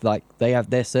offer like, they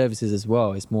have their services as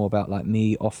well. It's more about like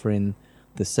me offering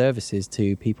the services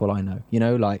to people I know. You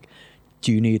know, like,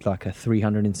 do you need like a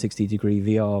 360 degree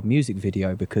VR music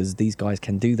video? Because these guys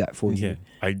can do that for you. Yeah,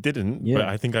 I didn't, but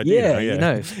I think I did. Yeah, you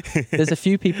know, there's a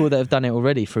few people that have done it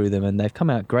already through them, and they've come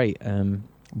out great.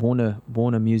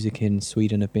 Warner Music in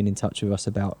Sweden have been in touch with us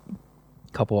about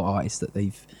a couple of artists that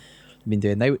they've been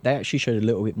doing. They actually showed a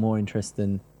little bit more interest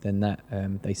than that.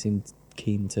 They seemed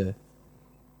keen to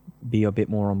be a bit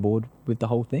more on board with the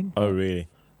whole thing. Oh, really?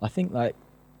 I think like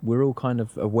we're all kind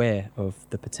of aware of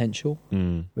the potential.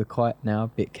 We're quite now a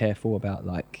bit careful about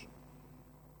like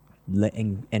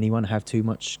letting anyone have too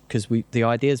much, because the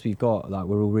ideas we've got, like,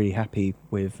 we're all really happy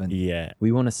with, and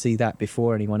we want to see that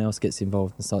before anyone else gets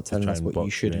involved and start telling us what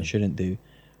you should and shouldn't do.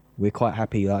 We're quite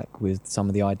happy like with some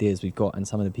of the ideas we've got and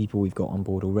some of the people we've got on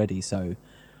board already, so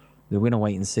we're gonna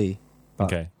wait and see.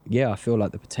 But yeah, I feel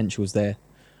like the potential's there.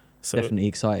 So, definitely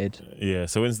excited. Yeah.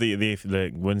 So when's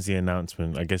the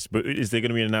announcement? I guess, but is there going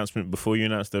to be an announcement before you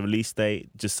announce the release date?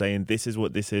 Just saying this is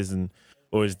what this is,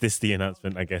 or is this the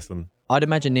announcement? I guess. I'd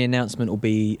imagine the announcement will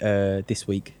be this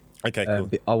week. Okay, cool.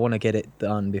 I want to get it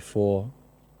done before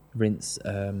Rinse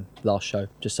last show,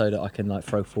 just so that I can like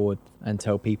throw forward and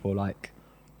tell people like,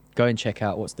 go and check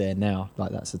out what's there now.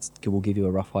 Like we'll give you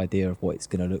a rough idea of what it's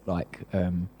going to look like.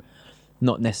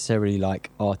 Not necessarily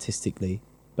like artistically,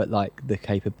 but like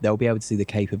they'll be able to see the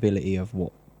capability of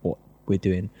what we're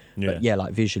doing. But yeah,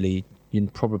 like visually, you're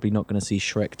probably not going to see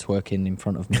Shrek twerking in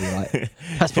front of me. Like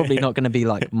that's probably not going to be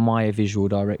like my visual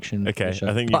direction. Okay, for the show.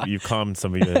 I think you've calmed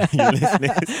some of your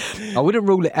listeners. I wouldn't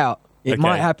rule it out. It Okay,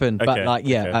 might happen, but okay, like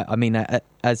yeah, okay. I mean,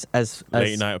 as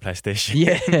Late night at PlayStation.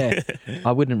 yeah,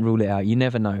 I wouldn't rule it out. You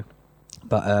never know.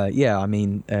 But yeah, I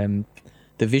mean,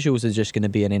 the visuals are just going to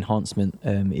be an enhancement.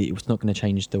 It's not going to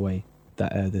change the way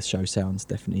that the show sounds.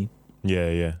 Definitely.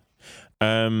 Yeah.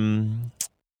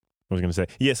 What was I going to say?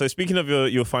 Yeah, so speaking of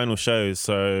your final shows,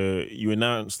 so you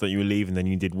announced that you were leaving, then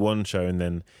you did one show, and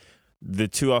then the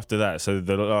two after that, so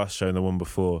the last show and the one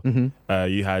before,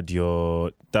 you had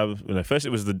your first it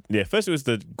was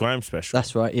the grime special.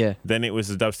 That's right, yeah. Then it was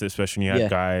the dubstep special, and you had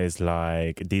guys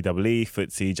like DWE,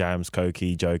 Footsie, Jams,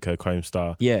 Koki, Joker, Chrome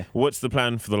Star. Yeah. What's the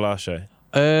plan for the last show?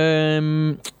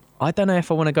 I don't know if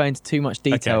I want to go into too much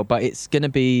detail, but it's going to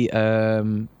be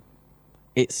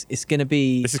it's going to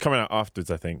be. This is coming out afterwards,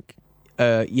 I think.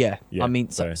 Yeah. I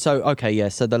mean, so okay, yeah.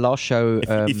 So the last show,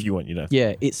 if you want,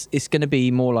 yeah, it's going to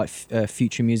be more like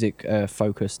future music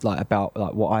focused, like about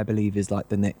like what I believe is like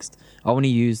the next. I want to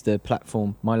use the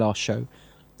platform, my last show.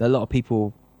 A lot of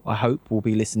people, I hope, will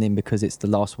be listening because it's the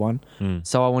last one.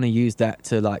 So I want to use that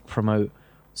to like promote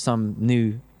some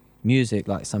new music,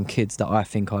 like some kids that I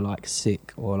think are like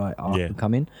sick or like up and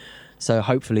coming. So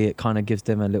hopefully it kind of gives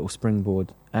them a little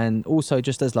springboard, and also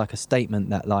just as like a statement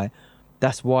that like.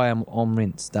 That's why I'm on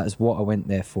Rinse. That's what I went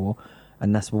there for.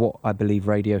 And that's what I believe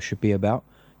radio should be about,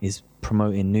 is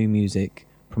promoting new music,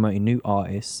 promoting new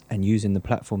artists, and using the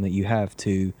platform that you have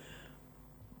to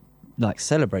like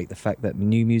celebrate the fact that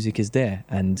new music is there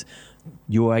and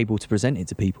you're able to present it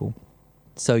to people.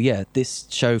 So yeah, this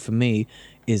show for me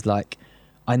is like,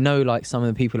 I know like some of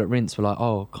the people at Rinse were like,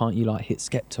 oh, can't you like hit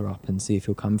Skepta up and see if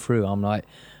he'll come through? I'm like,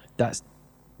 that's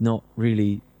not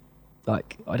really...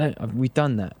 Like we've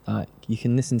done that. Like you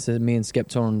can listen to me and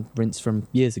Skepta on Rinse from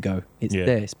years ago. It's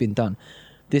there. It's been done.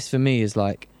 This for me is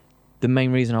like the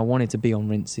main reason I wanted to be on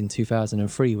Rinse in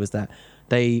 2003 was that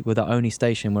they were the only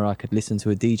station where I could listen to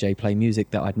a DJ play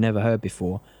music that I'd never heard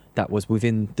before. That was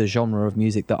within the genre of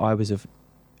music that I was of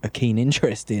a keen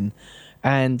interest in,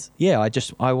 and yeah,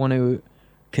 I want to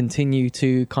continue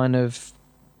to kind of.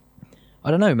 I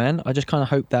don't know, man. I just kind of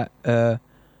hope that.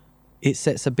 It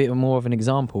sets a bit more of an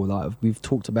example. Like we've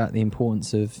talked about the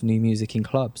importance of new music in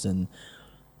clubs, and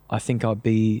I think I'd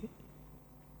be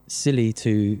silly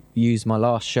to use my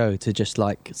last show to just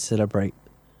like celebrate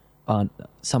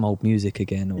some old music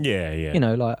again. Or, you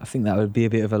know, like I think that would be a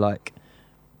bit of a like.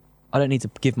 I don't need to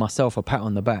give myself a pat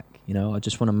on the back. You know, I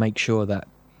just want to make sure that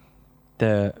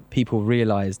the people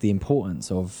realise the importance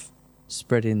of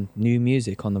spreading new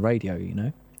music on the radio. You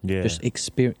know. Yeah. Just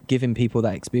giving people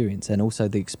that experience and also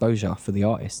the exposure for the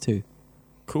artist too.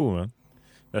 Cool, man.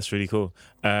 That's really cool.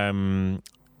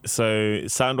 So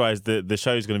sound-wise, the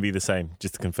show is going to be the same.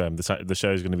 Just to confirm, the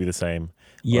show is going to be the same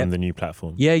on the new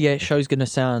platform. Yeah. Show's going to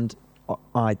sound.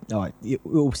 It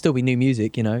will still be new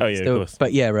music, you know. Oh yeah, of course.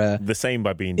 But yeah, the same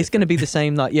by being. It's going to be the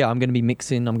same. Like I'm going to be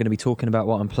mixing. I'm going to be talking about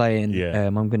what I'm playing. Yeah.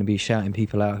 I'm going to be shouting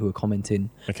people out who are commenting.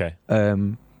 Okay.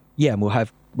 Yeah, and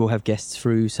we'll have guests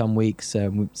through some weeks.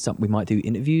 We might do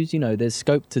interviews. You know, there's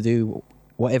scope to do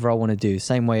whatever I want to do.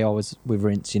 Same way I was with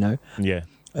Rinse. You know. Yeah.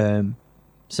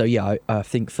 So yeah, I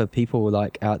think for people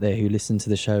like out there who listen to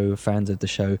the show, fans of the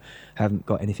show, haven't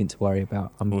got anything to worry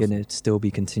about. I'm gonna still be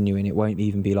continuing. It won't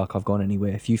even be like I've gone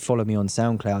anywhere. If you follow me on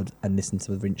SoundCloud and listen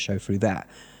to the Rinse show through that,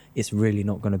 it's really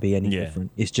not going to be any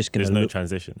different. It's just going to. There's no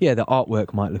transition. Yeah, the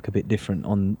artwork might look a bit different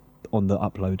on the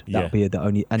upload. That'll be the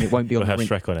only, and it won't be on the Rinse.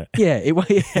 Shrek on it. Yeah, it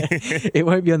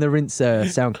won't be on the Rinse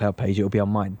SoundCloud page. It'll be on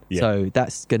mine. Yeah. So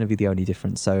that's going to be the only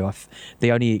difference. So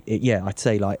I'd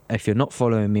say like if you're not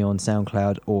following me on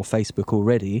SoundCloud or Facebook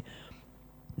already,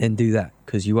 then do that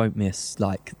because you won't miss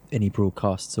like any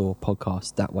broadcasts or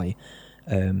podcasts that way.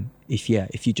 If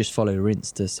you just follow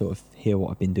Rinse to sort of hear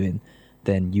what I've been doing,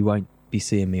 then you won't be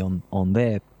seeing me on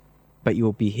there. But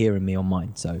you'll be hearing me on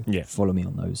mine, so follow me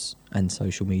on those and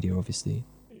social media, obviously.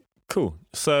 Cool.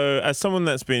 So as someone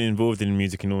that's been involved in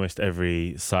music in almost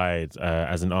every side,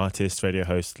 as an artist, radio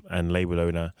host and label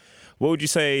owner, what would you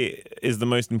say is the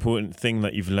most important thing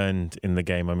that you've learned in the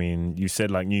game? I mean, you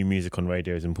said like new music on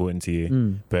radio is important to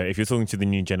you, but if you're talking to the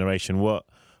new generation,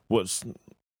 what's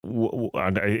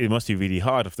it must be really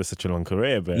hard after such a long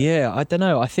career, but... Yeah, I don't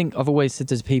know. I think I've always said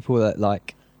to people that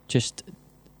like just...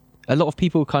 A lot of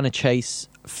people kind of chase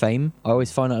fame. I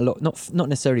always find that a lot, not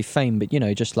necessarily fame, but, you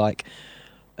know, just like,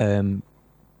 I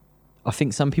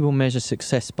think some people measure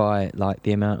success by like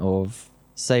the amount of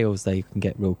sales they can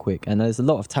get real quick. And there's a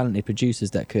lot of talented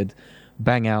producers that could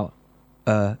bang out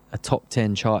a top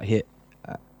 10 chart hit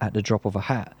at the drop of a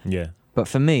hat. Yeah. But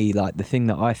for me, like, the thing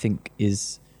that I think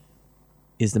is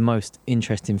the most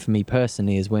interesting for me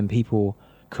personally is when people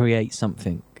create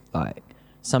something, like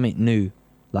something new,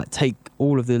 like take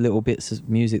all of the little bits of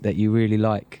music that you really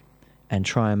like and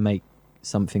try and make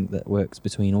something that works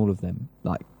between all of them,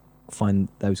 like find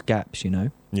those gaps, you know?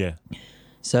 Yeah.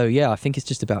 So yeah, I think it's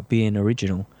just about being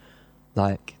original.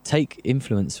 Like, take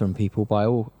influence from people by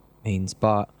all means,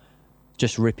 but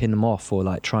just ripping them off or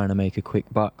like trying to make a quick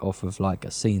buck off of like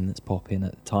a scene that's popping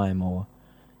at the time, or,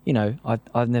 you know,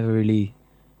 I've never really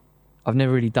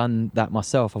done that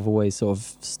myself. I've always sort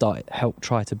of helped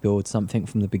try to build something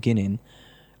from the beginning,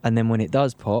 and then when it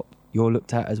does pop, you're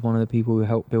looked at as one of the people who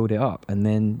helped build it up, and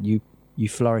then you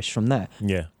flourish from that.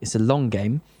 Yeah. It's a long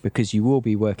game because you will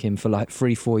be working for like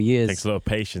 3-4 years. Takes a lot of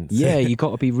patience. Yeah, you got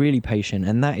to be really patient,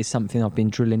 and that is something I've been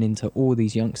drilling into all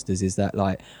these youngsters, is that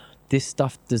like this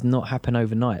stuff does not happen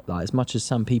overnight. Like, as much as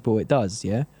some people it does,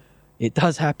 yeah, it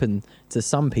does happen to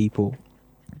some people,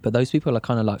 but those people are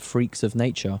kind of like freaks of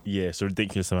nature. Yeah, it's a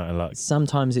ridiculous amount of luck.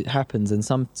 Sometimes it happens, and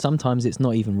sometimes it's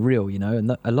not even real, you know.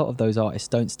 And a lot of those artists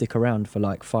don't stick around for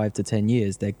like 5 to 10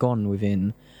 years. They're gone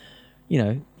within, you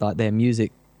know, like their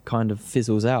music kind of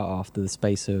fizzles out after the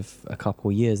space of a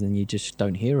couple of years, and you just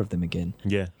don't hear of them again.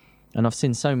 Yeah. And I've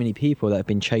seen so many people that have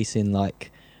been chasing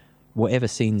like whatever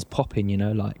scene's popping, you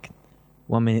know, like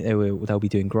one minute they'll be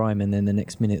doing grime, and then the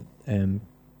next minute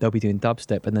they'll be doing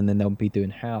dubstep, and then they'll be doing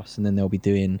house, and then they'll be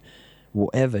doing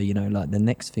whatever, you know, like the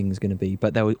next thing's going to be.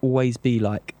 But they'll always be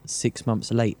like 6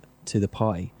 months late to the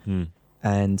party.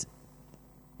 And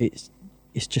it's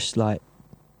just like,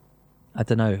 I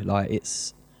don't know, like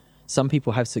it's, some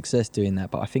people have success doing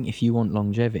that, but I think if you want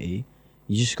longevity,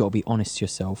 you just got to be honest to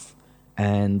yourself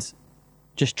and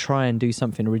just try and do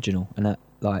something original. And that,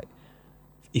 like,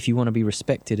 if you want to be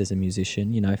respected as a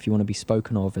musician, you know, if you want to be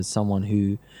spoken of as someone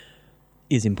who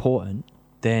is important,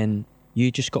 then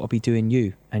you just got to be doing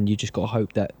you, and you just got to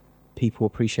hope that people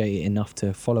appreciate it enough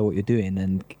to follow what you're doing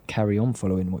and carry on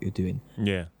following what you're doing.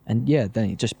 Yeah. And yeah, then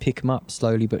you just pick them up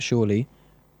slowly but surely,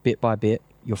 bit by bit.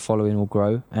 Your following will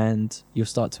grow, and you'll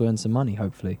start to earn some money,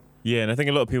 hopefully. Yeah, and I think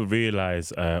a lot of people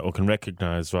realise or can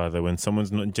recognise rather when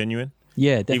someone's not genuine.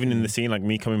 Yeah, definitely. Even in the scene, like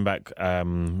me coming back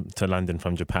to London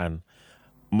from Japan,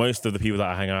 most of the people that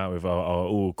I hang out with are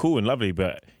all cool and lovely,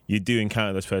 but you do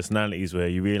encounter those personalities where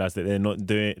you realise that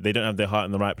they don't have their heart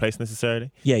in the right place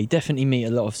necessarily. Yeah, you definitely meet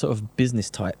a lot of sort of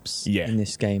business types in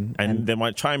this game. And they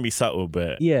might try and be subtle,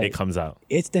 but it comes out.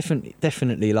 It's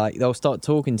definitely like they'll start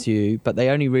talking to you, but they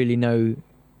only really know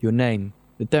your name.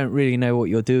 They don't really know what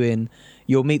you're doing.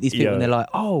 You'll meet these people and they're like,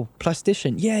 oh,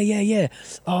 plastician. Yeah.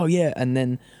 Oh, yeah. And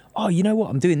then, oh, you know what?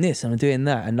 I'm doing this and I'm doing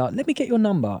that. And like, let me get your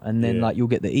number. And then like you'll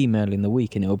get the email in the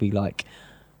week, and it'll be like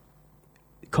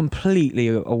completely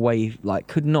away, like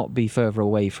could not be further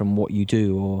away from what you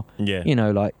do, or, you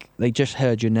know, like they just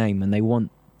heard your name and they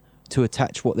want to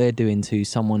attach what they're doing to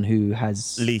someone who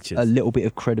has leeches, a little bit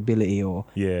of credibility, or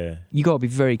you got to be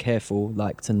very careful,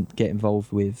 like, to get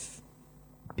involved with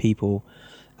people.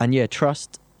 And yeah,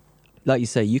 trust, like you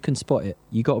say, you can spot it.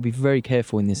 You got to be very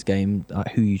careful in this game,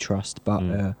 who you trust,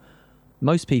 but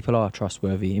most people are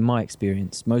trustworthy in my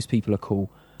experience. Most people are cool.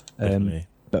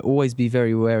 But always be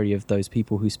very wary of those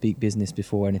people who speak business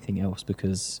before anything else,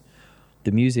 because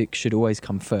the music should always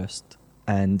come first.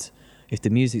 And if the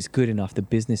music's good enough, the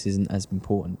business isn't as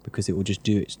important, because it will just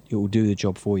do it. It will do the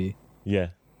job for you. Yeah.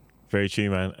 Very true,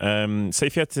 man. So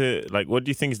if you had to, like, what do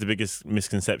you think is the biggest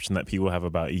misconception that people have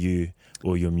about you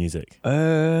or your music? It's not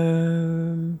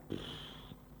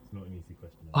an easy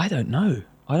question. I don't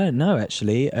know,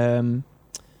 actually.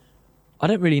 I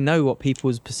don't really know what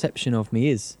people's perception of me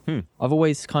is. I've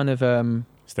always kind of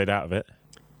stayed out of it.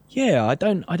 Yeah, I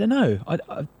don't know.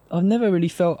 I've never really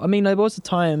felt. I mean, there was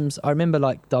times I remember,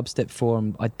 like Dubstep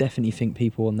Forum. I definitely think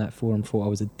people on that forum thought I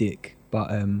was a dick. But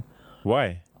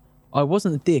why? I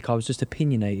wasn't a dick. I was just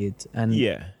opinionated, and you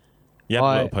had a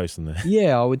lot of posts on there.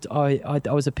 Yeah, I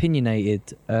was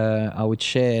opinionated. I would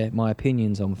share my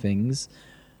opinions on things,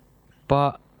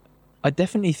 but I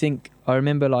definitely think I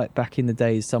remember, like, back in the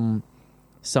days,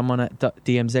 someone at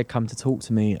DMZ come to talk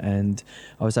to me, and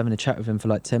I was having a chat with him for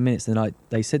like 10 minutes, and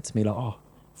they said to me, like, oh,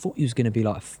 I thought you was going to be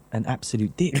like an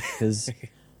absolute dick, because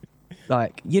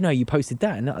like, you know, you posted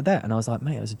that and that, and I was like,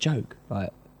 mate, it was a joke,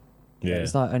 like,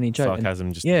 it's like only a joke.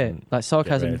 Sarcasm, just like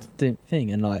sarcasm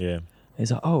thing, and like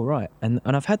it's like, oh right, and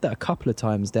I've had that a couple of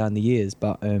times down the years,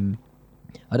 but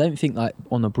I don't think, like,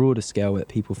 on a broader scale that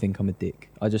people think I'm a dick.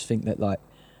 I just think that, like,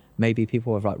 maybe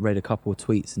people have, like, read a couple of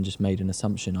tweets and just made an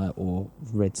assumption, or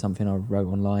read something I wrote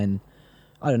online.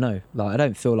 I don't know. Like, I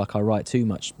don't feel like I write too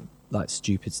much like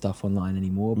stupid stuff online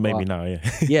anymore. Maybe but now, yeah.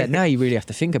 yeah, now you really have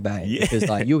to think about it because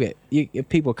like if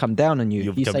people come down on you,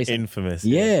 You'll you become say something, infamous.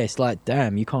 yeah, it's like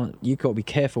damn, you got to be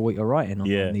careful what you're writing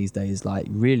online these days, like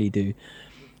really do.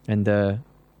 And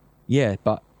yeah,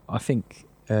 but I think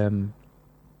I don't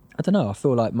know, I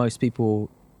feel like most people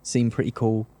seem pretty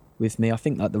cool with me. I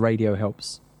think like the radio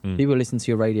helps. People listen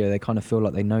to your radio, they kind of feel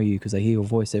like they know you because they hear your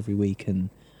voice every week, and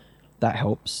that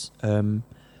helps.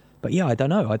 But yeah, I don't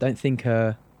know, I don't think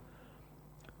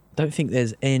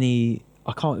there's any,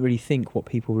 I can't really think what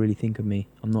people really think of me.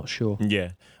 I'm not sure.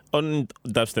 Yeah. On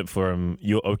Dubstep Forum,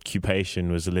 your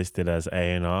occupation was listed as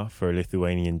A&R for a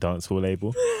Lithuanian dancehall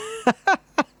label.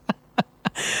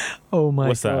 Oh my God.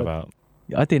 What's that about?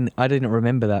 I didn't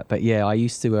remember that, but yeah, I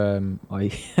used to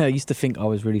I used to think I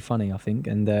was really funny, I think,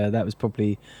 and that was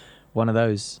probably one of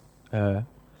those. I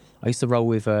used to roll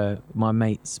with my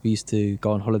mates. We used to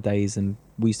go on holidays, and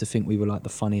we used to think we were like the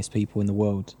funniest people in the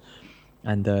world.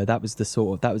 And that was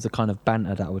the kind of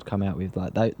banter that I would come out with.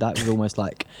 Like that was almost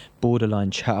like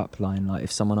borderline chat up line. Like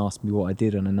if someone asked me what I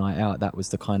did on a night out, that was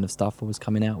the kind of stuff I was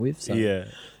coming out with. So yeah.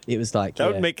 it was like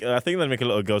That would make, I think that'd make a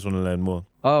lot of girls want to learn more.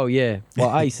 Oh yeah. Well,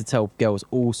 I used to tell girls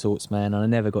all sorts, man, and I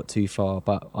never got too far.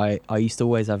 But I used to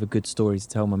always have a good story to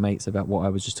tell my mates about what I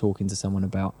was just talking to someone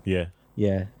about. Yeah.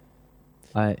 Yeah.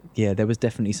 There was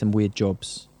definitely some weird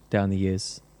jobs down the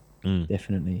years.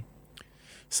 Definitely.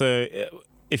 So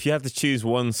if you had to choose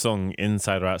one song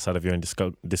inside or outside of your own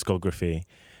discography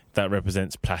that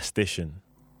represents Plastician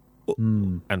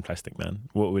and Plastic Man,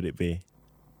 what would it be?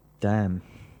 Damn.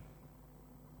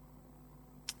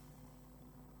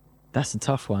 That's a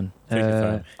tough one. Take your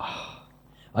time.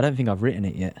 I don't think I've written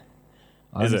it yet.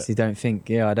 I honestly don't think.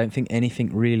 Yeah, I don't think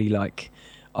anything really like.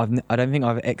 I don't think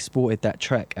I've exported that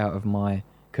track out of my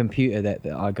computer that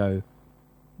I go.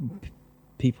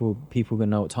 People gonna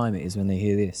know what time it is when they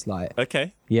hear this. Like,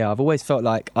 okay. Yeah, I've always felt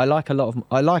like I like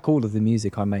all of the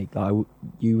music I make. Like,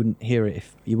 you wouldn't hear it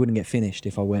if you wouldn't get finished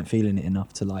if I weren't feeling it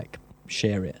enough to like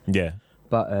share it. Yeah.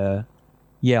 But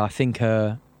yeah, I think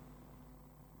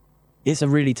it's a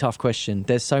really tough question.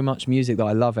 There's so much music that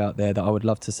I love out there that I would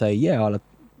love to say, yeah,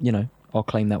 I'll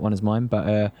claim that one as mine.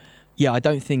 But yeah, I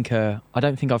don't think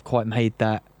I've quite made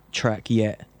that track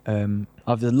yet.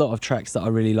 I've a lot of tracks that I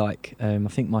really like. I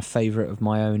think my favourite of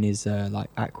my own is like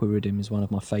Aqua Rhythm is one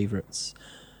of my favourites.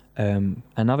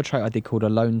 Another track I did called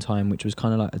Alone Time, which was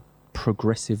kind of like a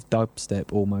progressive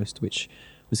dubstep almost, which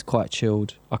was quite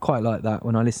chilled. I quite like that.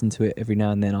 When I listen to it every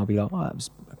now and then, I'll be like, oh, that was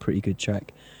a pretty good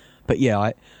track. But yeah,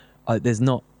 I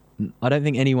don't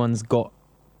think anyone's got,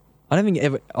 I don't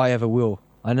think I ever will.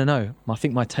 I don't know. I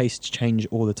think my tastes change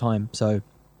all the time. So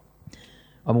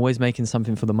I'm always making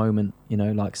something for the moment,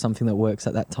 like something that works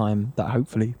at that time that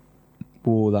hopefully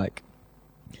will like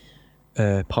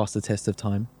pass the test of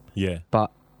time. Yeah. But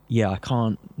yeah, I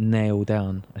can't nail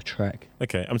down a track.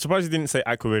 Okay. I'm surprised you didn't say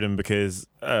Aqua Rhythm because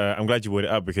I'm glad you brought it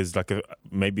up because like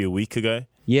maybe a week ago.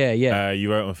 Yeah.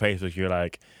 You wrote on Facebook, you were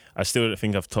like, I still don't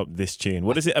think I've topped this tune.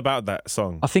 What is it about that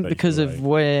song? I think because of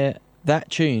where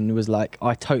that tune was like,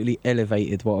 I totally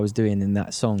elevated what I was doing in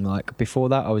that song. Like before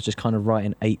that, I was just kind of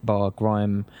writing 8-bar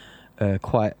grime,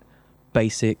 quite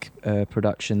basic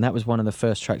production. That was one of the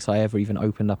first tracks I ever even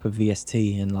opened up a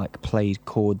VST and like played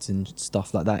chords and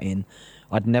stuff like that in.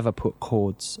 I'd never put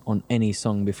chords on any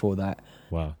song before that.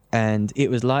 Wow. And it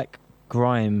was like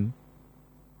grime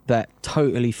that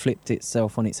totally flipped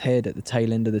itself on its head at the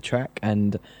tail end of the track.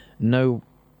 And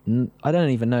I don't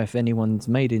even know if anyone's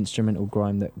made instrumental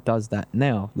grime that does that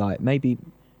now. Like maybe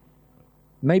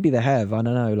they have. I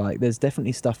don't know. Like there's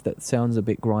definitely stuff that sounds a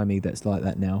bit grimy that's like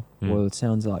that now. Well, it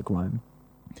sounds like grime.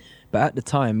 But at the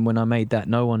time when I made that,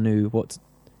 no one knew what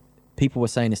people were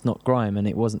saying. It's not grime, and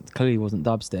it clearly wasn't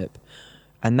dubstep.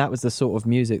 And that was the sort of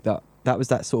music that was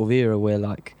that sort of era where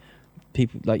like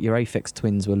people like your Aphex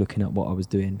Twins were looking at what I was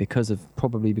doing because of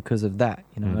that,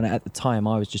 And at the time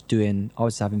I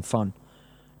was having fun.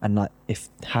 And like, if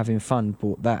having fun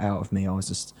brought that out of me, I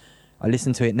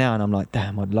listen to it now and I'm like,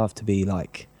 damn, I'd love to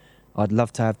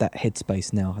have that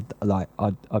headspace now. Like,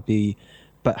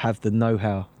 but have the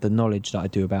know-how, the knowledge that I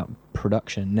do about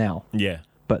production now. Yeah.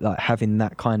 But like having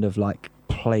that kind of like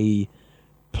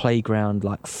playground,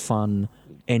 like fun,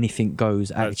 anything goes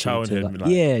attitude to like,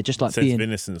 yeah, just like sense being of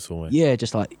innocence almost. Yeah,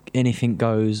 just like anything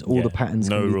goes, all the patterns.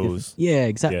 No can be rules. Different. Yeah,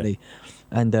 exactly.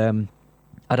 Yeah. And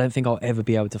I don't think I'll ever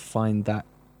be able to find that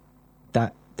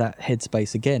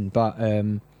headspace again. But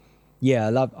yeah,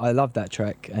 I love that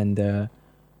track, and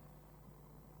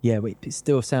yeah, it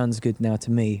still sounds good now to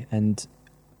me. And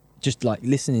just like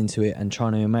listening to it and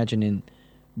trying to imagine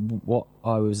what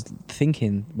I was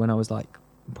thinking when I was like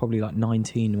probably like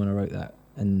 19 when I wrote that,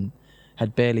 and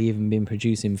had barely even been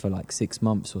producing for like 6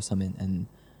 months or something, and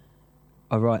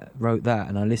I wrote that,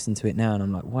 and I listened to it now, and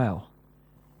I'm like, wow.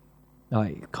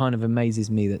 Like, it kind of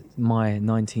amazes me that my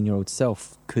 19-year-old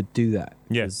self could do that.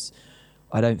 Yes.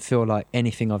 I don't feel like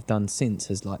anything I've done since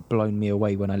has like blown me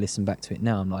away. When I listen back to it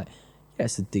now, I'm like, yeah,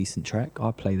 it's a decent track.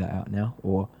 I'll play that out now,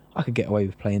 or I could get away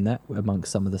with playing that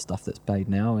amongst some of the stuff that's played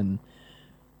now.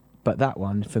 But that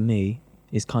one for me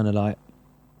is kind of like,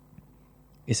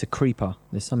 it's a creeper.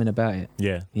 There's something about it.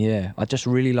 Yeah. I just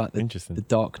really like the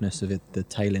darkness of it, the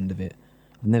tail end of it.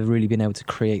 I've never really been able to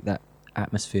create that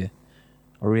atmosphere.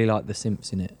 I really like the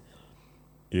synths in it.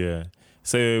 Yeah.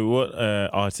 So what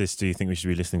artists do you think we should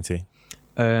be listening to?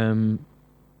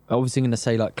 I was going to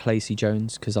say like Claycy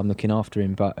Jones because I'm looking after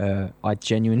him, but I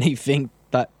genuinely think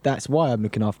that's why I'm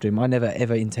looking after him. I never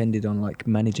ever intended on like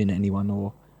managing anyone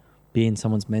or being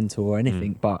someone's mentor or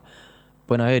anything, but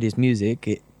when I heard his music,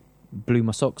 it blew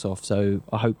my socks off. So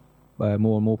I hope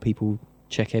more and more people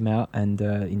check him out and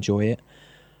enjoy it.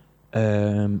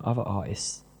 Other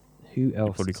artists, who else?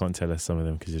 You probably can't tell us some of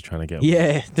them because you're trying to get.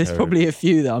 Yeah, there's probably a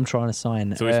few that I'm trying to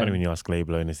sign. It's always funny when you ask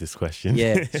label owners this question.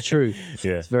 Yeah, it's true.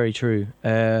 Yeah, it's very true.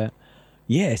 Yeah,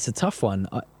 it's a tough one.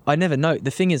 I never know.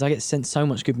 The thing is, I get sent so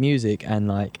much good music, and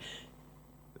like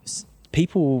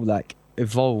people like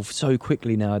evolve so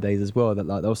quickly nowadays as well that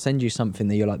like they'll send you something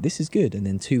that you're like, this is good, and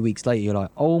then 2 weeks later you're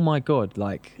like, oh my god,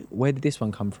 like where did this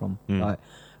one come from? Like,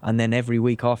 and then every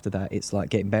week after that, it's like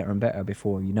getting better and better.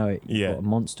 Before you know it, you've got a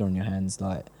monster on your hands.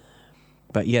 Like,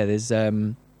 but yeah,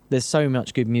 there's so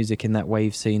much good music in that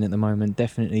wave scene at the moment.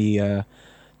 Definitely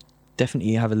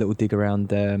have a little dig around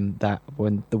that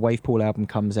when the Wave Pool album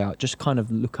comes out. Just kind of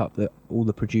look up all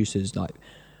the producers, like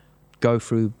go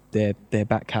through their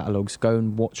back catalogues, go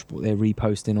and watch what they're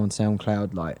reposting on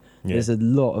SoundCloud. Like, there's a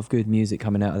lot of good music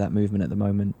coming out of that movement at the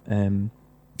moment.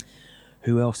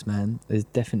 Who else, man? There's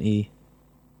definitely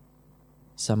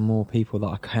some more people that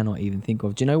I cannot even think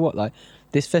of. Do you know what? Like,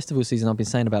 this festival season, I've been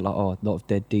saying about like, a lot of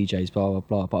dead DJs, blah, blah,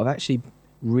 blah. But I've actually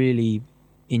really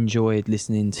enjoyed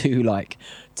listening to like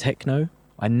techno.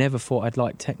 I never thought I'd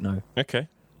like techno. Okay.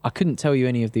 I couldn't tell you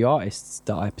any of the artists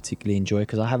that I particularly enjoy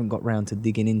because I haven't got round to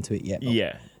digging into it yet.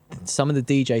 Yeah. Some of the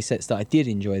DJ sets that I did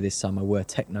enjoy this summer were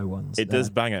techno ones. It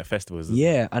does bang at festivals. Doesn't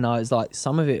it? It? And I was like,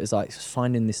 some of it was like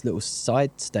finding this little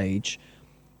side stage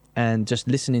and just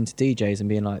listening to DJs and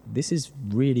being like, this is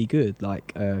really good.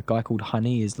 Like a guy called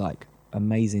Honey is like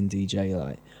amazing DJ.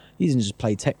 Like, he doesn't just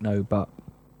play techno, but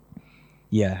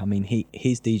yeah, I mean,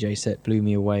 his DJ set blew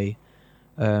me away.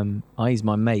 He's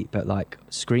my mate, but like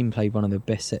Scream played one of the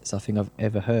best sets I think I've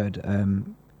ever heard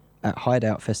at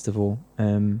Hideout Festival.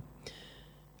 And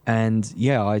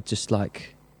yeah, I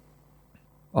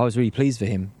was really pleased for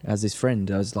him as his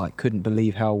friend. I was like, couldn't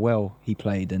believe how well he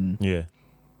played, and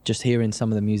just hearing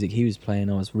some of the music he was playing,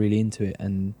 I was really into it.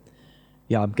 And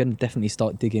yeah, I'm gonna definitely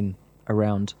start digging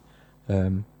around.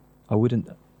 I wouldn't.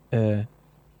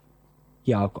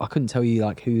 Yeah, I couldn't tell you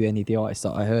like who any of the artists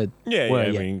that I heard were yet.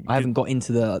 I mean, I haven't got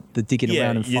into the digging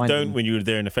around and finding. You don't when you were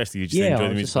there in the festival. You just enjoy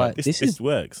the music. Like, this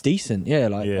works. Decent. Yeah,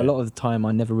 like a lot of the time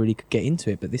I never really could get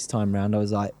into it, but this time round I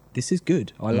was like, this is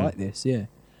good. I like this. Yeah.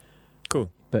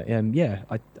 Cool. But yeah,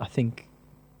 I think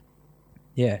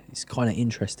it's kind of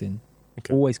interesting.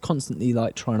 Okay. Always constantly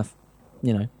like trying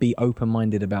to, be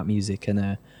open-minded about music,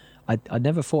 and I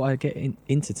never thought I'd get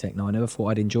into techno. I never thought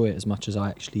I'd enjoy it as much as I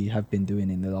actually have been doing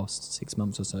in the last 6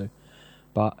 months or so.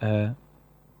 But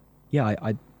yeah,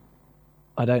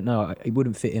 I don't know. It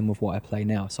wouldn't fit in with what I play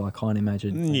now, so I can't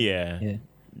imagine. Yeah.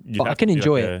 But I can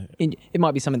enjoy it. It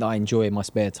might be something that I enjoy in my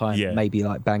spare time. Maybe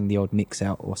like bang the odd mix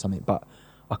out or something. But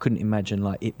I couldn't imagine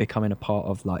like it becoming a part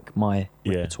of like my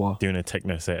repertoire. Doing a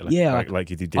techno set, like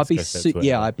you do disco sets.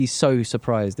 I'd be so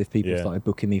surprised if people started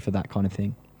booking me for that kind of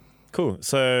thing. Cool.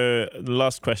 So,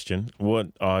 last question. What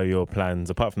are your plans,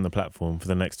 apart from the platform, for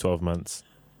the next 12 months?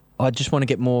 I just want to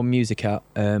get more music out.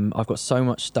 I've got so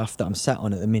much stuff that I'm sat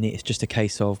on at the minute. It's just a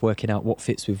case of working out what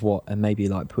fits with what and maybe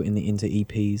like putting it into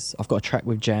EPs. I've got a track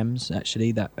with Jams,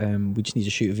 actually, that we just need to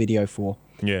shoot a video for.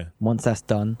 Yeah. Once that's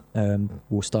done,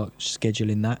 we'll start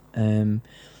scheduling that.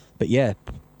 But yeah,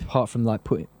 apart from like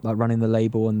running the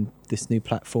label on this new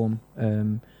platform,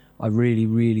 I really,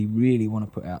 really, really want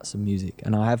to put out some music.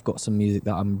 And I have got some music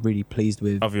that I'm really pleased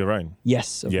with. Of your own?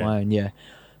 Yes, of my own, yeah.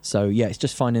 So, yeah, it's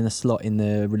just finding a slot in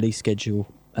the release schedule,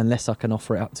 unless I can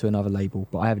offer it up to another label.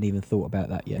 But I haven't even thought about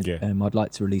that yet. Yeah. I'd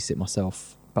like to release it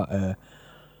myself. But,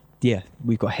 yeah,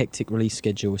 we've got a hectic release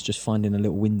schedule. It's just finding a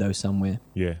little window somewhere.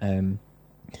 Yeah.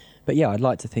 But, yeah, I'd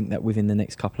like to think that within the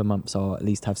next couple of months I'll at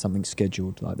least have something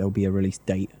scheduled. Like, there'll be a release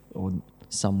date or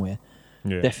somewhere.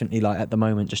 Yeah. Definitely, like, at the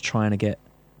moment, just trying to get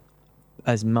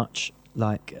as much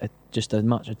like just as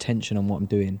much attention on what I'm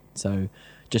doing. So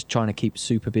just trying to keep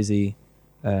super busy,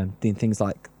 doing things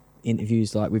like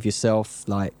interviews like with yourself,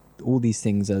 like all these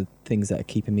things are things that are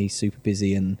keeping me super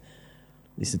busy, and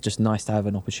it's just nice to have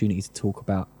an opportunity to talk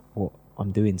about what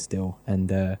I'm doing still.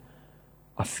 And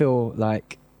I feel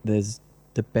like there's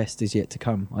the best is yet to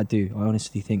come. I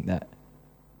honestly think that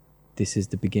this is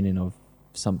the beginning of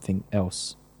something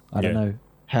else. I don't know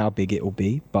how big it will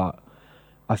be, but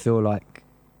I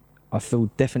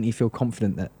definitely feel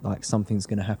confident that like something's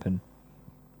going to happen.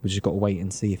 We just got to wait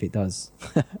and see if it does.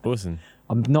 Awesome.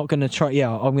 I'm not going to try. Yeah,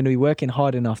 I'm going to be working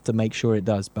hard enough to make sure it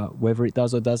does, but whether it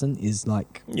does or doesn't is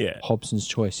like Hobson's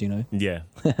choice, you know? Yeah.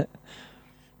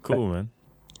 Cool, man.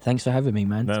 Thanks for having me,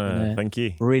 man. No, thank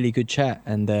you. Really good chat.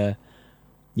 And I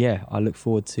look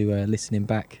forward to listening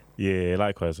back. Yeah,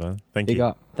 likewise, man. Thank you. Big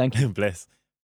up. Thank you. Bless.